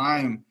the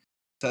time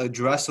to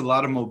address a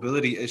lot of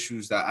mobility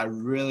issues that I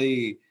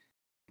really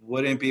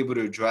wouldn't be able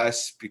to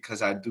address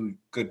because I do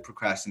good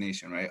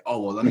procrastination, right? Oh,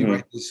 well, let me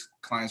write this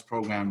client's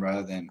program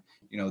rather than,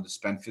 to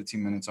spend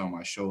 15 minutes on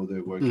my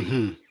shoulder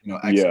working,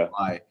 X and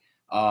Y.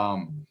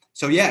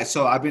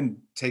 So I've been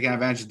taking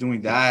advantage of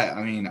doing that.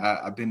 I mean,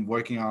 I've been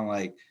working on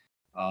like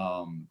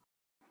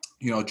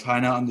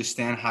trying to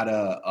understand how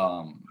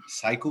to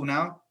cycle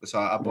now. So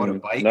I bought a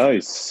bike.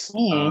 Nice.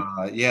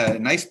 Yeah, a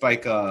nice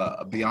bike,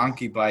 a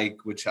Bianchi bike,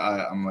 which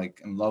I'm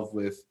like in love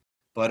with.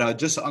 But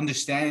just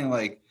understanding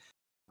like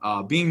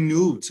being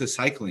new to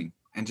cycling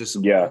and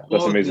just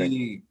that's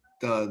amazing.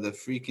 The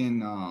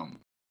freaking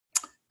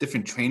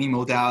different training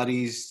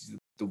modalities,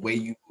 the way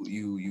you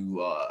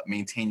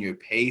maintain your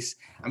pace.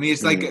 I mean,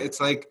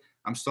 it's like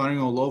I'm starting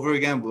all over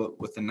again, but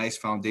with a nice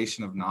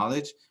foundation of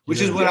knowledge,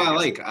 which is what I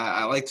like.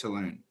 I like to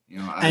learn.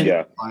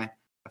 I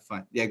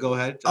find. Yeah, go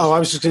ahead. Justin. Oh, I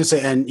was just going to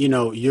say, and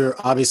you're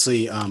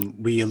obviously,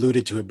 we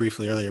alluded to it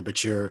briefly earlier,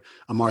 but you're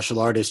a martial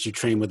artist. You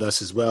train with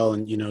us as well,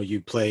 and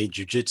you play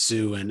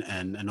jujitsu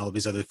and all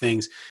these other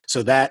things.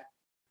 So that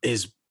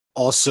is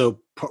also,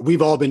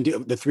 we've all been,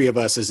 the three of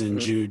us, as in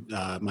Jude,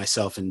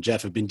 myself, and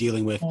Jeff, have been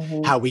dealing with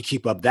how we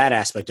keep up that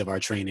aspect of our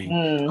training.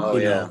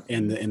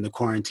 In the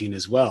quarantine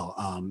as well.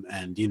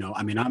 And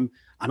I mean, I'm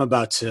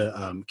about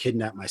to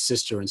kidnap my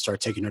sister and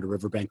start taking her to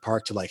Riverbank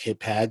Park to like hit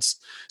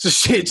pads, so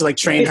she to like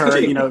train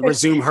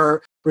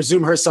her,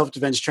 resume her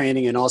self-defense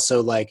training, and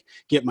also like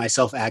get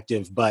myself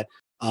active. But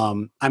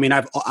I mean,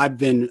 I've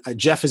been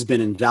Jeff has been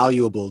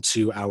invaluable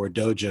to our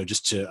dojo,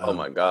 just to oh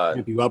my God,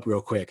 ramp you up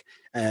real quick.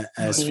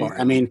 As far,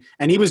 I mean,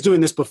 and he was doing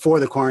this before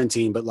the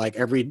quarantine, but like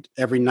every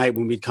night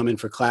when we'd come in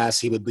for class,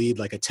 he would lead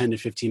like a 10 to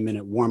 15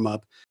 minute warm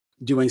up,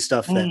 doing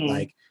stuff that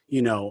like,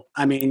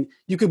 I mean,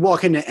 you could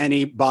walk into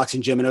any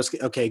boxing gym and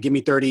okay, give me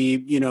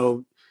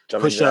 30,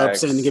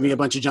 push-ups and give me a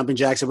bunch of jumping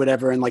jacks or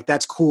whatever. And like,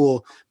 that's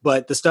cool.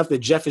 But the stuff that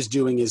Jeff is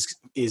doing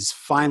is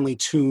finely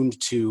tuned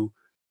to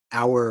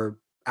our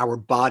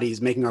bodies,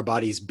 making our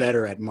bodies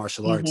better at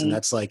martial arts. And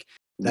that's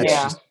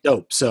just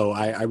dope. So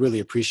I really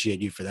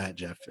appreciate you for that,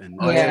 Jeff.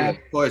 And of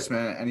course,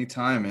 man,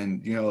 anytime.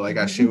 And like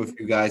I share with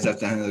you guys at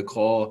the end of the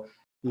call,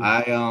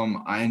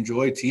 I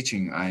enjoy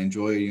teaching. I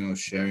enjoy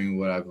sharing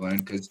what I've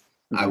learned, because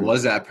I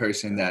was that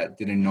person that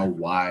didn't know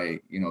why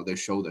their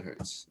shoulder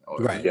hurts.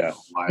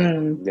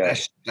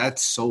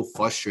 That's so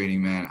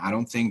frustrating, man. I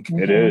don't think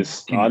it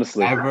is,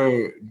 honestly. I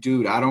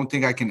don't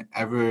think I can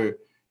ever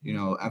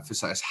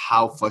emphasize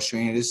how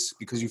frustrating it is,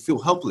 because you feel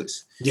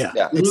helpless.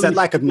 Yeah. It's that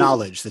lack of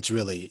knowledge that's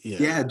really,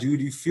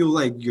 dude, you feel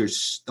like you're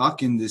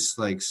stuck in this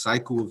like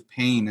cycle of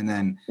pain, and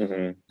then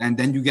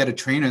you get a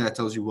trainer that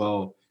tells you,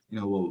 well,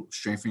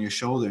 strengthen your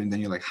shoulder, and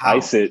then you're like, how?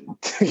 Ice it.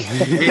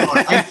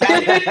 Yeah,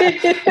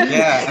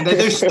 and then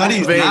there's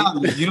studies now.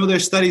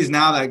 There's studies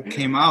now that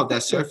came out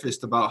that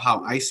surfaced about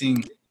how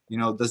icing,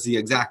 does the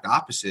exact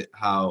opposite.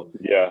 How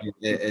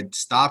it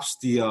stops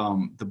the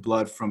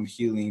blood from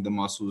healing the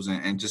muscles,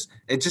 and just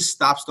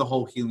stops the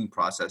whole healing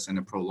process, and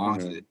it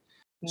prolongs it.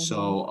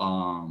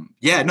 So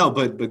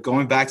but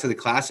going back to the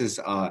classes,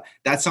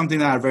 that's something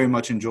that I very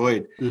much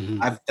enjoyed.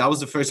 That was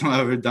the first time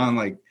I've ever done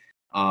like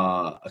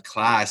a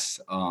class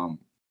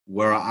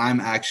where I'm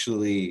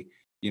actually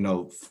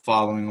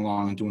following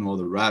along and doing all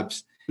the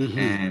reps.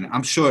 And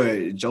I'm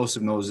sure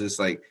Joseph knows this,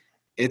 like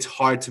it's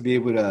hard to be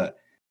able to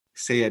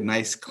say a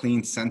nice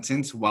clean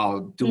sentence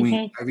while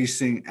doing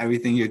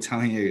everything you're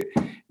telling your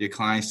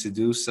clients to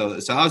do. So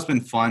that's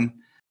been fun.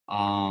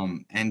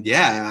 And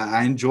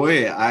I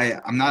enjoy it.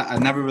 I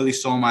never really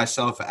saw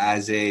myself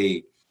as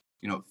a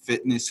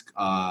fitness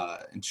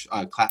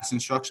class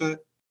instructor,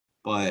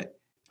 but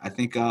I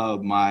think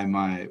my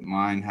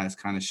mind has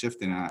kind of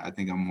shifted, and I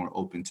think I'm more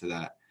open to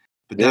that.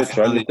 But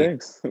definitely,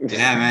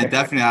 man,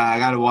 definitely, I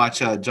got to watch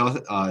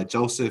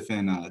Joseph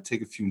and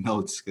take a few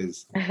notes,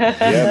 because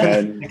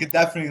man, you could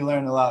definitely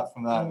learn a lot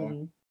from that.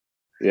 Man.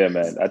 Yeah,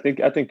 man, I think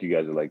you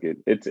guys will like it.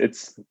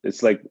 It's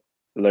like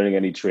learning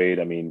any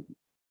trade. I mean,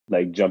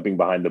 like jumping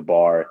behind the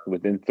bar.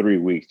 Within 3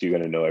 weeks, you're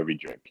gonna know every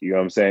drink. You know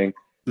what I'm saying?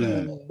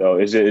 So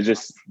it's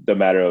just the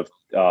matter of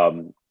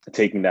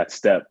taking that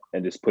step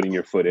and just putting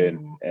your foot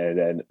in, and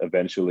then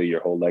eventually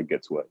your whole leg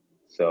gets wet.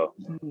 So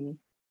jump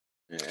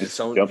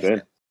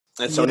in.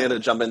 And Sonia, to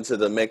jump into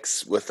the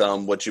mix with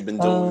what you've been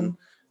doing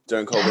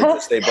during COVID,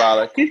 to stay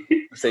brolic,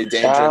 stay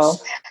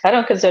dangerous. I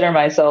don't consider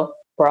myself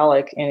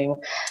brolic anymore.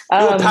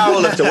 You're a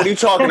powerlifter. What are you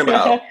talking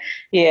about?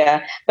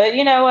 Yeah, but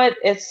you know what?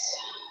 It's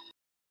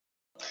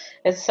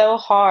so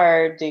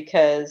hard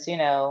because I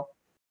don't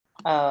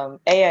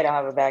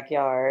have a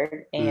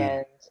backyard,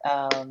 and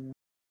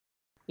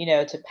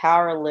to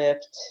power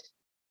lift,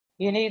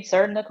 you need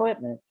certain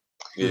equipment.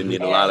 You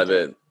need a lot of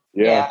it.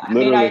 Yeah, I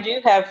mean, I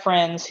do have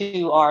friends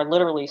who are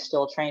literally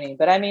still training,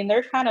 but I mean,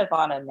 they're kind of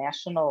on a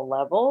national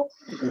level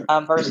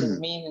versus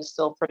me, who's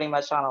still pretty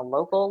much on a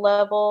local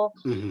level,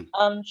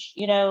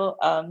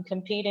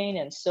 competing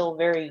and still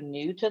very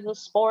new to the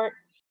sport.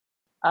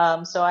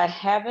 So I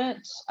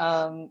haven't,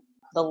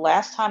 the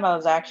last time I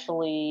was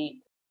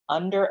actually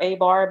under a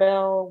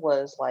barbell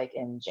was like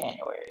in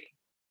January.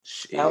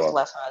 That was the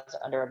last time I was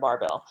under a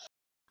barbell.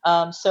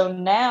 So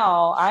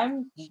now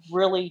I'm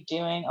really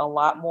doing a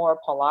lot more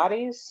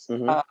Pilates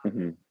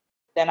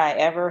than I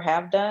ever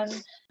have done,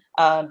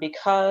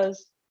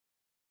 because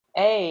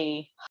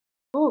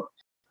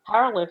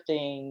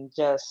powerlifting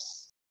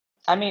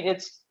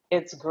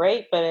it's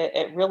great, but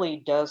it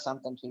really does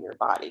something to your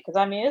body. Because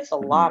I mean, it's a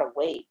lot of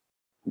weight.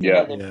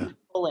 Yeah. They're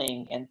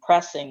pulling and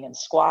pressing and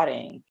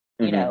squatting,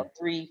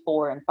 3,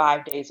 4, and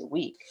 5 days a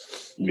week.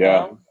 You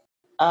know,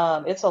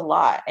 it's a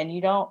lot, and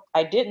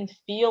I didn't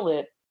feel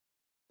it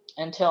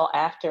until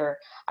after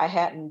I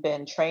hadn't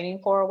been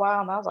training for a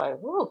while, and I was like,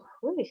 "Woo,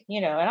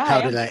 and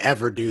how did I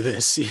ever do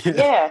this?"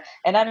 Yeah,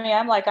 and I mean,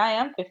 I'm like, I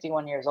am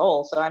 51 years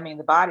old, so I mean,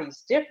 the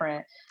body's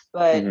different,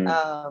 but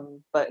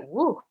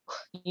woo,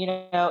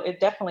 it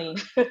definitely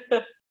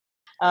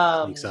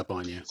sneaks up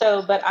on you.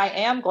 So, but I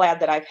am glad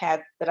that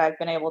I've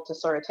been able to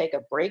sort of take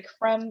a break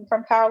from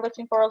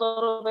powerlifting for a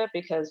little bit,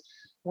 because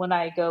when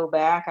I go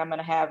back, I'm going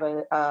to have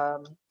a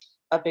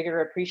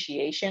bigger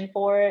appreciation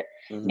for it,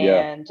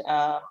 and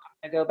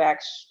I go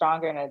back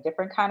stronger in a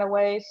different kind of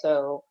way.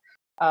 So,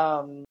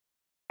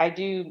 I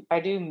do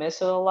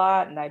miss it a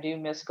lot, and I do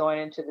miss going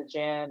into the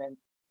gym and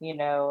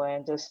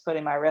and just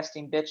putting my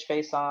resting bitch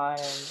face on,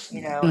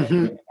 and and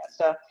doing that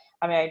stuff.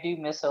 I mean, I do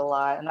miss it a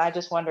lot, and I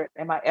just wonder,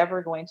 am I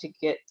ever going to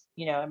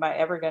am I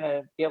ever going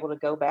to be able to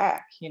go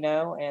back, and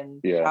how am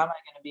I going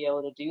to be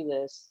able to do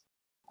this?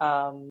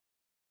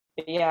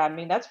 But yeah, I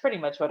mean, that's pretty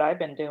much what I've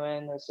been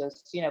doing, is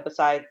just,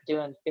 besides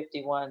doing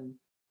 51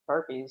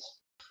 burpees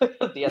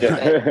the other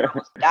day, I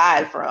almost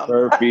died from.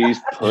 Burpees,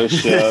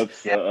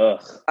 push-ups.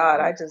 God,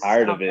 I just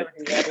tired of it.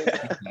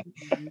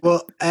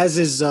 Well, as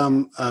is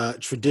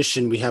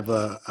tradition, we have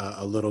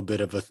a little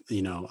bit of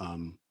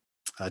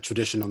a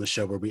tradition on the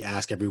show where we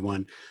ask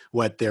everyone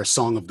what their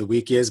song of the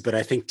week is, but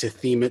I think to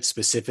theme it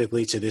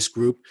specifically to this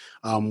group,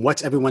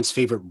 what's everyone's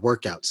favorite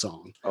workout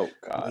song? Oh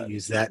God! We'll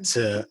use that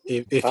to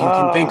if you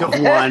can think of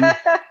one,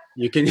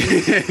 you can.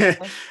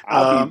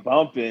 I'll be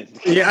bumping.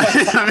 Yeah,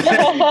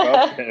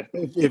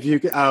 if you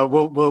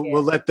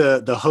we'll let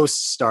the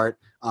hosts start.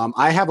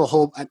 I have a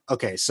whole.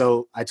 Okay,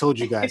 so I just told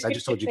you guys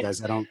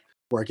I don't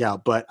work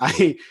out, but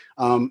I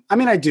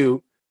mean I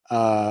do.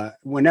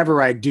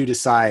 Whenever I do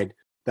decide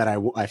that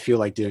I feel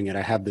like doing it,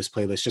 I have this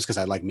playlist just because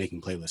I like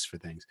making playlists for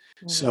things.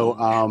 So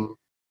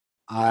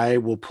I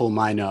will pull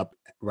mine up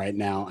right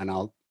now, and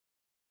I'll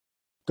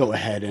go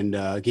ahead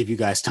and give you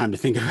guys time to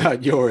think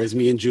about yours.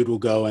 Me and Jude will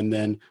go, and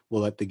then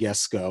we'll let the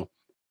guests go.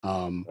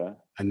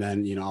 And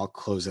then, I'll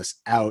close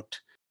us out,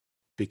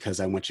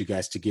 because I want you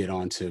guys to get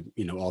on to,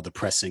 all the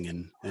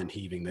pressing and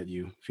heaving that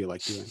you feel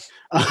like doing.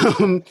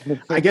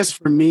 I guess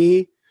for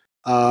me,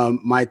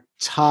 my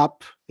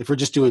top, if we're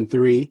just doing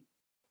 3,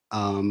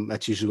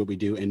 that's usually what we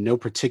do in no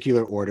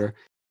particular order.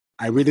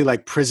 I really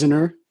like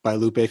Prisoner by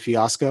Lupe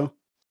Fiasco.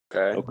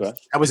 Okay.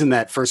 I was in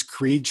that first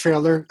Creed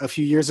trailer a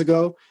few years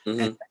ago,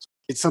 and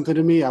it's something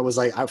to me. I was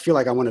like, I feel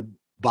like I want to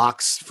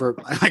box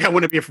I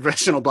want to be a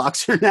professional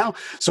boxer now.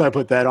 So I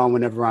put that on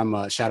whenever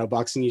I'm shadow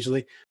boxing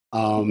usually.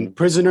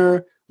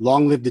 Prisoner,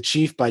 Long Live the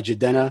Chief by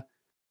Jidenna,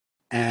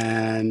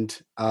 and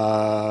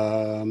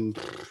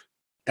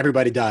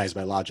Everybody Dies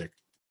by Logic.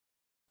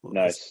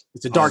 Nice.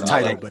 It's a dark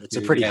title, but it's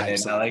a pretty hype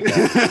song. I like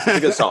that. It's a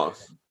good song.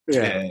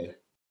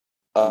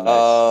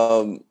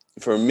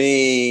 For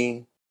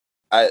me,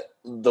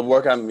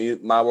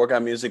 my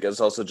workout music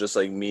is also just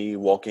like me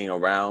walking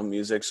around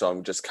music, so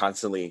I'm just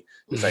constantly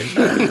like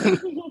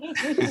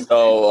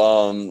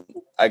so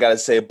I gotta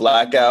say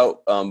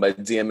Blackout by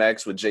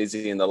DMX with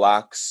Jay-Z and the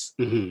Lox.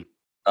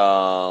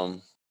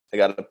 I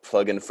gotta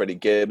plug in Freddie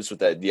Gibbs with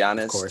that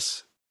Giannis, of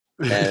course.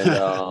 And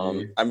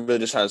I'm really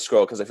just trying to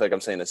scroll because I feel like I'm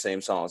saying the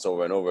same songs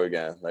over and over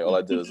again. Like all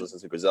I do is listen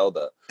to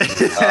Griselda.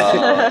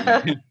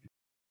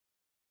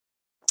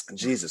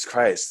 Jesus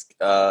Christ.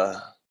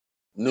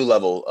 New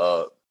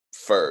Level,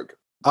 Ferg.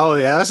 Oh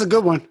yeah, that's a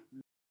good one.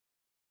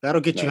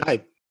 That'll get you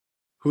hype.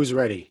 Who's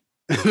ready?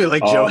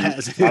 Like Joe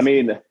has. I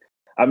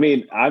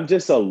mean, I'm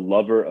just a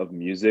lover of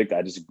music.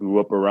 I just grew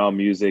up around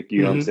music,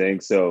 you know what I'm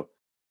saying? So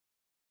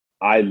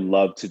I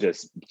love to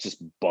just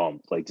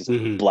bump, like just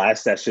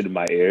blast that shit in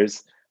my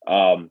ears.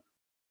 I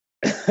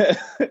think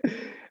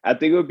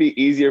it would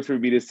be easier for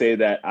me to say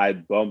that I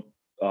bump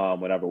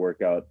whenever I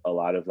work out a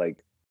lot of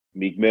like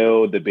Meek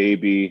Mill, The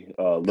Baby,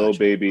 Lil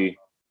Baby.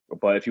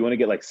 But if you want to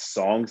get like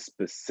song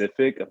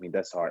specific, I mean,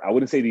 that's hard. I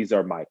wouldn't say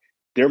they're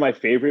my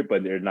favorite,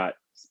 but they're not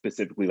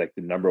specifically like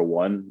the number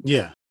one.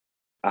 Yeah.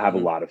 I have a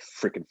lot of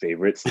freaking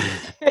favorites.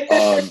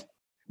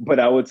 But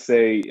I would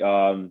say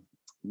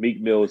Meek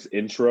Mill's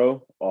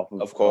Intro off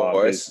of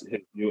course.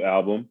 His new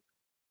album.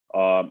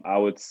 I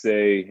would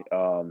say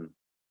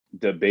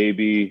The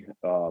Baby,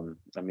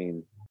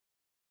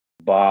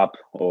 Bop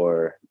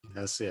or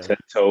 10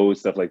 Toes,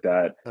 stuff like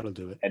that. That'll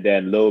do it. And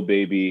then Lil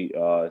Baby,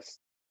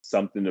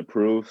 Something to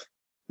Prove.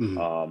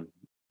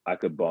 I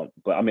could bump,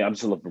 but I mean, I'm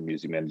just looking for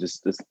music, man. Let's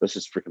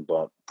just freaking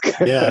bump.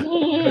 Yeah,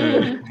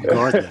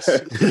 regardless.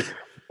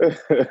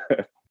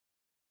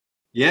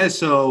 Yeah,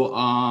 so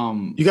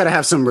you got to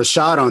have some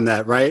Rashad on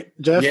that, right,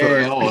 Jeff?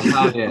 Yeah,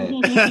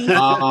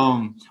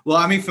 well,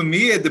 I mean, for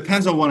me, it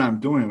depends on what I'm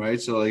doing,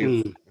 right? So, like,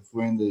 if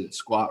we're in the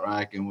squat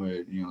rack and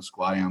we're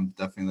squatting, I'm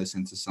definitely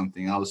listening to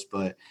something else.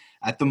 But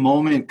at the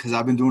moment, because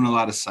I've been doing a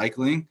lot of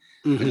cycling,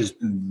 I've just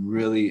been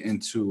really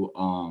into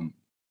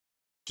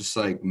just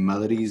like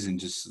melodies and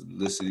just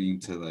listening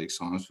to like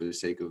songs for the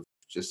sake of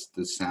just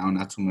the sound,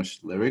 not too much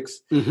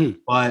lyrics. Mhm.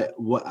 But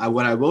what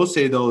I will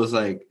say though is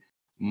like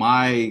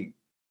my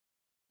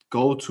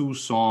go-to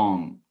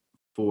song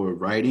for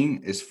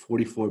writing is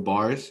 44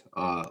 Bars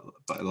by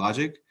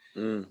Logic.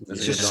 That's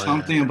It's a just good song.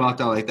 something about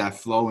that, like that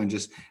flow, and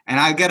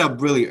I get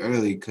up really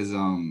early because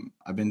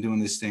I've been doing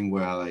this thing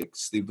where I like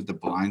sleep with the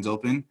blinds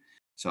open,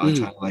 so I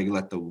try to like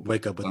let the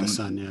Wake up with the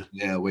sun,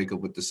 wake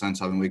up with the sun.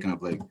 So I've been waking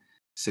up like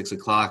 6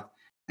 o'clock,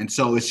 and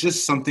so it's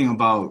just something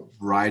about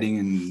riding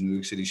in New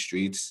York City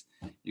streets.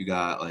 You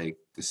got like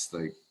this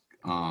like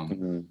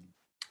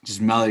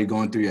just melody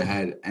going through your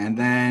head, and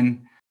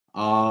then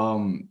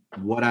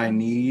What I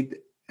Need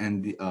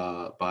and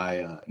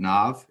by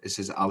Nav is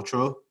his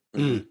outro.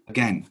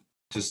 Again,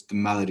 just the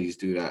melodies,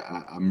 dude.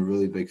 I'm a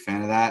really big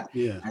fan of that.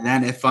 Yeah. And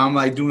then if I'm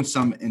like doing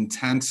some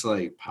intense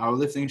like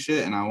powerlifting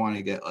shit and I want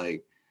to get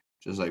like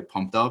just like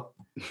pumped up,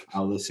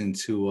 I'll listen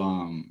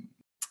to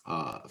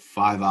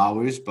 5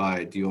 Hours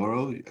by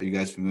Dioro. Are you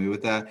guys familiar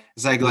with that?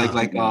 It's like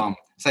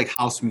it's like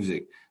house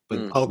music.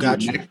 But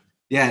gotcha.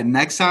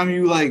 Next time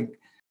you like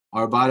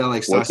are about to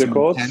like start What's it some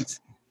called?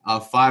 intense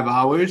 5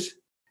 Hours.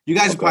 You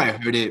guys probably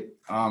heard it.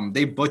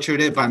 They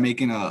butchered it by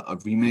making a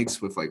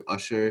remix with like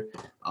Usher.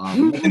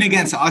 Nothing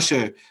against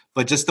Usher,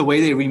 but just the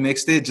way they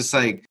remixed it, just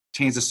like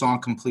changed the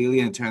song completely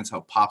and it turns to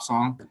a pop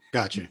song.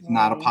 Gotcha.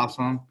 Not a pop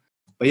song.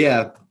 But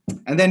yeah.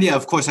 And then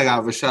of course I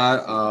got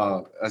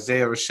Rashad,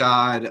 Isaiah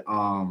Rashad,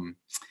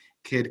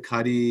 Kid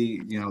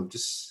Cudi,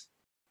 just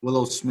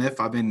Willow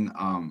Smith. I've been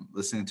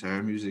listening to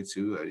her music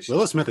too.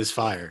 Willow Smith is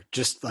fire.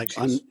 Just like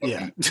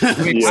Yeah.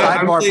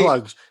 sidebar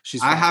plug.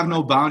 I have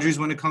no boundaries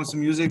when it comes to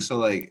music. So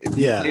like if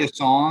you play a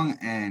song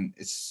and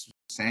it's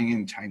sang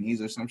in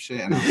Chinese or some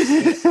shit, and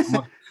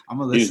I'm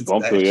gonna listen to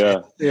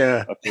that.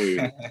 Yeah. I feel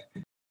you.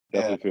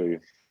 Definitely feel you.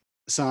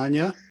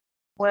 Sonia?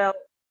 Well,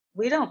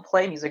 we don't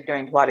play music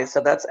during Pilates,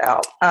 so that's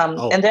out.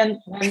 And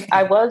then when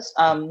I was,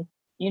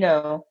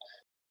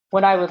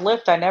 when I would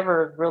lift, I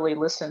never really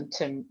listened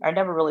to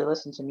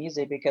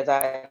music because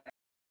I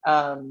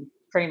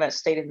pretty much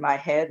stayed in my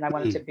head and I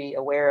wanted to be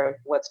aware of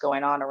what's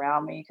going on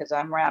around me because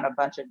I'm around a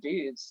bunch of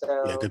dudes.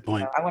 So good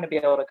point. I want to be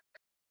able to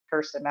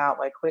curse them out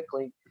like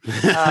quickly.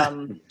 She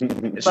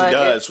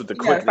does with the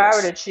quickness. If I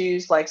were to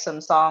choose like some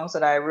songs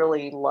that I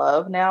really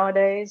love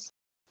nowadays,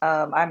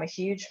 I'm a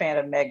huge fan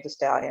of Meg Thee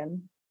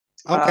Stallion.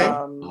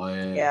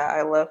 Okay. Yeah,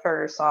 I love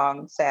her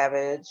song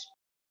Savage.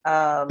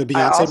 The Beyonce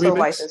I also remix?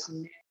 like this.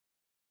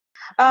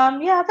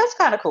 Yeah, that's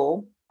kind of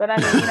cool. But I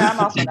mean, I'm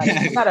also not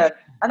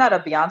a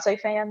Beyonce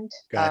fan.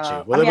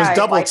 Gotcha. Well, it was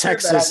double like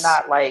Texas. Her, but I'm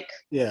not like.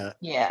 Yeah.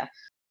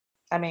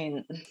 I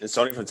mean. It's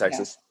Sony from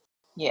Texas.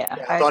 Yeah.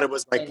 I thought it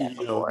was like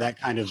that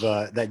kind of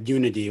that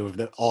unity of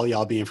all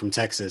y'all being from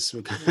Texas.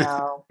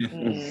 No.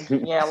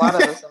 Yeah, a lot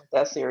of us aren't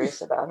that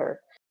serious about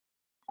her.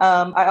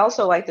 I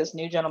also like this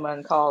new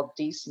gentleman called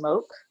D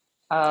Smoke.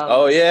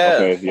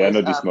 Okay, yeah, I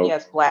know D Smoke. He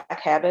has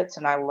Black Habits,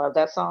 and I love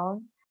that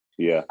song.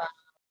 Yeah.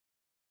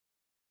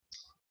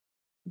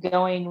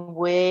 Going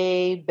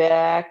way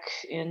back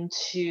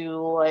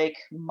into like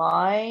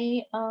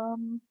my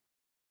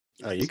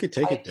you could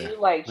take it there.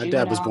 Like my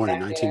dad was born in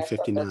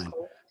 1959.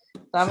 Cool.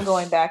 So I'm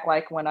going back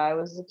like when I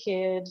was a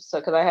kid. So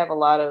because I have a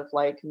lot of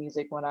like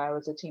music when I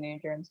was a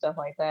teenager and stuff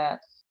like that.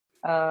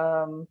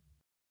 It's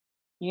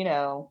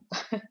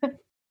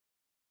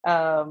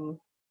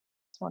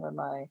one of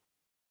my.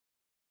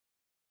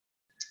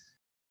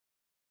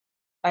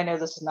 I know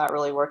this is not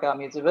really workout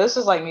music, but this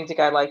is like music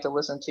I like to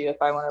listen to if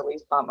I want to at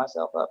least pump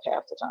myself up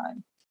half the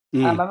time.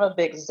 I'm a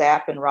big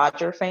Zapp and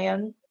Roger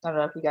fan. I don't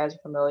know if you guys are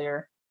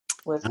familiar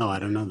with. No, I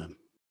don't know them.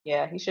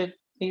 Yeah,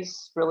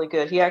 he's really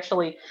good. He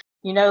actually,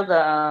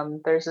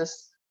 there's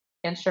this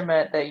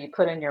instrument that you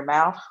put in your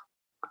mouth,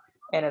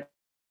 and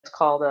it's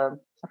called I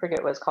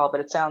forget what it's called,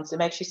 but it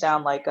makes you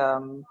sound like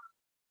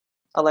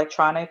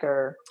electronic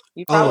or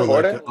you probably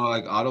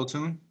like auto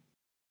tune.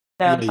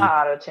 No, it's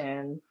not auto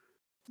tune.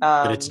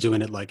 But it's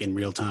doing it like in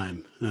real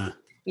time.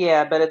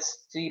 Yeah, but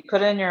you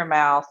put it in your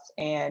mouth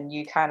and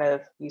you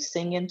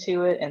sing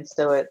into it, and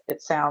so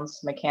it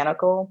sounds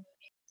mechanical.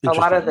 A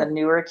lot of the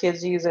newer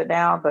kids use it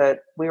now, but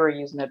we were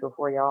using it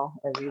before y'all.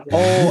 I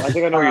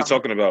think I know what you're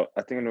talking about.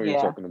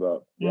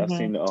 Yeah, I've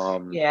seen.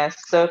 Yeah,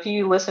 so if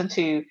you listen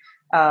to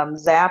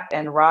Zapp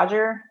and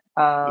Roger,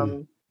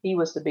 he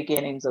was the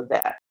beginnings of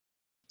that.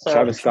 So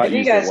Travis Scott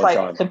you guys like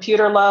time.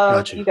 Computer Love?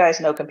 Gotcha. You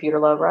guys know Computer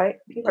Love, right?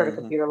 You've heard of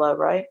Computer Love,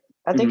 right?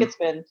 I think it's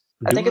been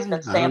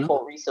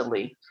sampled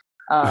recently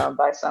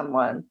by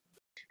someone.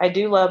 I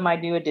do love my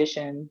New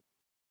Edition.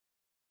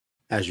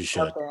 As you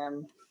should.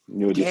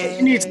 New Edition.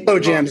 You need slow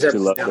jams every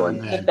now and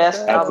The then.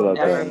 best album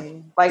ever.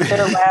 Them. Like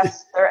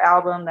their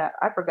album that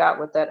I forgot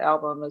what that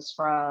album is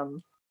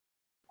from.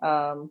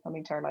 Let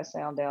me turn my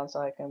sound down so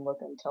I can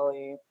look and tell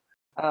you.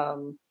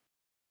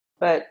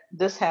 But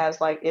this has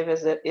like if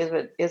it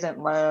isn't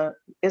love,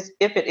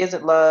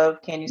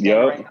 can you stand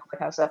the rain, all that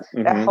kind of stuff.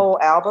 That whole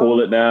album.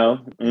 Cool It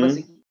Now.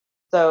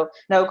 So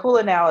no, Cool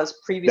It Now is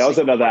previously. That was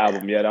another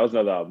album. Yeah, that was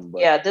another album.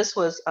 But. Yeah, this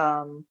was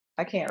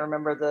I can't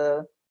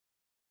remember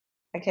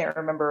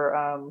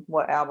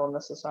what album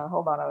this is from.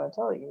 Hold on, I'm gonna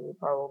tell you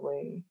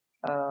probably.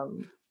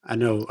 I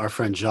know our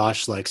friend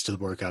Josh likes to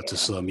work out to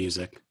slow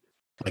music,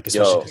 like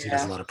especially because he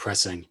does a lot of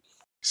pressing.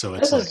 So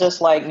it's this is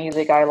just like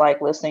music I like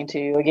listening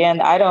to.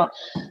 Again, I don't.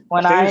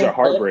 When Things are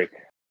heartbreak.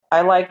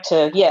 I like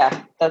to.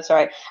 Yeah, that's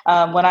right.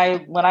 When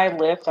I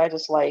lift, I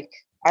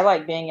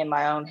like being in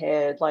my own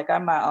head. Like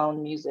I'm my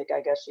own music,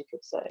 I guess you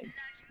could say.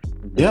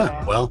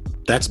 Yeah, well,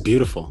 that's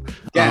beautiful.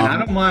 Yeah, and I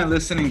don't mind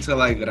listening to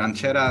like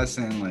rancheras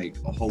and like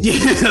a whole.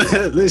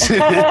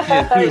 Listen,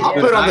 I'll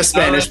put on the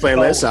Spanish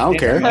playlist. I don't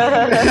care.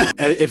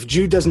 If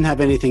Jude doesn't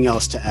have anything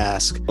else to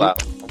ask, Wow.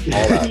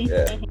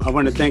 Yeah. I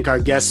want to thank our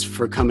guests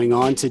for coming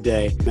on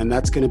today. And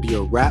that's going to be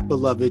a wrap,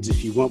 beloveds.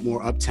 If you want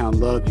more Uptown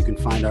Love, you can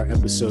find our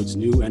episodes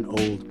new and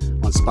old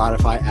on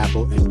Spotify,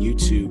 Apple, and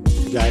YouTube.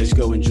 You guys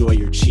go enjoy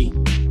your cheat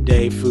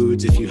day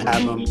foods if you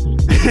have them.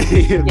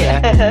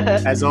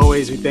 As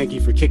always, we thank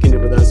you for kicking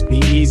it with us. Be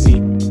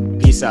easy.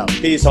 Peace out.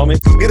 Peace, homies.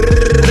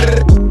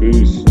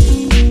 Peace.